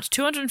to march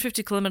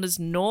 250 kilometres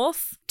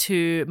north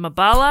to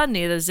Mabala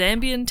near the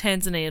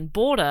Zambian-Tanzanian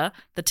border.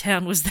 The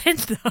town was then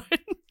known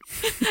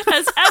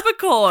as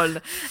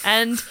Abercorn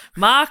and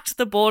marked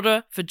the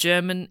border for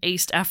German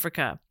East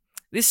Africa.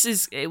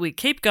 We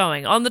keep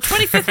going. On the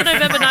 25th of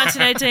November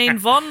 1918,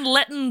 von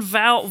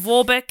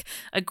Letten-Vorbeck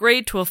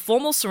agreed to a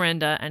formal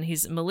surrender and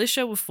his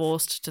militia were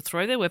forced to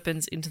throw their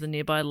weapons into the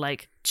nearby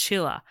Lake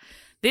Chilla.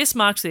 This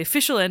marks the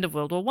official end of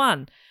World War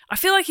I. I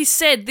feel like he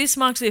said this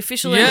marks the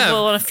official end of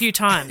World War I a few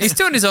times. He's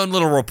doing his own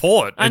little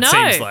report, I it know.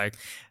 seems like.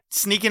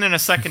 Sneaking in a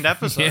second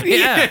episode.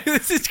 Yeah.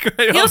 This is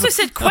great. He also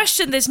said,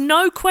 question, there's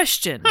no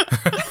question.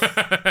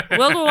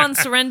 World War I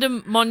surrender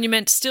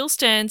monument still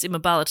stands in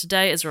Mabala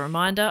today as a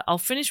reminder. I'll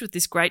finish with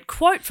this great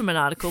quote from an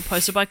article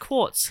posted by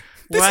Quartz,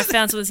 where I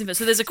found some of this info.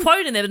 So there's a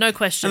quote in there, but no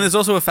question. And there's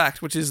also a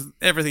fact, which is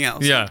everything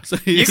else. Yeah. So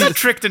You got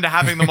tricked into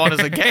having them on as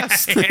a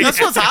guest. That's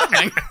what's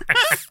happening.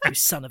 You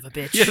son of a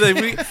bitch.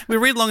 Yeah, we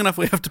read long enough,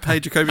 we have to pay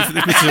Jacoby for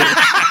this material.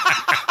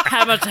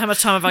 How much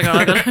time have I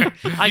got?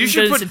 I can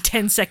should do this put- in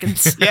 10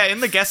 seconds. Yeah, in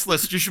the guest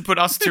list, you should put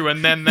us two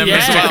and then them Yeah.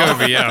 as well.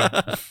 Over,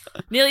 yeah.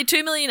 Nearly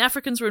 2 million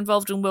Africans were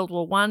involved in World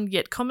War I,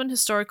 yet common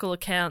historical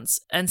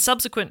accounts and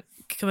subsequent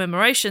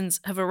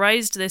commemorations have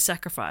erased their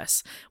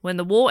sacrifice. When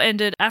the war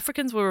ended,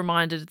 Africans were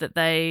reminded that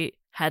they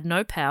had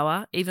no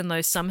power, even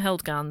though some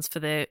held guns for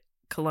their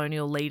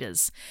colonial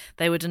leaders.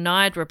 They were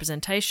denied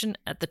representation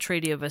at the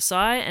Treaty of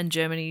Versailles, and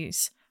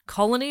Germany's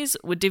colonies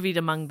were divvied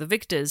among the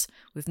victors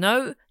with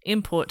no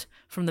input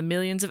from the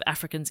millions of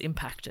Africans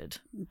impacted.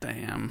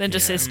 Damn. Then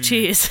just says,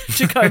 cheers,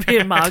 Jacoby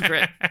and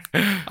Margaret.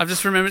 I've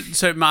just remembered.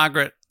 So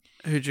Margaret,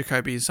 who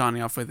Jacoby is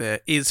signing off with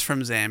there, is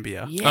from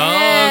Zambia.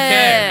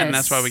 Yes. And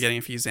that's why we're getting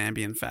a few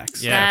Zambian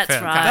facts. Yeah, That's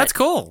fair. right. That's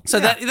cool. So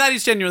that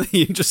is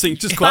genuinely interesting,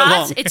 just quite But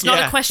long. it's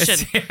not a question.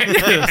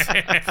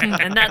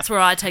 And that's where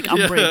I take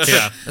umbrage.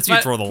 Yeah, that's where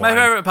you draw the My line.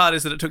 favourite part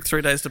is that it took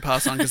 3 days to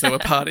pass on because they were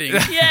partying.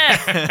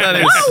 Yeah. That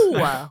is. Whoa.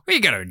 Well, you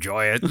got to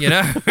enjoy it, you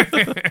know?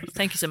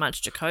 Thank you so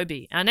much,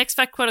 Jacoby. Our next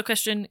fact quote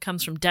question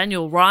comes from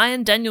Daniel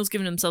Ryan. Daniel's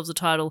given themselves a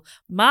title,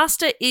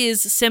 Master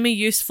is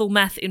Semi-Useful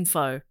Math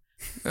Info.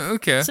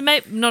 Okay. So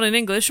maybe not in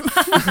English.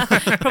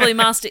 Probably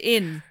Master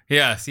in.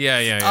 Yes, yeah.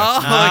 Oh,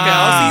 okay.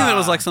 I was thinking that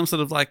was like some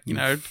sort of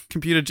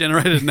computer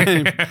generated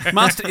name.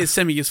 Master is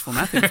semi-useful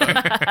math info.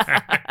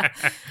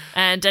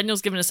 And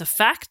Daniel's given us a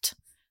fact.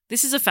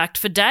 This is a fact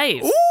for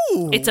Dave.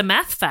 Ooh. It's a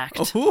math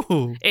fact.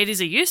 Ooh. It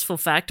is a useful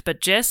fact, but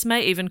Jess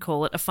may even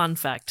call it a fun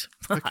fact.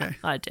 Okay.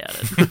 I doubt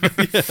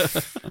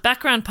it.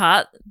 Background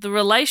part. The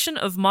relation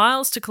of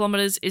miles to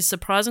kilometres is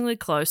surprisingly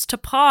close to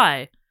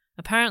pi.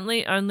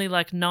 Apparently only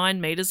like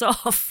 9 meters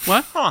off.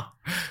 What? Huh.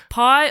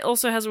 Pi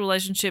also has a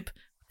relationship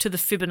to the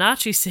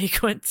Fibonacci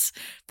sequence.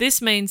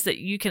 This means that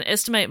you can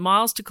estimate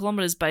miles to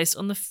kilometers based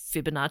on the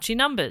Fibonacci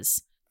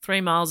numbers. 3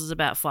 miles is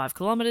about 5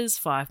 kilometers,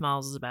 5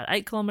 miles is about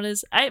 8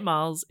 kilometers, 8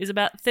 miles is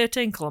about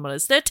 13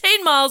 kilometers,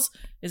 13 miles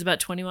is about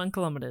 21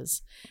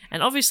 kilometers.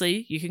 And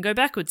obviously, you can go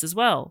backwards as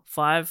well,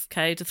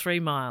 5k to 3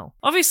 mile.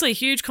 Obviously,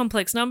 huge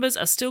complex numbers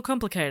are still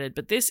complicated,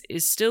 but this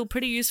is still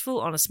pretty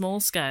useful on a small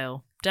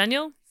scale.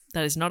 Daniel?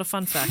 That is not a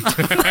fun fact.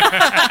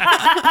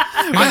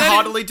 I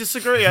heartily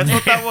disagree. I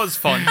thought that was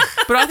fun.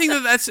 But I think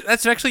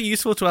that's actually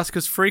useful to us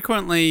because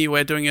frequently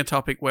we're doing a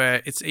topic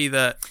where it's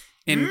either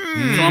in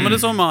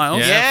kilometers or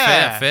miles.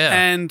 Yeah. fair.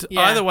 And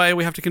Yeah. either way,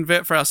 we have to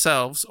convert for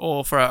ourselves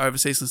or for our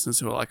overseas listeners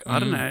who are like, I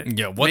don't know,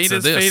 Yeah, what's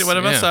meters, this? feet,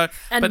 whatever. Yeah. So,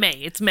 And but me.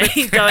 It's me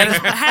going,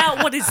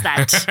 what is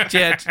that?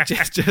 yeah,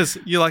 just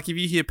you're like, if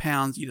you hear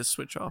pounds, you just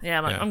switch off. Yeah,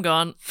 I'm like, Yeah. I'm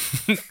gone.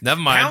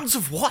 Never mind. Pounds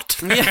of what?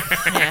 Yeah,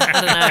 I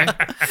don't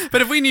know.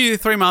 But if we knew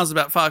 3 miles is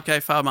about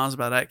 5k, 5 miles is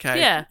about 8k,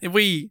 Yeah.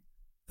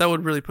 that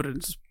would really put it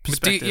into But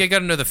perspective. you got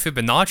to know the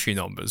Fibonacci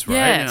numbers, right?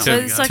 Yeah, so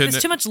To- it's like there's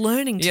too much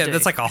learning to Yeah, do.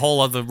 that's like a whole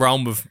other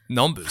realm of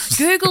numbers.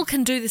 Google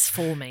can do this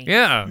for me.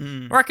 Yeah.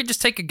 Or I could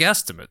just take a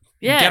guesstimate.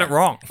 Yeah. And get it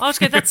wrong. I'll just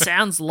go, that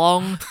sounds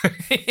long.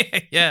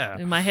 Yeah.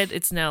 In my head,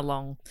 it's now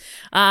long.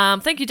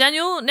 Thank you,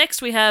 Daniel.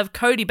 Next, we have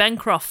Cody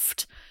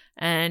Bancroft.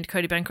 And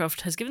Cody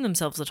Bancroft has given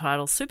themselves the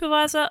title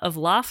Supervisor of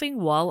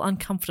Laughing While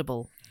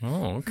Uncomfortable.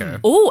 Oh, okay.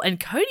 Oh, and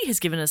Cody has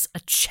given us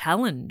a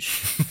challenge.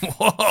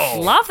 Whoa.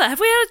 Love that.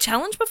 Have we had a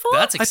challenge before?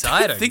 That's I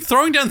exciting. think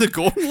throwing down the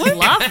gauntlet.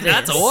 Love this.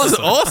 That's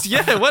awesome. Awesome.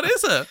 Yeah, what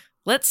is it?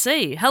 Let's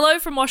see. Hello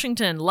from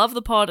Washington. Love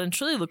the pod and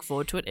truly look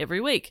forward to it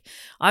every week.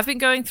 I've been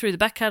going through the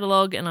back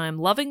catalogue and I am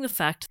loving the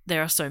fact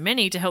there are so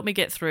many to help me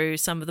get through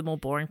some of the more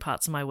boring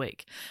parts of my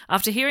week.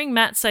 After hearing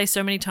Matt say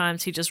so many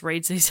times he just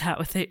reads these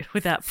out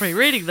without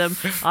pre-reading them,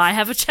 I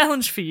have a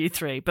challenge for you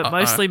three, but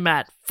mostly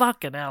Matt.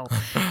 Fucking hell.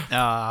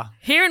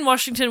 Here in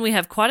Washington, we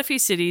have quite a few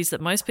cities that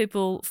most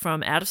people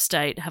from out of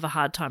state have a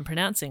hard time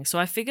pronouncing, so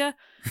I figure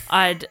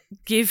I'd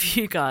have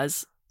you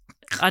guys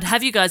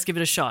give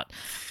it a shot.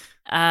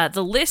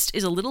 The list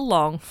is a little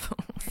long,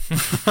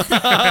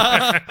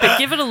 but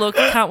give it a look.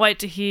 Can't wait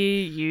to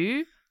hear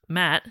you,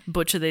 Matt,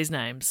 butcher these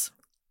names.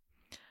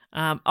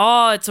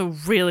 It's a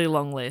really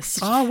long list.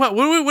 Oh,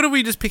 what if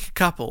we just pick a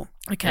couple?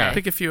 Okay.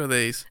 Pick a few of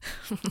these.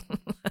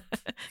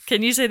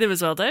 Can you see them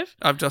as well, Dave?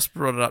 I've just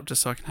brought it up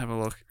just so I can have a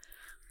look.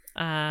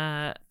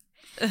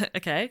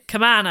 Okay.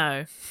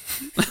 Kamano.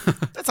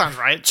 That sounds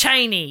right.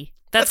 Cheney.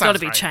 That's That got to sounds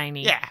be right.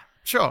 Cheney. Yeah,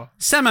 sure.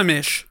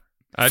 Samamish.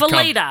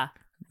 Felida.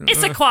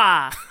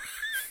 Issaquah.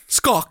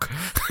 Skok.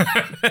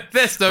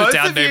 There's no Both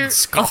town of you- named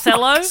Scott.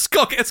 Othello.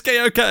 Skok,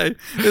 S-K-O-K.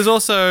 There's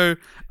also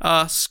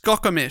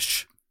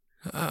Skokamish.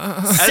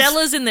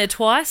 Sellers in there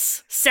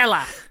twice.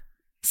 Selah.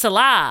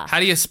 Salah. How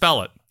do you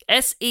spell it?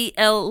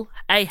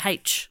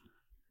 S-E-L-A-H.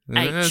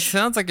 It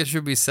sounds like it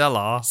should be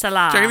Selah.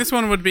 Salah. Do you reckon this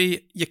one would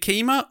be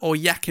Yakima or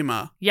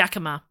Yakima?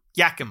 Yakima.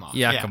 Yakima.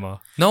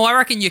 Yakima. No, I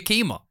reckon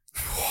Yakima.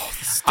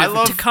 I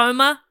love.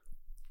 Tacoma.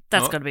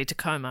 That's got to be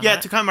Tacoma. Yeah,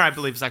 right? Tacoma, I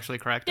believe, is actually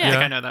correct. Yeah. I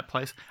think I know that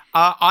place.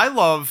 I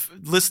love,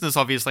 listeners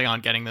obviously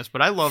aren't getting this, but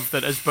I love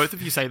that as both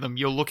of you say them,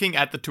 you're looking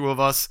at the two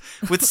of us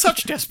with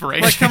such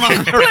desperation. Like, come on.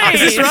 Is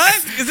this right?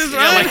 Is this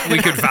Yeah, right? like we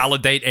could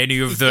validate any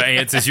of the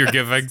answers you're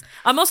giving.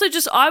 I'm also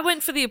I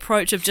went for the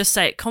approach of just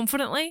say it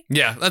confidently.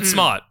 Yeah, that's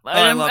smart.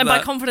 I love and by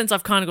that. confidence,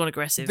 I've kind of gone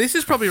aggressive. This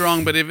is probably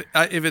wrong, but if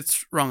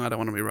it's wrong, I don't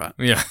want to be right.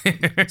 Yeah.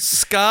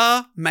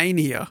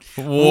 Scar-mania.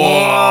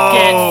 Whoa.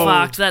 Get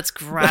fucked. That's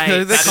great.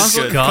 They're That is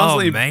constantly, good.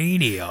 constantly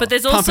Mania. But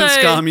there's also pumping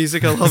ska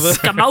music. I love it.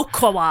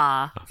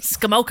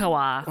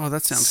 Skamokawa. Oh,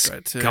 that sounds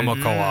great too.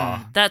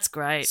 Skamakawa. That's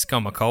great.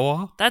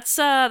 Skamakawa. That's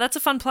a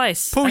fun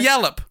place. Pull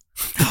Yallop.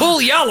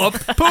 Pull Yallop.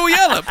 Pull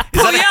Yallop.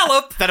 Pull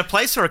Yallop. Is that a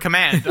place or a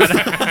command? Pull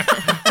Yallop.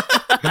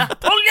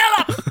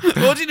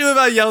 What do you do if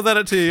I yelled at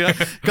it to you?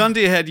 Gun to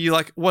your head, you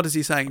like, what is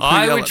he saying? Pull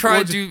I Yallop. would try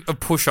What to do do a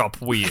push-up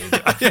weird.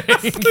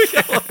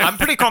 I'm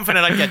pretty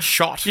confident I'd get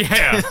shot.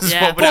 Yeah. Is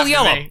Yeah. what would Pull happen to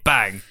Yallop. me.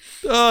 Bang.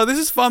 Oh, this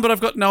is fun, but I've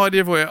got no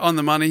idea if we're on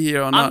the money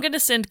here or not. I'm going to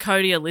send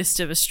Cody a list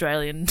of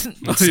Australian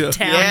yeah.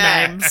 town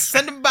Yeah. names.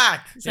 Send him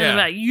back. Send them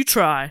back. You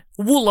try.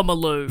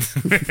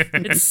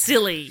 Woolloomooloo. It's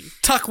silly.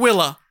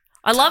 Tuckwilla.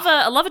 I love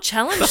a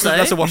challenge though.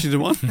 That's a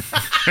Washington one.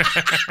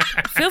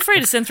 Feel free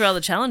to send through other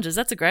challenges.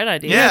 That's a great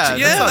idea. Yeah,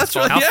 yeah, that that's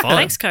sounds right. fun. Yeah. fun.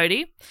 Thanks,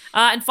 Cody.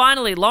 And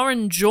finally,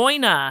 Lauren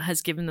Joyner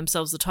has given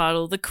themselves the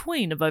title The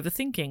Queen of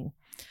Overthinking.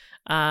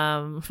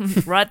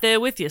 Right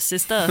there with you,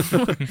 sister.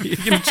 You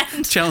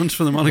can challenge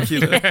for the monarchy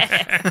there.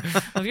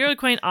 If you're a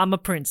queen, I'm a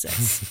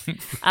princess.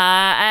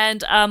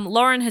 And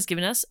Lauren has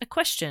given us a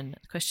question.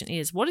 The question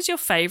is, what is your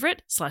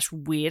favourite /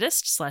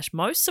 weirdest /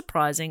 most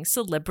surprising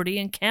celebrity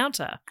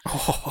encounter?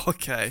 Oh,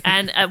 okay.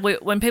 And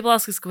when people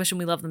ask us a question,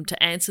 we love them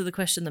to answer the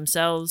question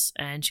themselves,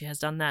 and she has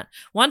done that.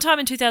 One time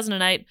in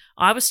 2008,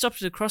 I was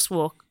stopped at a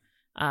crosswalk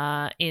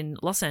in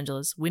Los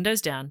Angeles, windows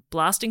down,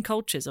 blasting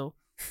Cold Chisel.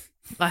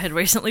 I had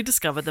recently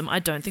discovered them. I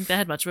don't think they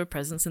had much of a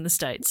presence in the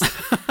States.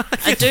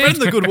 Spread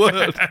the good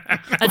word.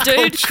 A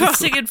dude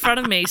crossing in front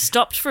of me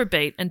stopped for a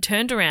beat and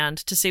turned around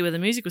to see where the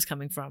music was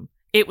coming from.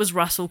 It was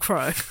Russell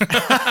Crowe.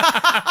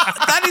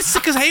 That is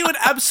because he would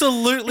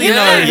absolutely Yeah,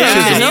 know.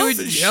 yeah. Chisel. He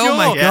would- Sure. oh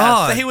my Yeah.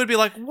 God. So he would be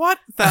like, what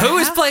the Who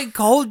is hell? playing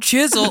Cold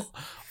Chisel?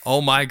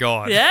 Oh my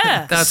god.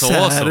 Yeah. That's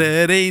awesome.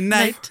 Saturday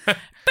night.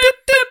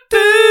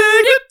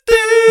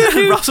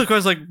 Russell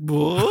Crowe's like,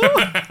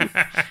 what?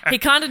 He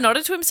kind of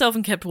nodded to himself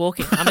and kept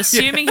walking. I'm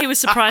assuming he was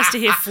surprised to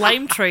hear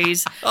flame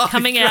trees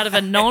coming out of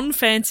a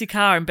non-fancy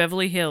car in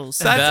Beverly Hills.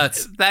 That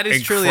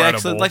is truly incredible.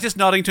 excellent. Like just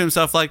nodding to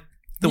himself like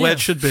the way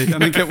it should be.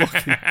 And then kept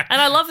walking. And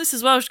I love this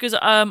as well because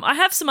I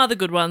have some other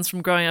good ones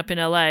from growing up in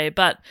LA,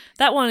 but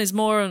that one is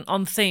more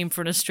on theme for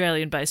an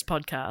Australian-based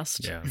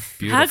podcast. Yeah. How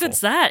Beautiful.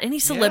 good's that? Any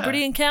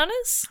celebrity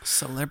encounters?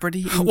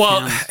 Celebrity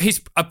Well, encounters.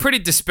 he's a pretty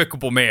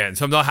despicable man,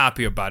 so I'm not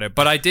happy about it.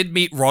 But I did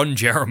meet Ron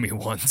Jeremy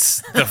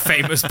once, the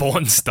famous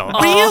porn star.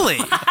 Really?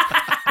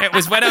 It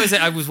was when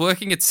I was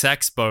working at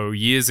Sexpo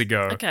years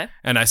ago. Okay.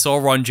 And I saw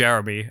Ron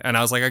Jeremy, and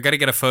I was like, I got to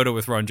get a photo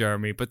with Ron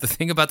Jeremy. But the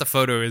thing about the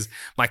photo is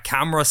my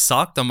camera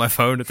sucked on my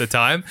phone at the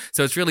time,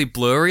 so it's really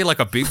blurry, like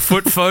a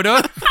Bigfoot photo.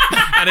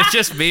 And it's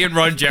just me and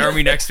Ron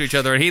Jeremy next to each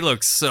other, and he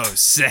looks so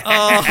sad.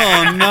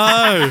 Oh,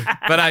 no.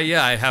 But I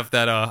have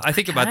that. I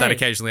think about that Okay.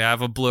 occasionally. I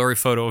have a blurry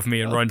photo of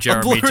me and Ron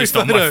Jeremy blurry just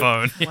on my photo.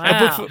 phone.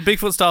 Wow.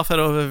 Bigfoot style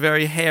photo of a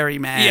very hairy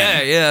man.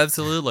 Yeah,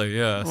 absolutely.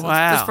 Yeah. So Wow.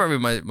 that's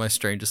probably my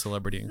strangest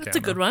celebrity encounter. That's a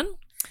good one.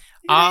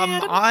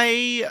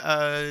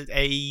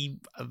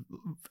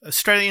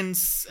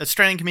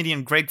 Australian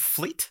comedian Greg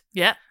Fleet.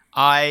 Yeah.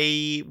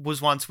 I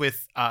was once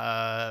with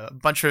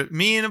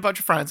me and a bunch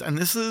of friends, and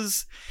this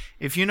is,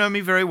 if you know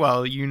me very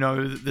well, you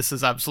know that this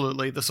is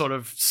absolutely the sort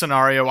of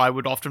scenario I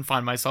would often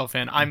find myself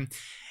in. I'm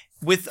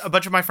with a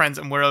bunch of my friends,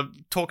 and we're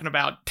talking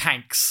about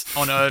tanks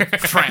on a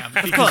tram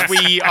because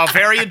we are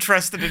very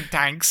interested in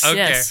tanks. Okay.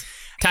 Yes.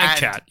 Tank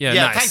chat. Yeah,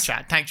 nice.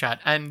 Tank chat.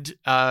 And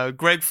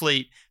Greg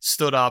Fleet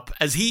stood up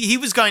as he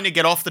was going to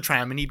get off the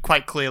tram, and he'd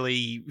quite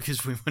clearly,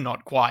 because we were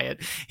not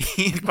quiet,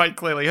 he'd quite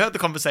clearly heard the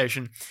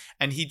conversation,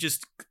 and he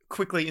just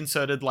quickly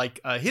inserted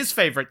his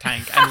favorite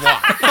tank and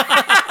why.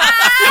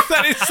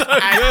 That is so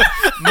And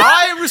good.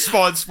 my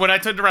response when I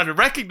turned around and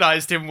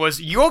recognized him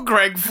was, "You're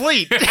Greg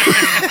Fleet."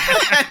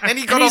 And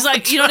he got And he's off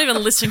like, "You're not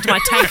even listening to my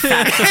tank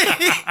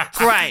fact."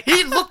 Great.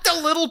 He looked a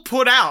little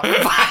put out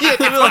by it,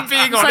 if I'm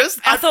being It's like, honest.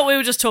 I thought we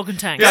were just talking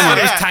tanks. Yeah,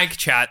 it was Yeah. tank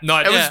chat,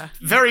 not. It was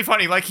very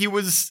funny. Like he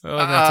was, Oh,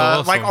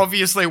 that's awesome.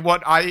 obviously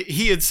what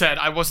he had said,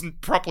 I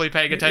wasn't properly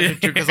paying attention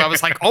to because I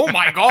was like, "Oh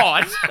my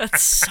god!"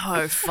 That's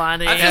so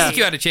funny. I feel like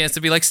you had a chance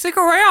to be like, stick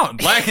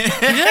around. Like,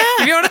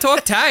 if you want to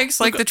talk tanks,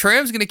 like the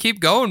tram's gonna keep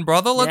going,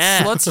 brother.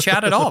 Let's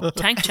chat it up.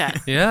 Tank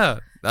chat. Yeah, Do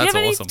you that's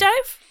have awesome. any,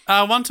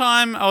 Dave? One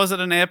time I was at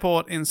an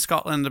airport in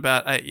Scotland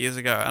about 8 years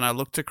ago, and I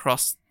looked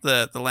across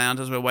the lounge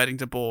as we were waiting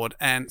to board,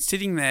 and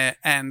sitting there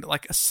and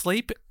like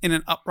asleep in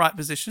an upright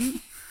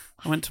position,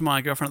 I went to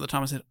my girlfriend at the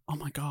time and said, "Oh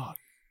my God,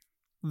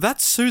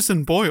 that's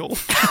Susan Boyle."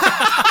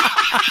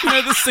 You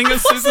know the singer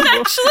Susan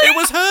Boyle? It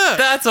was her.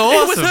 That's It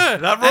awesome. was her.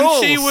 That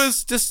and she rules.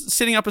 was just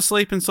sitting up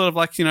asleep and sort of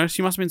like, she must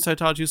have been so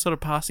tired, she was sort of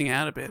passing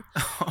out a bit.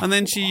 And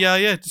then she,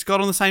 just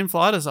got on the same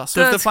flight as us.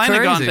 So if That's the plane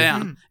had gone crazy.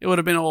 down, it would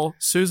have been all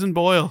Susan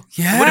Boyle.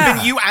 Yeah. Would have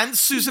been you and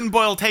Susan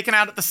Boyle taken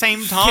out at the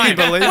same time. Can you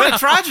believe What it? a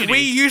tragedy. We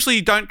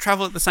usually don't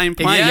travel at the same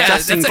plane. Yeah,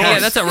 just in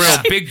case. that's a real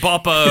big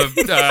bopper.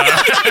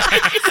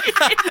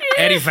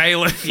 Eddie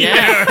Valen.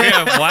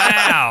 Yeah.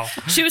 Wow.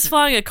 She was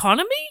flying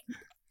economy?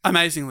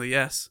 Amazingly,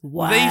 yes.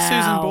 Wow. The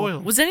Susan Boyle.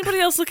 Was anybody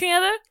else looking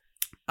at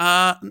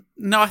her?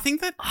 No, I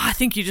think that Oh, I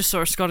think you just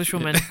saw a Scottish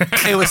woman.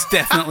 it was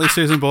definitely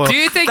Susan Boyle. Do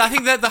you think- I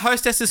think that the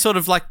hostesses sort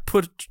of like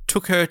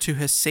took her to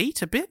her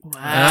seat a bit.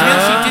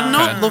 Wow. She did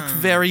not look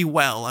very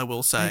well, I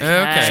will say.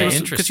 Okay, She was,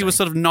 interesting. because she was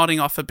sort of nodding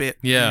off a bit.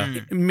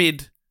 Yeah.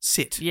 Mid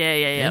sit.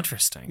 Yeah.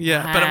 Interesting.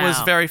 Yeah, but it was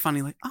Wow. very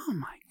funny. Like, oh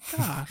my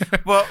god.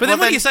 Well, But then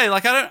what do you say?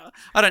 Like, I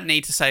don't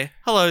need to say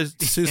hello,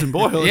 Susan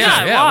Boyle.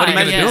 Yeah, Yeah, what are you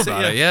why? going to Yeah. do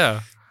about it?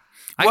 Yeah.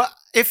 Well,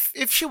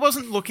 if she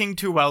wasn't looking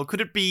too well,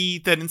 could it be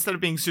that instead of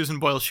being Susan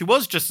Boyle, she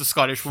was just a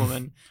Scottish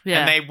woman,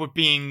 Yeah. and they were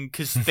being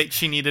because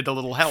she needed a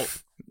little help?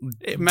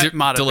 It might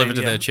have Delivered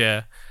been, to their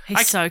chair.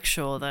 He's so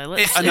sure, though.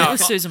 It no,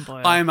 was Susan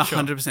Boyle. I am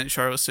 100%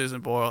 sure it was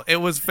Susan Boyle. It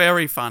was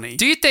very funny.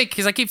 Do you think,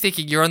 because I keep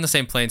thinking you're on the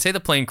same plane, say the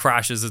plane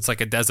crashes, it's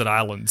like a desert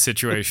island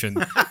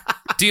situation.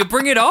 Do you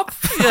bring it up?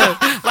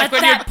 At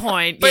that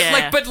point, But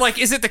yeah. like,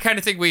 is it the kind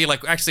of thing where you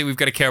like, actually, we've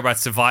got to care about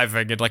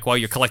surviving, and like while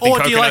you're collecting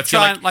Or do you, like, coconuts, you're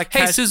try like, and, like,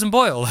 hey, Susan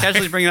Boyle.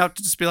 Casually bring it up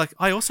to just be like,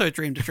 I also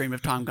dreamed a dream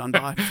of time gone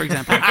by, for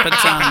example.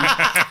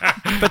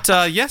 But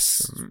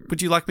yes,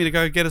 would you like me to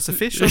go get us a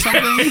fish or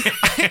something?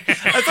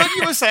 I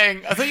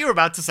thought you were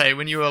about to say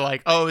when you were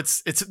like, "Oh,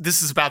 this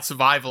is about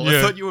survival."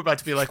 I thought you were about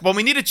to be like, "Well,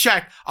 we need to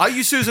check. Are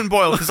you Susan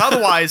Boyle? Because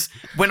otherwise,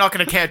 we're not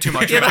going to care too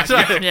much about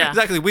That's you." right. Yeah.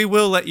 Exactly. We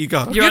will let you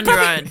go. You're on your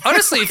own.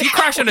 Honestly, if you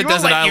crash on a We won't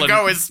desert let you island,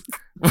 go is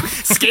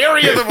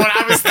scarier than what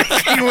I was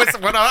thinking was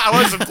when I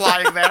was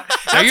implying there.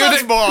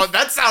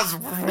 That sounds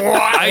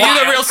are you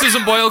the real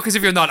Susan Boyle? Because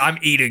if you're not, I'm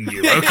eating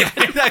you. Okay.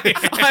 Exactly.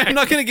 I'm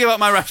not going to give up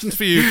my rations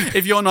for you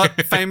if you're not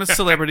famous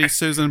celebrity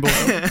Susan Boyle.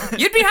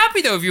 You'd be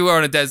happy though if you were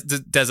on a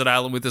desert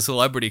island with a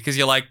celebrity, because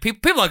you're like,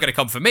 people aren't going to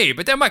come for me,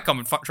 but they might come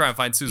and try and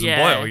find Susan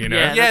Yeah, Boyle. You know?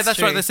 yeah. Yeah, that's that's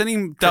true. right. They're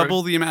sending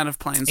double the amount of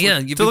planes Yeah,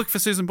 to you'd be- look for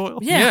Susan Boyle.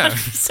 Yeah. Yeah.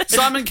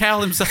 Simon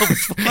Cowell himself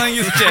is flying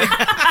his jet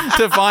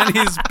to find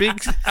his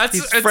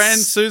It's friend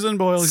Susan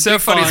Boyle. His So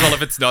big funny as find. well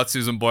if it's not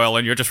Susan Boyle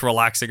and you're just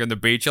relaxing on the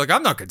beach. You're like,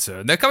 I'm not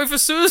concerned. They're coming for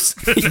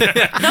Susan.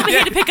 They'll be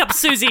here to pick up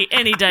Susie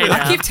any day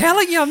now. I keep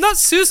telling you, I'm not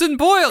Susan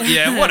Boyle.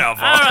 Yeah,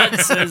 whatever. All right,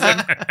 Susan.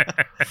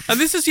 And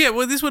this is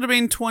this would have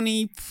been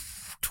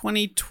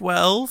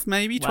 2012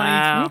 maybe.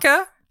 Wow.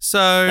 Okay.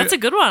 So That's a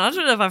good one. I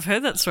don't know if I've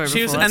heard that story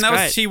she before. was, and That's that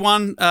great. was she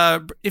won.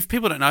 If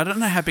people don't know, I don't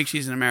know how big she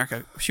is in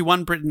America. She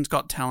won Britain's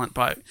Got Talent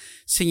by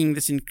singing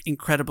this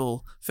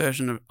incredible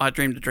version of "I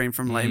Dreamed a Dream"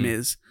 from Les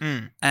Mis,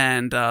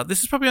 and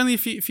this is probably only a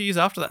few years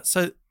after that.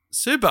 So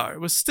Subo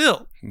was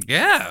still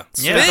Yeah.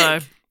 So,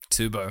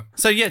 Subo.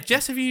 So yeah,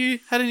 Jess, have you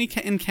had any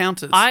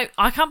encounters? I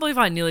can't believe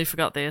I nearly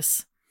forgot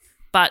this.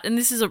 And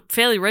this is a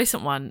fairly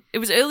recent one. It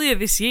was earlier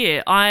this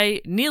year. I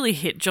nearly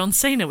hit John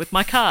Cena with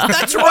my car.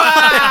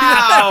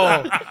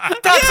 Wow,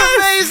 that's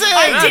amazing.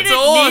 I That's didn't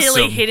awesome.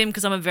 nearly hit him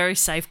because I'm a very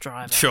safe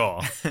driver.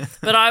 Sure.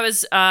 But I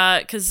was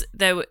because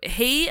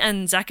he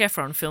and Zac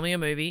Efron filming a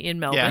movie in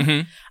Melbourne,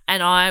 Yeah.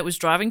 and I was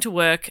driving to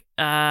work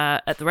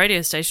at the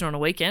radio station on a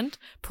weekend,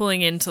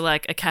 pulling into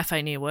like a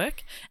cafe near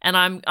work, and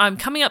I'm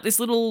coming up this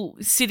little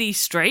city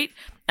street,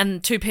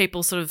 and two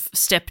people sort of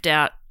stepped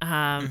out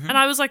And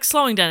I was like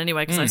slowing down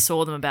anyway because I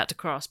saw them about to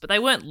cross, but they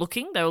weren't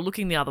looking. They were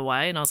looking the other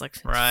way, and I was like,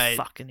 Right.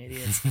 fucking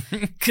idiots.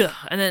 Gah.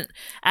 And then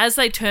as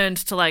they turned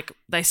to like,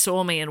 they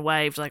saw me and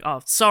waved like,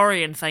 oh,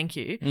 sorry and thank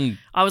you.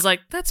 I was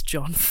like, that's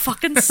John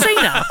fucking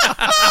Cena.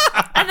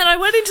 And then I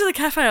went into the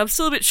cafe. I'm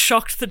still a bit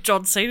shocked that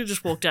John Cena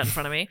just walked out in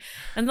front of me.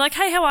 And they're like,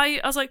 hey, how are you?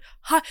 I was like,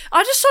 hi,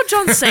 I just saw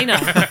John Cena.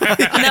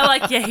 And they're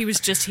like, yeah, he was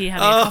just here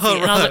having a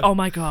coffee. And I was like, oh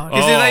my God.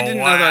 Because they didn't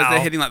know that wow. they're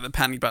hitting like the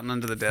panic button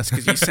under the desk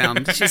because you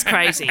sound. She's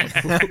crazy.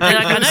 They're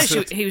like, I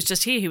know he was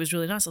just here. He was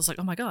really nice. I was like,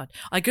 oh my God.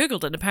 I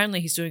Googled it and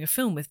apparently he's doing a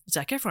film with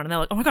Zac Efron. And they're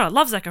like, oh my God, I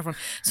love Zac Efron.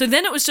 So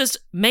then it was just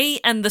me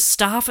and the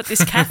staff at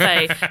this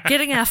cafe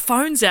getting our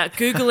phones out,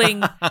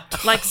 Googling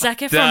like Zac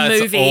Efron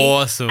That's movie.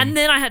 awesome. And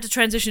then I had to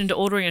transition into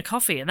ordering a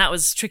coffee. And that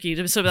was tricky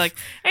to sort of like,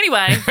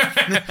 anyway,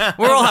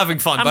 We're all having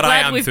fun, I'm but I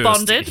glad am we've thirsty.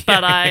 bonded,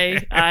 but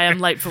I am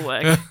late for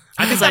work. I think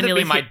I that'd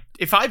nearly be my.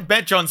 If I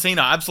met John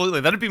Cena,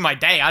 absolutely, that'd be my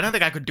day. I don't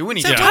think I could do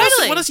anything. So else.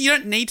 Totally. what else? You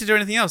don't need to do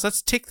anything else.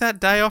 Let's tick that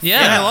day off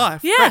Yeah. your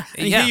life. Yeah. Great.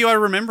 And Yeah. here you are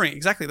remembering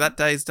exactly that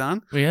day's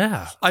done.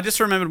 Yeah. I just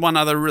remembered one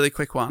other really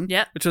quick one.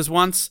 Yep. Which was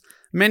once,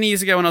 many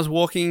years ago when I was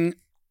walking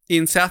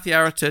in South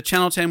Yarra to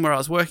Channel 10 where I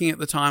was working at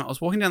the time. I was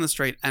walking down the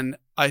street and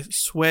I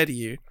swear to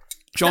you,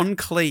 John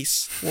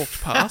Cleese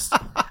walked past.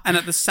 And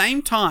at the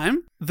same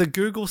time, the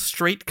Google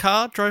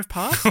streetcar drove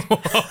past.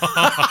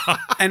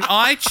 And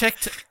I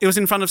checked, it was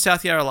in front of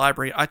South Yarra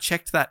Library. I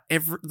checked that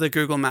the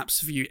Google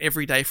Maps view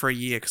every day for a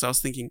year because I was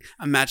thinking,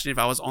 imagine if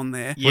I was on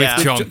there. Yeah.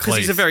 With John Because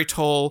he's a Cleese. very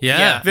tall,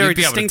 Yeah. very You'd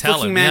be able to distinct tell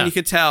looking him, man. yeah. You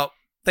could tell.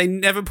 They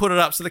never put it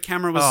up, so the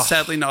camera was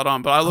sadly not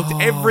on. But I looked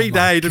every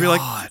day to be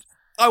like,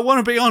 I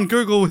want to be on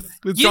Google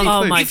with John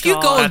Oh Cleese. my If you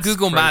go God. on That's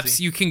Google crazy. Maps,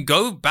 you can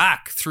go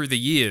back through the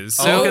years.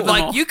 Oh, So, look at them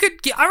like, all. you could,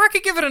 I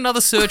reckon, give it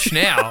another search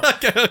now.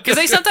 Because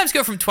they sometimes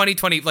go from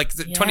 2020, like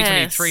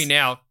 2023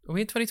 now. Are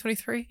we in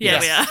 2023? Yeah,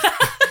 we are.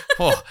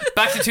 Oh,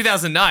 back to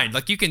 2009.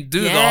 Like, you can do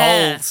the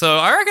Yeah. whole. So,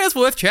 I reckon it's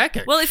worth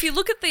checking. Well, if you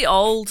look at the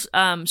old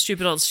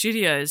Stupid Old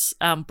Studios,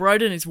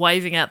 Broden is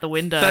waving out the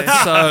window.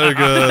 That's so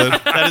good.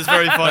 That is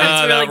very funny.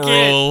 Ah, really that cute.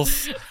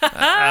 rules.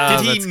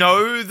 Did he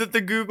know that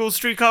the Google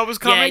streetcar was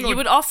Yeah, coming? you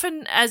would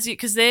often,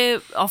 because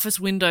their office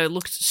window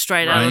looked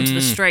straight out onto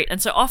the street,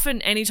 and so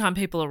often, anytime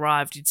people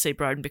arrived, you'd see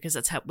Broden because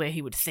that's where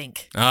he would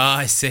think, Ah,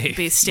 I see.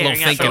 be staring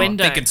Little out the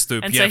window, Think and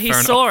stoop. and yeah, so he fair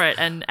enough. saw it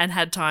and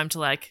had time to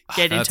like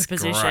get into that's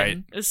position.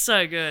 great. It's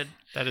so good.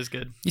 That is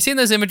good. You seen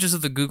those images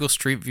of the Google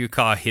Street View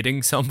car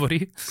hitting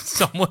somebody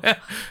somewhere?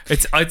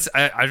 I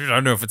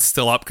don't know if it's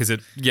still up because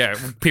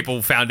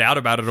people found out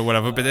about it or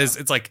whatever. But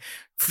it's like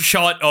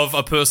shot of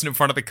a person in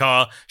front of the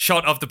car,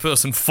 shot of the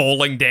person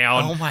falling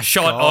down, Oh my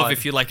shot God. of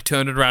if you like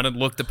turn it around and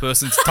look, the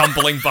person's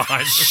tumbling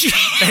behind.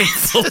 They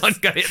full on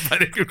got hit by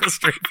the Google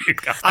Street View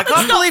car. I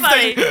can't believe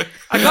they.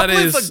 I can't That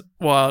believe is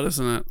wild,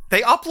 isn't it?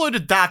 they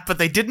uploaded that, but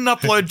they didn't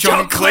upload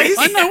John Cleese.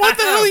 I know. What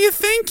the hell are you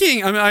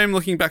thinking? I mean, I'm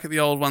looking back at the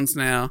old ones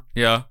now.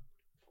 Yeah.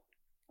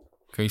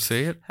 Can you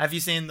see it? Have you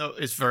seen the?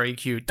 It's very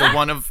cute. The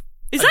one of.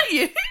 Is that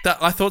you?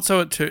 I thought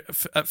so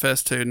at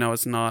first too. No,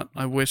 it's not.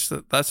 I wish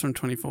that's from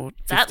 2014.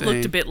 That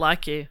looked a bit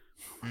like you.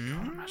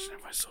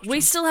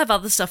 We still have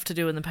other stuff to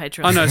do in the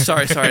Patreon. Oh no,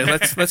 sorry.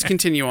 Let's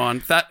continue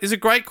on. That is a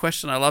great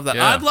question. I love that.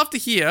 Yeah. I'd love to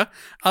hear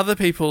other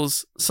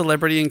people's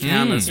celebrity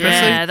encounters,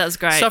 especially Yeah, that's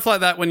great. stuff like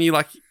that when you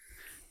like,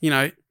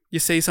 you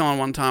see someone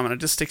one time and it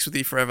just sticks with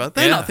you forever.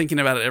 They're Yeah. not thinking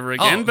about it ever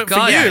again. Oh, but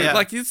God, for you, yeah.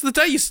 like it's the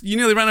day you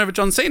nearly ran over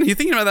John Cena. You're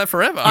thinking about that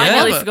forever. I love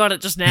nearly it. forgot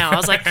it just now. I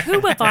was like, who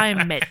have I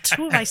met?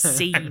 Who have I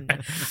seen?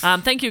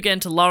 Thank you again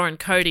to Lauren,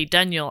 Cody,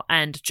 Daniel,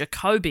 and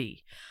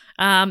Jacoby.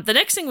 The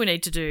next thing we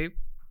need to do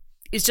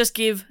is just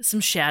give some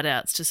shout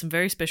outs to some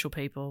very special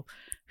people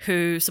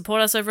who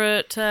support us over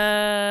at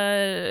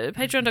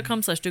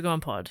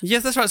patreon.com/dogoonpod.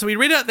 Yes, that's right. So we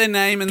read out their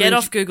name and Get then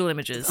off Google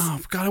Images.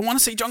 Oh God, I want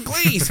to see John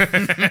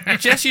Cleese.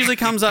 Jess usually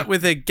comes up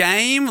with a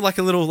game, like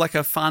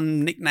a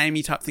fun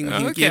nicknamey type thing we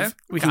can Okay. give.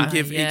 We can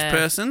give yeah. each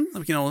person.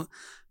 We can all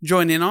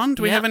join in on.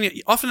 Do we Yep. have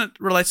any? Often it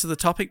relates to the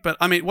topic, but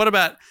I mean, what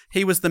about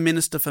he was the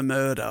minister for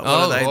murder? What Oh,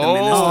 are they? The oh.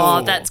 minister Oh,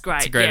 for? that's great.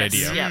 It's a great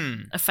Yes, idea. Yep.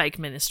 A fake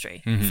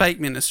ministry.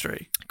 Fake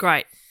ministry.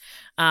 Great.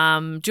 Do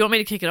you want me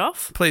to kick it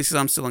off? Please, because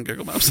I'm still on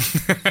Google Maps.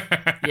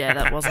 Yeah,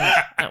 that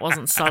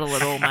wasn't subtle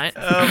at all, mate.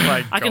 Oh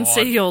my god! I can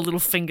see your little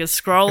fingers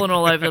scrolling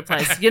all over the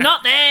place. You're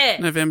not there.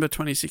 November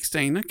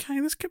 2016. Okay,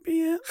 this could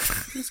be it.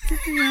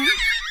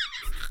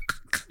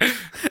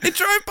 It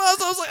drove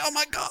past. I was like, oh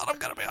my God, I'm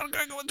going to be on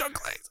Google with John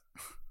Cleese.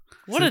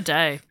 What a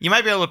day. You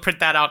might be able to print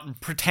that out and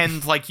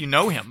pretend like you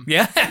know him.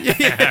 Yeah.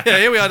 Yeah,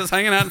 here we are just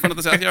hanging out in front of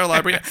the South Yarra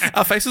Library.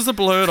 Our faces are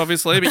blurred,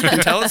 obviously, but you can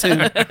tell it's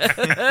him.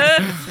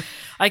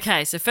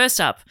 Okay, so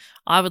first up,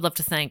 I would love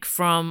to thank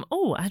from,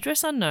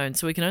 address unknown,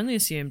 so we can only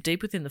assume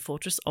deep within the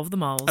fortress of the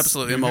moles.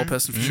 Absolutely, a mole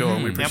person for sure,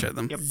 and we appreciate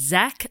them.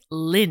 Zach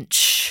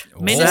Lynch,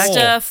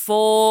 Minister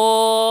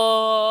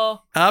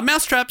for...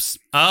 Mousetraps.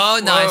 Oh,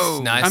 nice,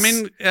 Whoa. nice. I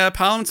mean,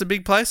 Parliament's a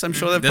big place. I'm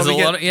sure they've There's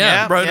probably a lot of-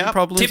 yeah. rodent Yeah.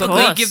 problems.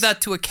 typically course. give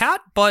that to a cat,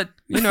 but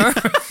you know,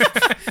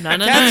 No,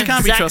 Cats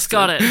can't be Zach's trusted.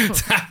 got it.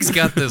 Zach's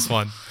got this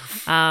one.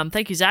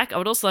 Thank you, Zach. I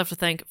would also like to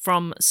thank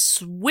from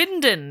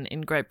Swindon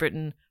in Great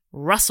Britain,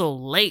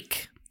 Russell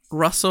Lake.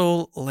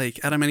 Russell Leak.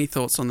 Adam, any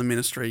thoughts on the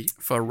ministry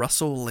for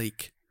Russell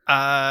Leak?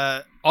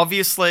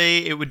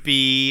 Obviously, it would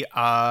be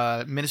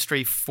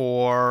Ministry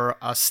for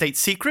State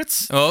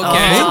Secrets. Okay.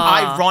 It's an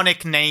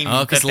ironic name.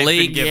 Oh, 'cause that they've been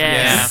Leak, given.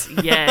 Yes,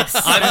 yes.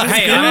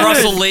 I'm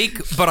Russell Leak,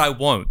 but I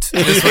won't.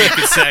 That's what you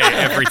could say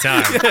every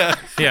time.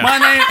 Yeah. My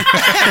name.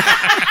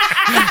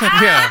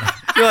 Yeah.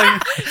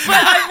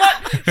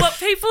 What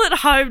people at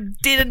home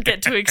didn't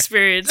get to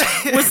experience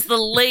was the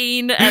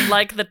lean and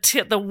like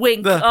the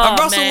wink. I'm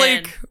Russell man.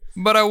 Leak,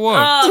 but I won't.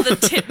 Oh, the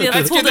tip. The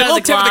That's pull good. The down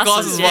little tip of the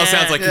glasses as well yeah.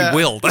 sounds like you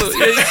will.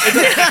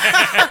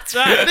 That's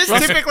right. This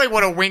is typically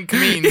what a wink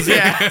means.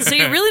 Yeah. So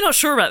you're really not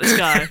sure about this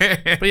guy.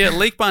 But yeah,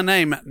 Leak by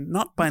name,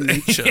 not by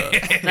nature.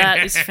 That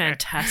is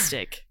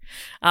fantastic.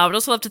 I would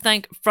also love to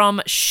thank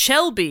from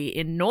Shelby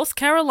in North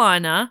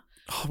Carolina.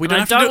 We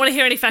I don't want to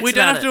hear any facts We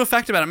don't about have it. to do a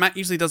fact about it. Matt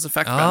usually does a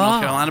fact about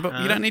North Carolina,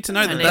 but you don't need to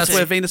know that. need That's to.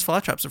 where Venus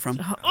flytraps are from.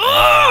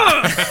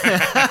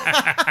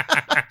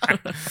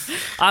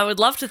 I would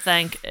love to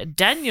thank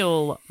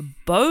Daniel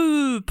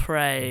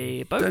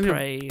Beaupre.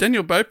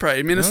 Daniel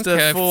Beaupre, Minister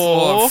Okay,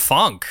 for...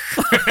 funk.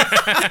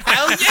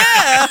 Hell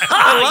yeah!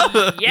 I love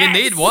it. Yes. You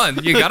need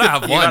one. You gotta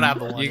have one. gotta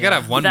have one, You gotta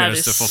have one That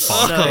minister is for so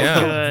funk. Yeah.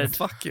 good.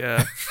 Fuck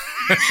yeah.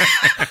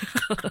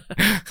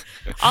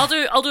 I'll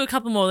do a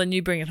couple more, then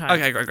you bring it home.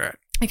 Okay, great.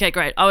 Okay,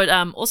 great. I would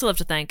also love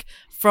to thank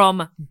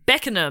from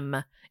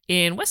Beckenham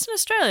in Western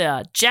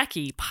Australia,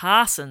 Jackie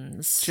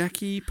Parsons,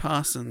 Jackie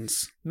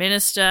Parsons.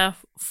 Minister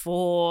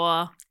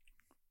for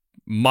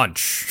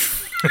Munch.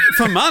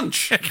 For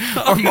Munch.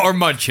 or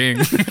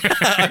munching.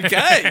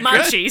 Okay.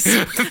 Munchies.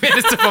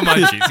 Minister for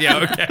munchies. Yeah,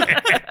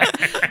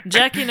 okay.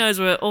 Jackie knows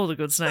where all the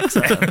good snacks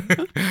are.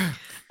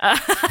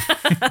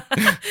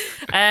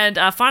 And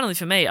finally,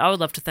 for me, I would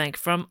love to thank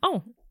from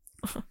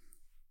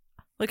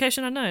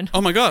location unknown.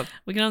 Oh my God.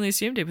 We can only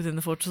assume deep within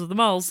the Fortress of the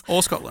Moles,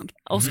 Or Scotland.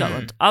 or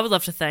Scotland. I would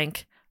love to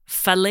thank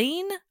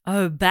Faline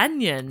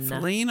O'Banion.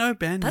 Faline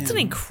O'Banion. That's an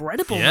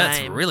incredible Yeah,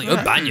 name. it's really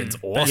O'Banion's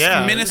awesome.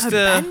 Yeah.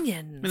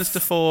 O'Banion.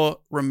 Minister for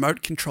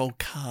remote control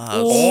cars.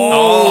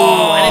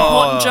 Oh, an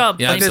important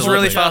job. Yeah, An There's absolutely.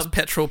 really important fast job.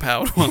 petrol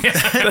powered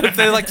ones.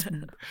 They're like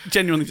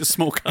genuinely just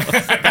small cars.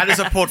 That is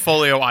a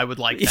portfolio I would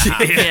like to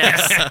have.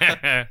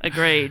 Yes.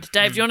 Agreed.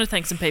 Dave, do you want to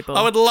thank some people?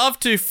 I would love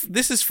to.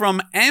 This is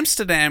from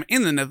Amsterdam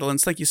in the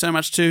Netherlands. Thank you so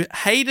much to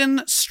Hayden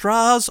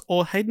Straas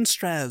or Hayden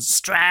Straz.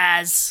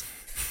 Straz.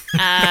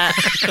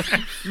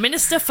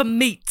 Minister for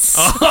Meats.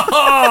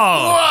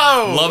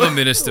 Oh, love a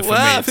minister for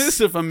Wow, meats.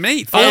 Minister for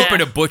meat. If I Yeah.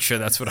 open a butcher,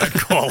 that's what I'd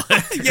call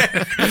it.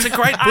 Yeah, that's a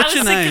great I was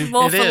butcher thinking name.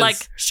 more It for is. like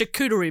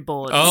charcuterie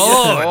boards.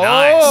 Oh,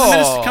 nice.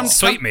 Minister, come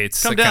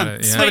Sweetmeats, Come that down.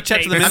 kinda- yeah. Have a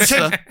chat to the I'm,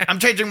 minister. I'm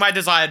changing my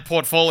desired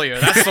portfolio.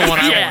 That's the one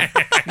I Yeah.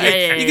 want.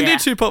 Yeah. You can do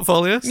 2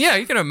 portfolios. Yeah,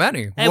 you can have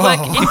many. They work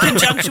in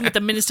conjunction with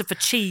the Minister for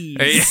Cheese.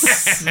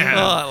 Oh,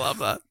 I love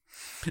that.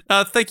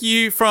 Thank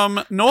you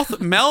from North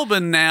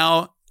Melbourne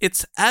now.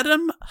 It's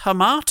Adam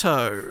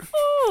Hamato.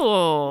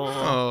 Oh.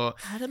 Oh,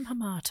 Adam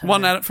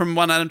Hamato. From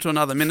one Adam to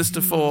another.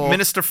 Minister for...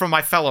 Minister for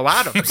my fellow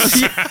Adams.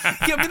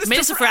 Yeah,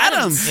 Minister for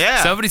Adams.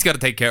 Yeah. Somebody's got to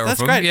take care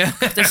That's of them. great. Yeah.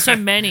 There's so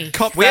many.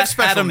 Cop We have that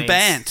special Adam needs.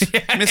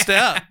 Bant. Missed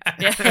out.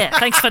 Yeah.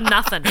 Thanks for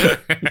nothing.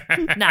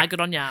 Nah, good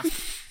on ya.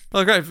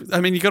 Well, great.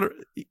 I mean, do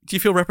you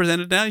feel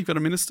represented now? You've got a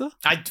minister?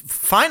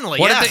 Finally,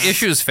 What yes. are the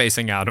issues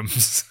facing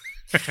Adams?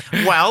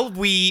 Well,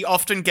 we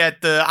often get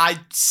I'm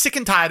sick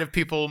and tired of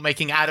people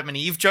making Adam and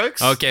Eve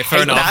jokes. Okay, fair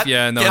Hate enough. that.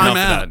 Yeah, no, Get enough him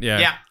of out. that. Yeah.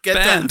 Yeah, get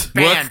Banned. that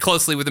Work banned.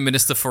 closely with the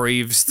Minister for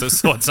Eves to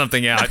sort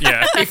something out.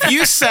 Yeah.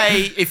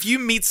 If you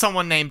meet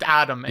someone named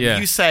Adam and Yeah.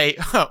 you say,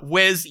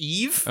 "Where's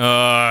Eve?"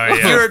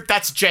 Yeah.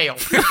 That's jail.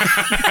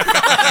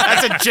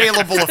 That's a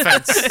jailable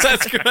offense.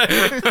 That's great.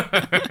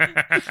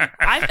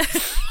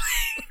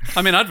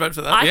 I mean, I'd vote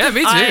for that. Yeah,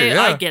 me too,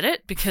 yeah. I get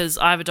it because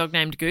I have a dog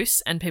named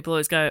Goose, and people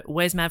always go,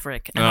 "Where's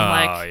Maverick?" And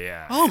I'm like,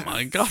 yeah. Oh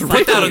my God.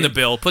 Put that on the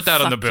bill. Put that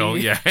on the Fuck bill.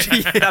 you. Yeah.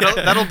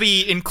 That'll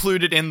be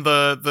included in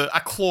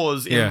a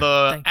clause in Yeah.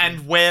 the Thank you.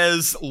 and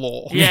where's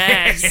law.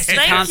 "Yes, You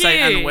thank can't you." say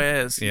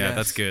unwares. Yeah, Yes.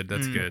 that's good.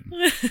 That's good.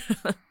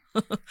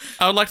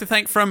 I would like to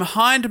thank from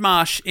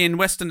Hindmarsh in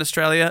Western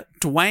Australia,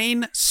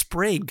 Dwayne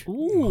Sprigg.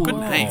 Ooh, Good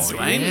name,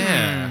 Dwayne.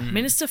 Yeah.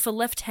 Minister for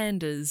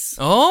Left-Handers.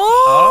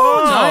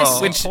 Oh, nice.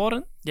 Which-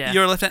 Important. Yeah,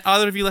 You're left-handed.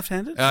 Either of you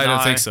left-handed? I don't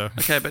No. think so.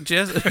 Okay, but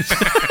Jess.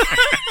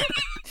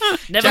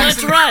 never learned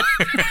to write.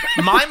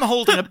 Mime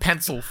holding a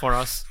pencil for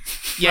us.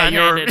 Yeah,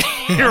 Right-handed.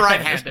 you're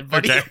right-handed,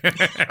 buddy.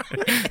 Okay.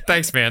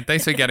 Thanks, man.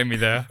 Thanks for getting me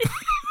there.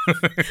 I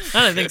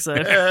don't think so.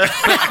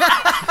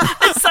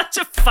 It's such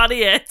a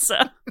funny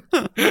answer.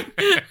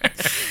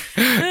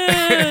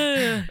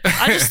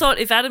 I just thought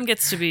if Adam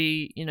gets to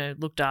be,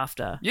 looked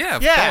after, Yeah,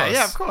 of Yeah, course.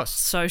 yeah, of course.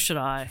 so should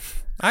I.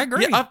 I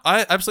agree. Yeah,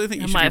 I absolutely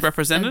think you should be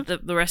represented.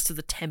 The rest of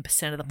the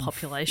 10% of the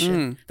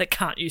population that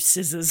can't use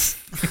scissors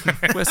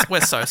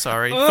We're so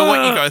sorry for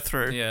what you go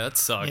through. Yeah, that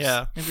sucks.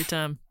 Yeah. every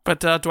time.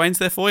 But Dwayne's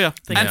there for you.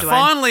 Thank And you, Dwayne.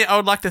 finally, I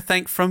would like to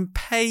thank from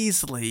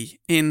Paisley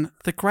in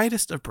the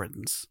greatest of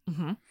Britons.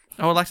 Mm-hmm.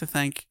 I would like to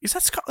thank. Is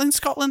that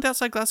Scotland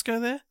outside Glasgow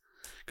there?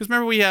 Because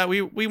remember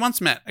we once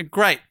met a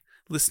great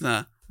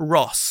listener,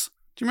 Ross.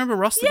 Do you remember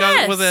Ross? The guy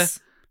that was there. Yes.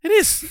 It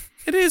is.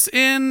 It is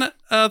in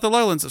the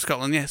lowlands of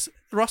Scotland, yes.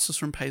 Ross is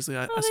from Paisley,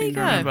 I there seem you to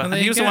go. remember. Oh, And there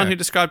he you was the go. one who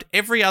described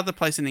every other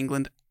place in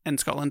England and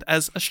Scotland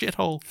as a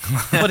shithole.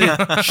 What a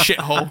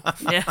shithole.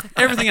 Yeah.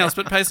 Everything else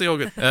but Paisley, all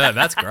good.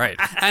 That's great.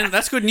 And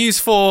that's good news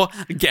for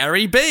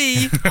Gary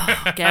B.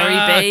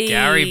 Gary B.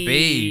 Gary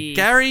B.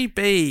 Gary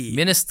B.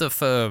 Minister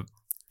for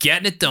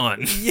getting it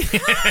done.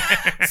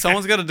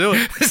 Someone's got to do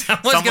it.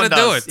 Someone's Someone going to do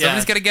does, it. yeah.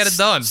 Somebody's got to get it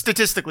done.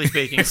 Statistically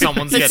speaking,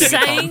 someone's But getting it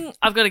done. saying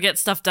I've got to get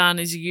stuff done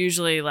is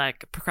usually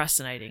like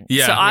procrastinating.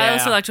 Yeah. So I Yeah.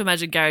 also like to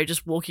imagine Gary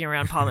just walking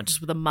around Parliament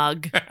just with a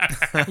mug,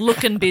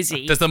 looking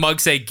busy. Does the mug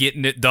say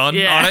getting it done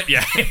Yeah. on it?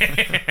 Yeah.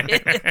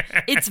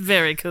 It's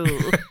very cool.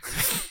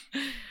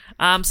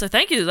 So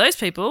thank you to those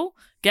people.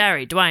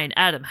 Gary, Dwayne,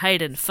 Adam,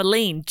 Hayden,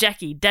 Feline,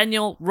 Jackie,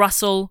 Daniel,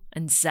 Russell,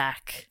 and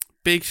Zach.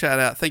 Big shout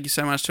out. Thank you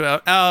so much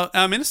to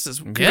our ministers.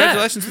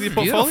 Congratulations with your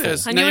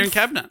portfolios. And Now you you're would- in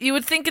cabinet. You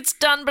would think it's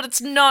done, but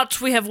it's not.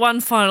 We have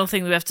one final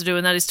thing that we have to do,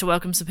 and that is to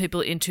welcome some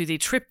people into the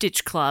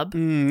Triptych Club.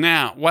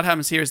 Now, what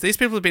happens here is these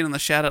people have been on the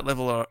shout out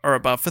level or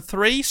above for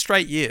 3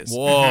 straight years.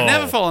 Whoa.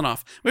 Never fallen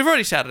off. We've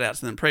already shouted out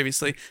to them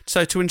previously.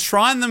 So to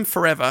enshrine them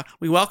forever,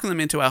 we welcome them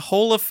into our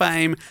Hall of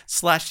Fame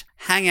 /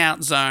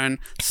 hangout zone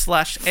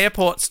 /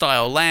 airport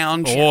style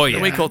lounge Oh,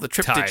 that we yeah. call the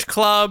Triptych Tight.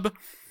 Club.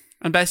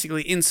 And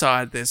basically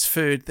inside there's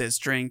food, there's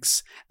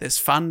drinks, there's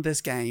fun,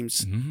 there's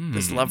games,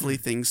 there's lovely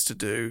things to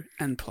do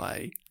and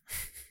play.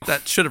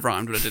 That should have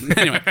rhymed, but it didn't.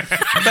 Anyway,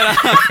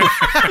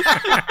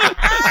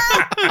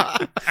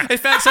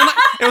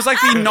 it was like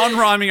the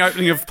non-rhyming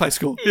opening of Play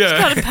School.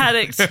 Kind of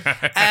panicked.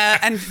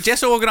 And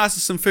Jess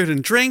organises some food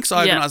and drinks.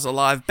 I Yeah. organise a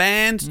live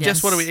band. Yes.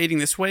 Jess, what are we eating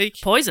this week?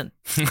 Poison.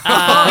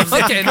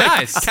 Okay,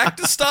 nice.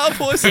 Cactus style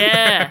poison.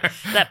 Yeah,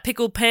 that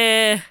pickled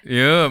pear.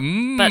 Yeah.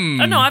 But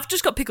oh no, I've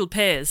just got pickled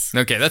pears.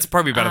 Okay, that's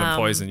probably better than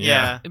poison.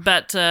 Yeah.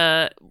 But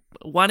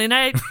 1 in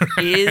 8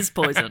 is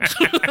poison.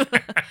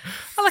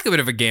 I like a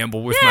bit of a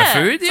gamble with my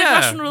food. It's Yeah.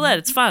 like Russian roulette.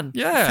 It's fun.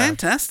 Yeah.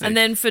 Fantastic. And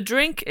then for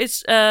drink,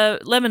 it's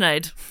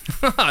lemonade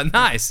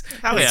Nice.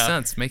 Hell Makes yeah.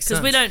 sense. Makes because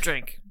sense. we don't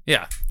drink.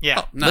 Yeah.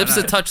 Yeah. No, Lips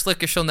no. that touch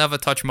liquor shall never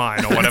touch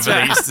mine, or whatever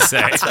they used to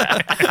say.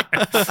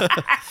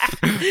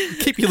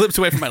 Keep your lips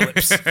away from my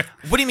lips.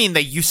 What do you mean they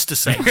used to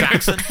say,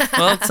 Jackson?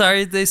 Well,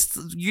 sorry,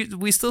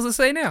 we still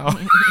say now.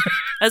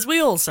 As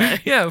we all say.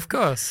 Yeah, of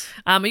course.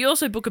 You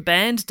also book a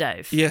band,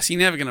 Dave. Yes, you're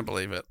never going to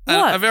believe it.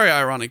 What? A very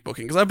ironic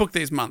booking because I book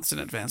these months in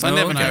advance. I Oh,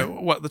 never okay. know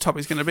what the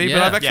topic's going to be, but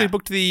Yeah. I've actually Yeah.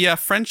 booked the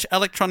French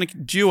electronic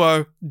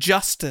duo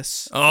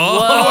Justice. Oh,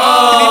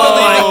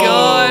 my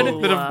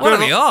God. Bit of- What are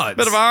the odds?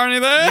 Bit of irony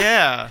there.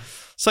 Yeah.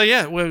 So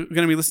yeah, we're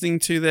going to be listening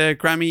to their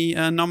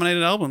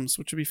Grammy-nominated albums,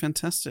 which would be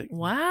fantastic.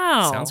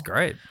 Wow. Sounds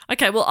great.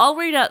 Okay, well, I'll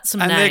read out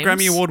some And names. their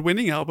Grammy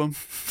Award-winning album.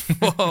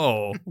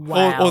 Whoa.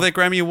 Wow. Or their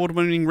Grammy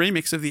Award-winning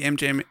remix of the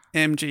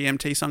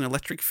MGMT song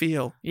Electric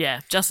Feel,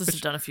 Yeah, Justice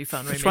has done a few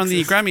fun remixes. which won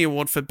the Grammy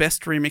Award for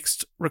Best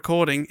Remixed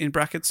Recording, in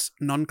brackets,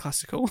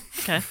 non-classical.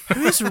 Okay.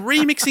 Who's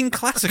remixing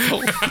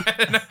classical?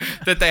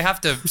 That they have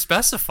to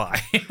specify.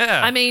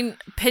 Yeah. I mean,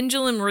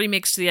 Pendulum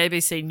remixed the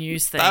ABC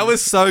News thing. That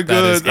was so is good.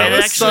 good. That it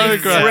was actually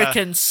so great.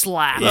 frickin'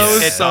 slaps. That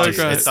was it so does.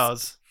 great. It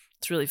does.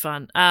 It's really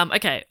fun.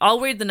 Okay,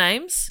 I'll read the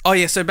names. Oh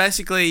yeah, so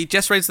basically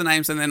Jess reads the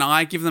names and then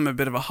I give them a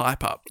bit of a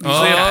hype up. Oh,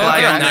 Usually a play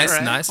okay. on Nice,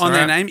 their, nice. on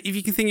their Alright. name. If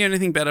you can think of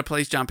anything better,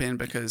 please jump in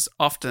because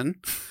often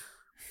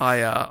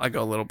I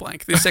go a little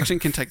blank. This section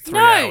can take 3 No,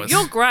 hours.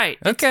 you're great.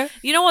 Okay.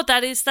 You know what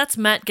that is? That's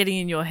Matt getting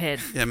in your head.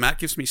 Yeah, Matt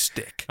gives me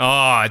stick.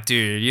 Oh,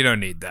 dude, you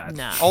don't need that.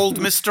 No. Old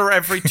Mister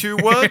every 2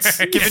 words,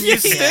 giving you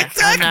stick.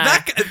 I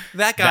know.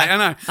 That guy, I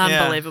know.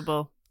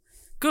 Unbelievable.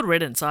 Good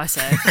riddance, I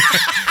say.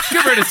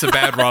 Get rid of some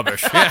bad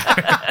rubbish.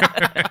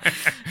 Yeah.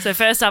 So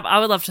first up, I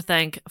would love to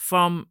thank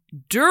from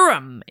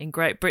Durham in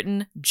Great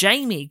Britain,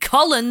 Jamie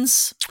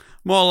Collins.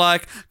 More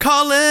like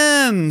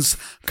Collins.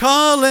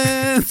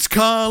 Collins.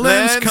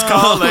 Collins.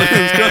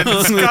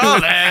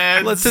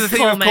 Let's do the thing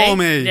Call of me. call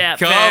me. Yeah, Oh,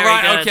 very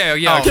right. good. Okay.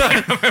 Yeah.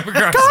 Okay.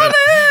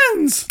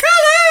 Collins.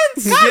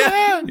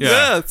 Yeah.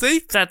 Yeah.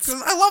 See? That's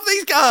I love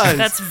these guys.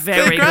 That's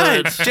very They're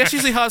great. good. Jess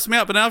usually hypes me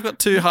up, but now I've got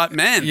 2 hype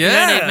men. Yeah.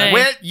 You don't need me.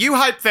 Where you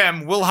hype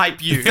them, we'll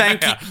hype you.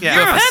 Thank you. Yeah.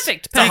 You're Yes.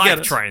 perfect. It's a You hype get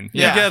it. train.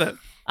 You Yeah. get it.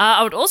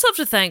 I would also have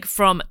to thank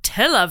from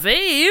Tel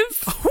Aviv,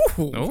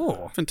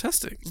 Oh.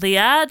 Fantastic.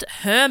 Liad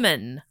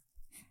Herman.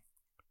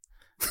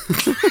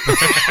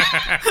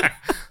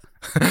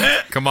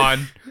 Come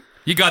on.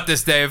 You got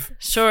this, Dave.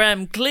 Sure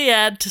am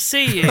glad to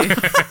see you. Oh,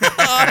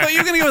 I thought you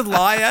were going to go with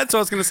Liad, so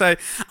I was going to say,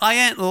 I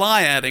ain't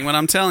Liading when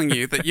I'm telling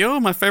you that you're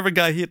my favourite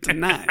guy here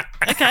tonight.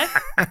 Okay.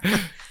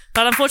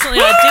 But unfortunately,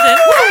 I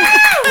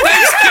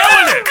Dave's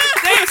killing it.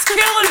 Dave's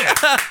killing it.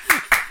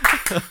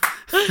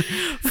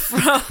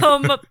 didn't.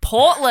 From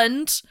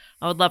Portland,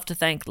 I would love to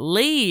thank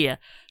Lee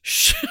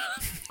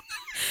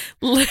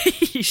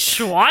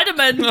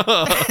Schweideman.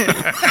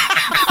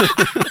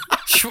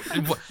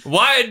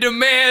 Why the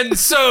man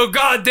so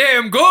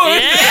goddamn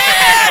good?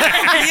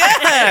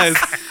 Yes!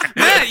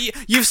 Man,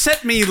 you've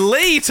set me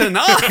Lee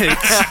tonight. Dave!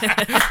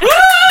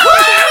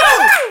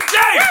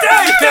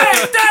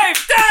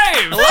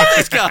 I love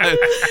this guy.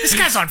 This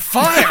guy's on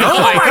fire. Oh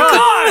my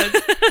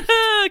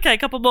god! Okay, a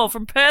couple more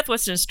from Perth,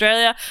 Western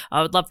Australia.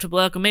 I would love to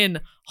welcome in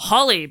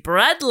Holly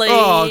Bradley.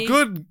 Oh,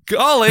 good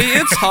golly,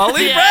 it's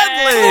Holly Yeah.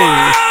 Bradley.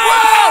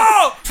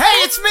 Whoa! Hey,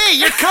 it's me,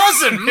 your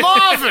cousin,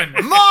 Marvin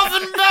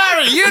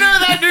Barry. You know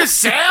that new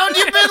sound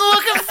you've been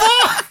looking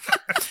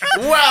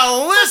for?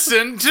 Well,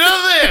 listen to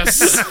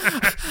this.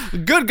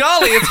 Good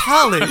golly, it's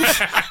Holly.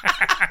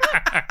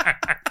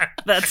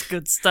 That's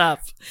good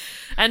stuff.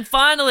 And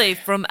finally,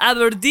 from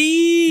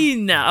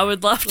Aberdeen, I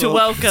would love to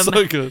welcome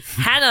So good.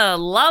 Hannah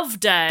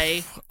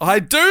Loveday. I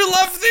do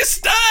love this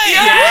day.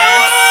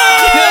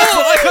 Yes! Yes,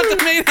 I got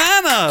to meet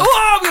Hannah.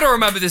 Oh, I'm going to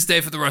remember this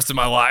day for the rest of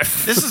my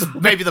life. This is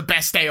maybe the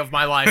best day of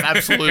my life,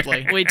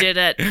 absolutely. We did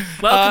it.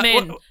 Welcome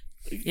in. what-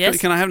 Yes.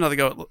 Can I have another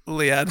go at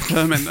Liad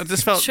Herman? It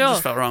just felt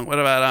wrong. What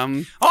about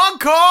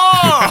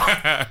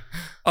Encore!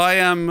 I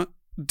am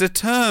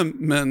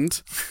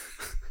determined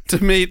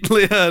to meet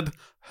Liad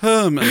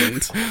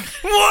Herman.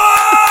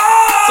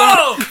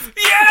 Whoa!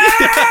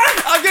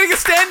 Yeah! I'm getting a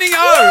standing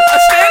O. A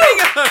standing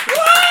O.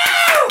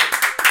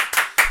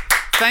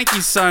 Thank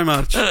you so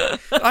much. I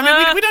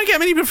mean, we don't get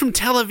many people from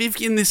Tel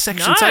Aviv in this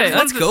section. No, so I just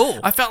that's wanted to- cool.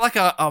 I felt like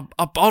I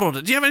bottled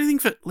it. Do you have anything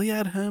for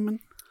Liad Herman?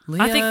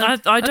 I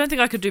don't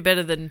think I could do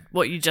better than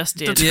what you just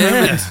did.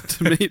 Determined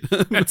to meet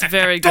Herman. It's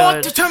very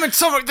Don't good. determine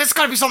something. There's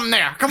got to be something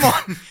there. Come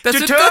on. That's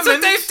what Dave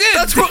did.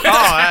 That's what. Oh,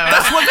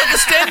 That's what got the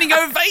standing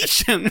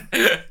ovation.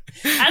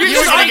 And You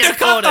just were gonna get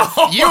get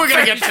recorded. you were going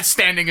to get that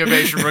standing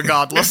ovation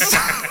regardless.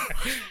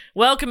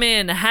 Welcome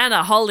in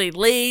Hannah, Holly,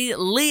 Lee,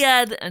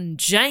 Liad, and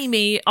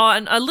Jamie. Oh,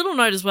 and a little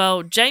note as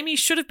well. Jamie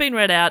should have been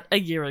read out a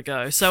year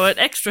ago. So an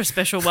extra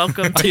special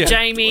welcome to Yeah.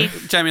 Jamie.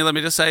 Jamie, let me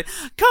just say,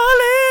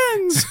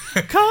 Collins.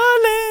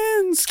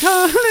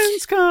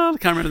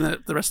 Can't remember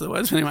the rest of the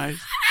words, but anyway.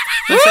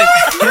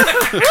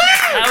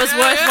 That was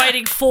worth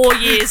waiting 4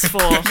 years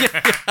for.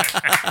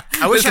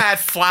 I wish I had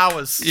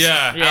flowers.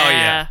 Yeah. Oh,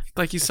 yeah.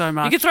 Thank you so You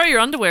much. could throw your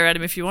underwear at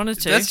him if you wanted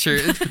to. That's true.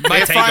 It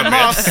might If take I a bit.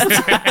 must.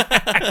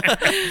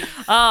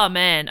 Oh,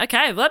 man.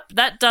 Okay, well,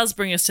 that does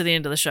bring us to the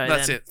end of the show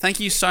That's then. it. Thank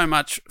you so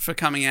much for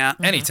coming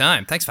out.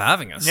 Anytime. Thanks for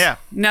having us. Yeah.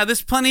 Now,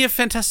 there's plenty of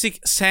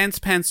fantastic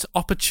Sanspants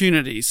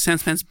opportunities,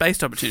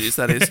 Sanspants-based opportunities,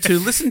 that is, to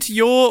listen to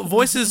your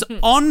voices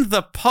on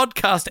the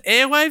podcast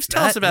airwaves.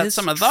 Tell us That about is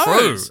some of true.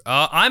 those.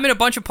 I'm in a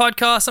bunch of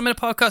podcasts. I'm in a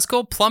podcast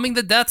called Plumbing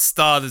the Death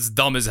Star that's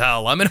dumb as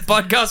hell. I'm in a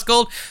podcast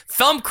called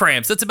Thumb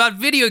Cramps that's about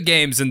video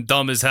games and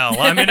dumb as hell.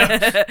 I'm in a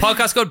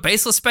podcast called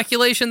Baseless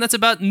Speculation that's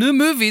about new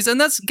movies, and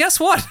that's, guess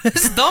what?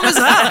 It's dumb as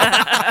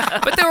hell.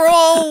 But they're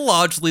all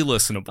largely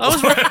listenable.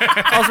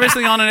 I was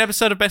recently on an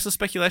episode of Baseless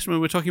Speculation where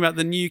we were talking about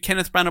the new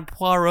Kenneth Branagh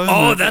Poirot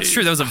Oh, movie. that's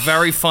true. That was a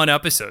very fun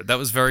episode. That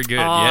was very good.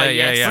 Oh,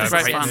 yeah. yes,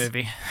 that's great fun.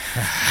 movie.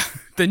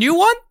 The new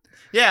one?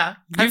 Yeah.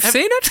 You've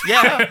seen it?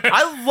 Yeah.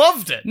 I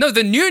loved it. No,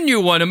 the new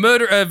one, a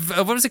murder of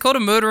what was it called? A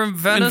Murder in In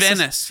Venice.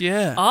 Venice,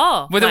 yeah.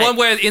 Oh. With the wait. one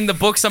where in the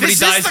book somebody This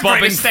dies is the bobbing.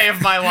 greatest day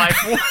of my life.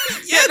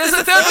 Yeah, there's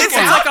a third one. It's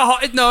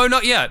like no,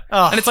 not yet.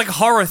 Oh. And it's like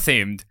horror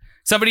themed.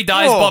 Somebody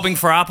dies Whoa. bobbing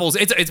for apples.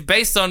 It's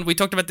based on, we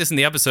talked about this in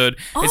the episode.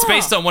 It's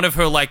based on one of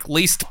her like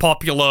least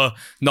popular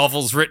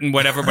novels written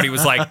when everybody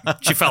was like,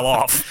 she fell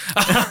off.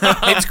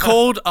 It's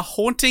called A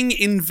Haunting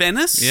in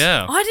Venice.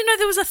 Yeah. I didn't know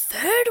there was a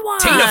third one.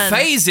 Tina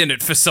Fey's in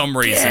it for some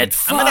reason.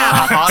 I'm going to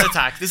have a heart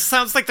attack. This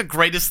sounds like the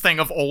greatest thing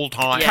of all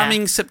time. Yeah.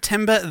 Coming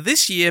September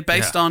this year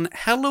based on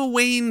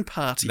Halloween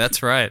Party.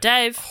 That's right.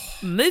 Dave,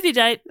 movie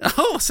date.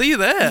 Oh, see you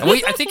there.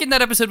 I think in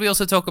that episode we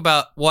also talk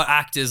about what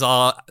actors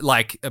are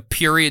like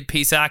period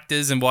piece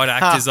actors and what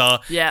actors are.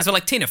 Yeah. So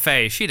like Tina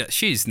Fey,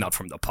 she's not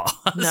from the past.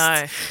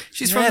 No.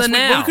 She's Yes, from the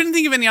we now. couldn't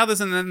think of any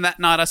others, and then that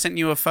night I sent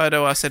you a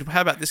photo. I said,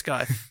 "How about this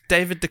guy,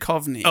 David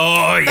Duchovny?"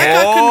 Oh That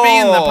yeah. guy couldn't be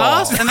in the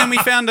past, and then we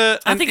found a.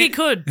 I think he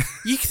could.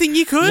 You think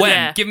you could? When?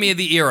 Yeah. Give me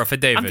the era for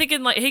David. I'm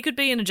thinking like he could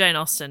be in a Jane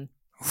Austen.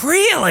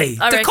 Really?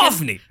 I reckon.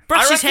 Duchovny.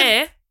 Brush I his reckon-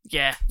 hair.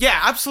 Yeah. Yeah,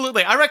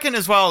 absolutely. I reckon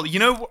as well. You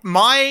know,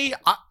 my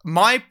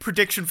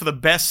prediction for the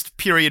best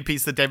period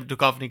piece that David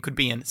Duchovny could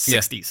be in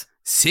 60s.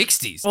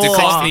 60s. Oh,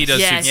 Duchovny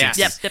does yeah,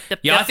 suit 60s. Yep.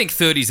 Yeah, I think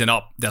 30s and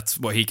up, that's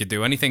what he could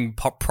do. Anything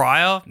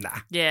prior? Nah.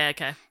 Yeah,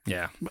 okay.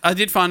 Yeah. I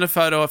did find a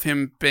photo of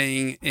him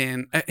being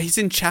in. He's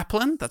in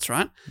Chaplin. That's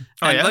right.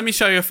 Oh, And yeah? let me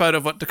show you a photo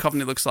of what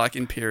Duchovny looks like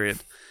in period.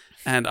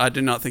 And I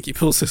do not think he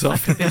pulls this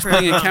off. He's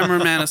playing a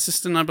cameraman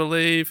assistant, I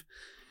believe.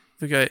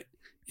 If we go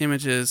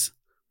images,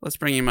 let's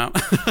bring him up.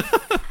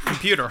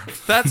 Computer.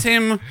 That's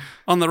him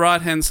on the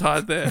right hand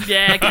side there.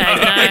 Yeah,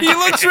 okay. He No.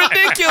 looks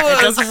ridiculous.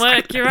 It doesn't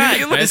work. You're right.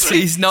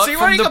 He's not Is he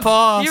from wearing the a-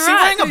 past. You're Is he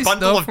right. wearing a He's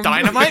bundle not of from the-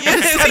 dynamite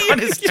with his head on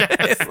his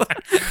chest?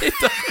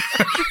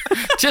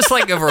 Just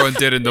like everyone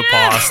did in the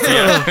past.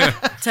 Yeah.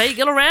 Take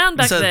it around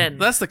back So then.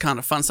 that's the kind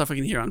of fun stuff we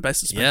can hear on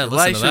Basis Yeah,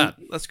 listen to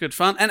Speculation. That's good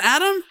fun. And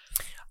Adam?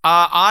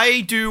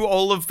 I do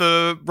all of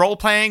the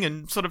role-playing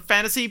and sort of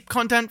fantasy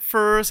content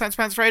for Sans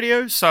Pants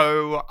Radio.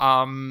 So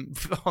on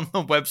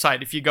the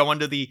website, if you go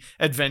under the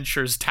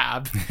Adventures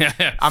tab,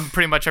 I'm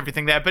pretty much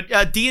everything there.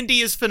 But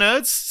D&D is for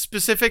nerds,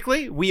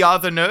 specifically. We are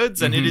the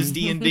nerds, and it is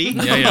D&D.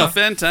 Yeah,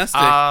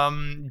 fantastic.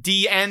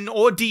 DN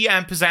or D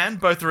ampersand,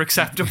 both are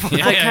acceptable.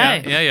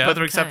 Yeah. Both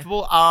are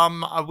acceptable.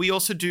 We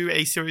also do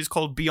a series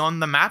called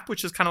Beyond the Map,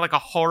 which is kind of like a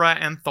horror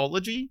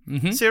anthology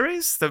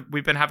series that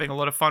we've been having a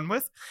lot of fun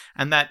with,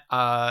 and that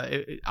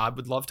I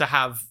would love to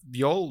have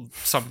y'all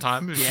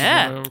sometime. If you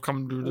wanna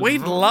come do this.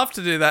 We'd love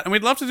to do that, and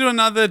we'd love to do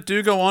another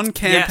Do Go On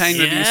campaign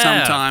with you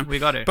sometime. We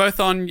got it. Both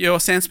on your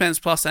Sanspants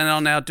Plus and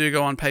on our Do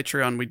Go On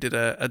Patreon. We did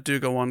a Do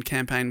Go On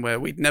campaign where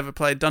we'd never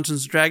played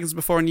Dungeons and Dragons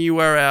before, and you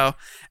were our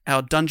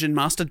dungeon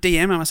master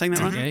DM. Am I saying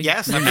that right?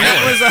 Yes,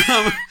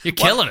 You're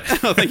killing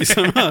it. Oh, thank you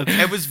so much.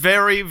 It was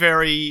very,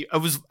 very.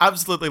 It was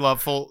absolutely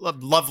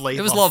lovely.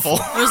 It was loveful.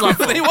 It was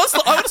lovely.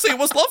 Honestly, it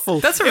was loveful.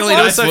 That's a really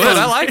nice so word. fun.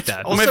 I like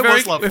that. Also We're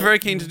was loveful. very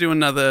keen to do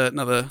another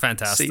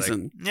Fantastic.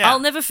 season. Yeah. I'll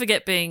never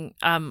forget being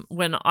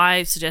when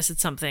I suggested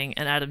something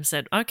and Adam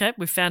said, "Okay,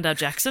 we found our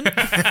Jackson." And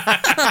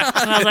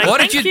I was like,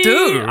 What did "Thank you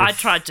do?" I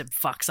tried to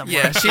fuck someone.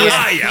 Yeah, she was.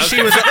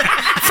 She was.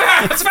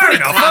 That's fair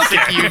enough.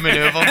 Classic you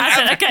maneuver. I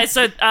said, "Okay,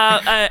 so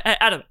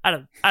Adam,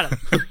 I'm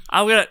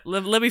gonna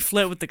let me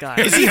flirt with the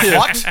guy." Is he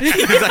hot?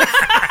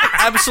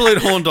 Absolute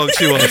horn dog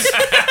she was.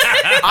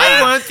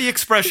 I learned the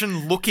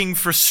expression "looking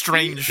for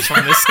strange"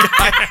 from this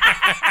guy.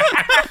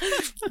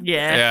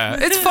 Yeah.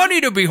 It's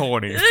funny to be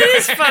horny. It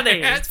is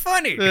funny. It's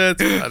funny.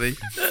 That's funny.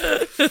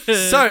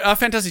 So,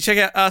 fantastic. Check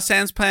out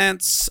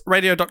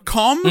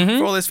sansplantsradio.com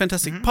for all those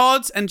fantastic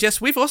pods. And Jess,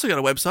 we've also got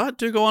a website,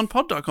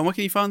 dogoonpod.com. What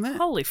can you find there?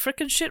 Holy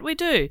frickin' shit, we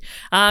do.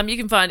 You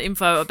can find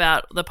info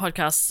about the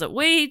podcasts that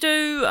we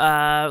do,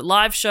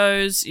 live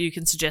shows. You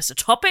can suggest a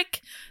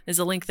topic. There's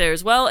a link there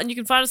as well. And you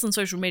can find us on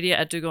social media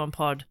at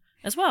dogoonpod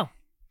as well.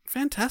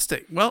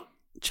 Fantastic. Well,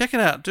 check it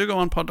out.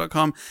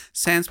 dogoonpod.com,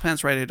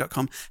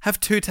 sansplantsradio.com. Have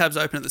two tabs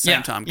open at the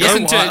same time. Go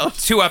Listen wild.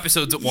 to 2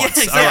 episodes at once.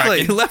 Yeah, exactly. I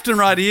reckon. Left and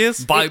right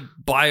ears.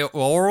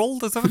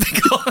 Bi-oral? Is that what they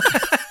call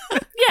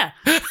it? Yeah.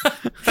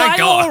 Thank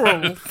God.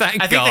 Binaural.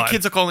 Thank I think God. the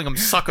kids are calling them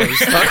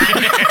suckers.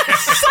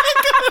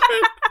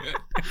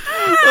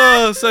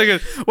 Oh, so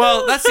good.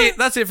 Well, that's it.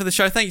 That's it for the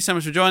show. Thank you so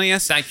much for joining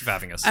us. Thank you for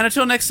having us. And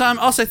until next time,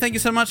 I'll say thank you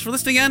so much for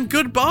listening and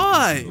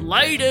goodbye.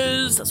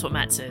 Laters. That's what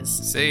Matt says.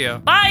 See ya.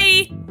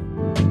 Bye.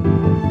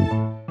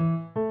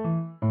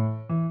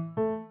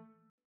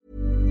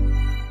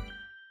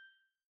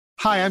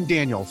 Hi, I'm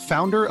Daniel,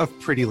 founder of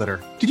Pretty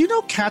Litter. Did you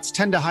know cats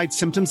tend to hide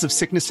symptoms of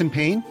sickness and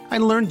pain? I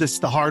learned this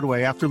the hard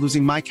way after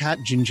losing my cat,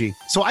 Gingy.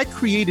 So I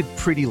created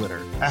Pretty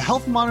Litter, a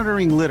health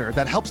monitoring litter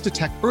that helps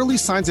detect early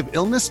signs of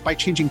illness by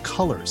changing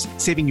colors,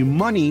 saving you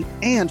money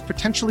and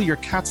potentially your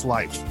cat's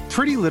life.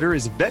 Pretty Litter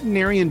is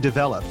veterinarian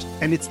developed,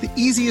 and it's the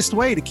easiest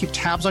way to keep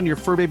tabs on your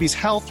fur baby's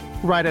health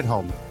right at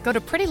home. Go to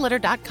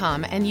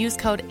prettylitter.com and use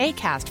code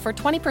ACAST for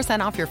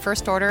 20% off your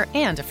first order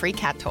and a free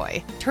cat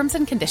toy. Terms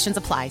and conditions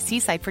apply. See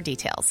site for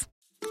details.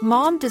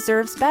 Mom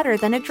deserves better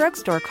than a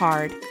drugstore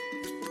card.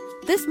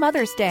 This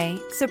Mother's Day,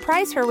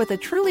 surprise her with a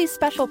truly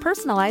special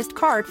personalized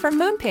card from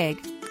Moonpig.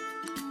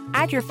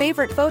 Add your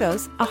favorite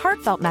photos, a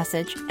heartfelt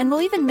message, and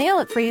we'll even mail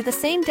it for you the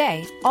same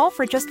day, all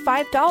for just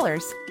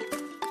 $5.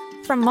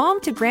 From mom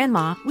to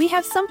grandma, we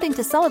have something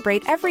to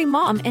celebrate every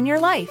mom in your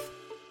life.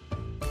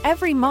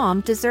 Every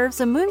mom deserves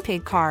a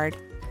Moonpig card.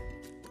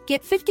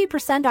 Get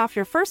 50% off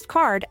your first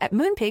card at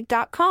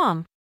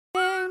moonpig.com.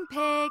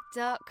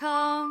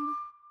 Moonpig.com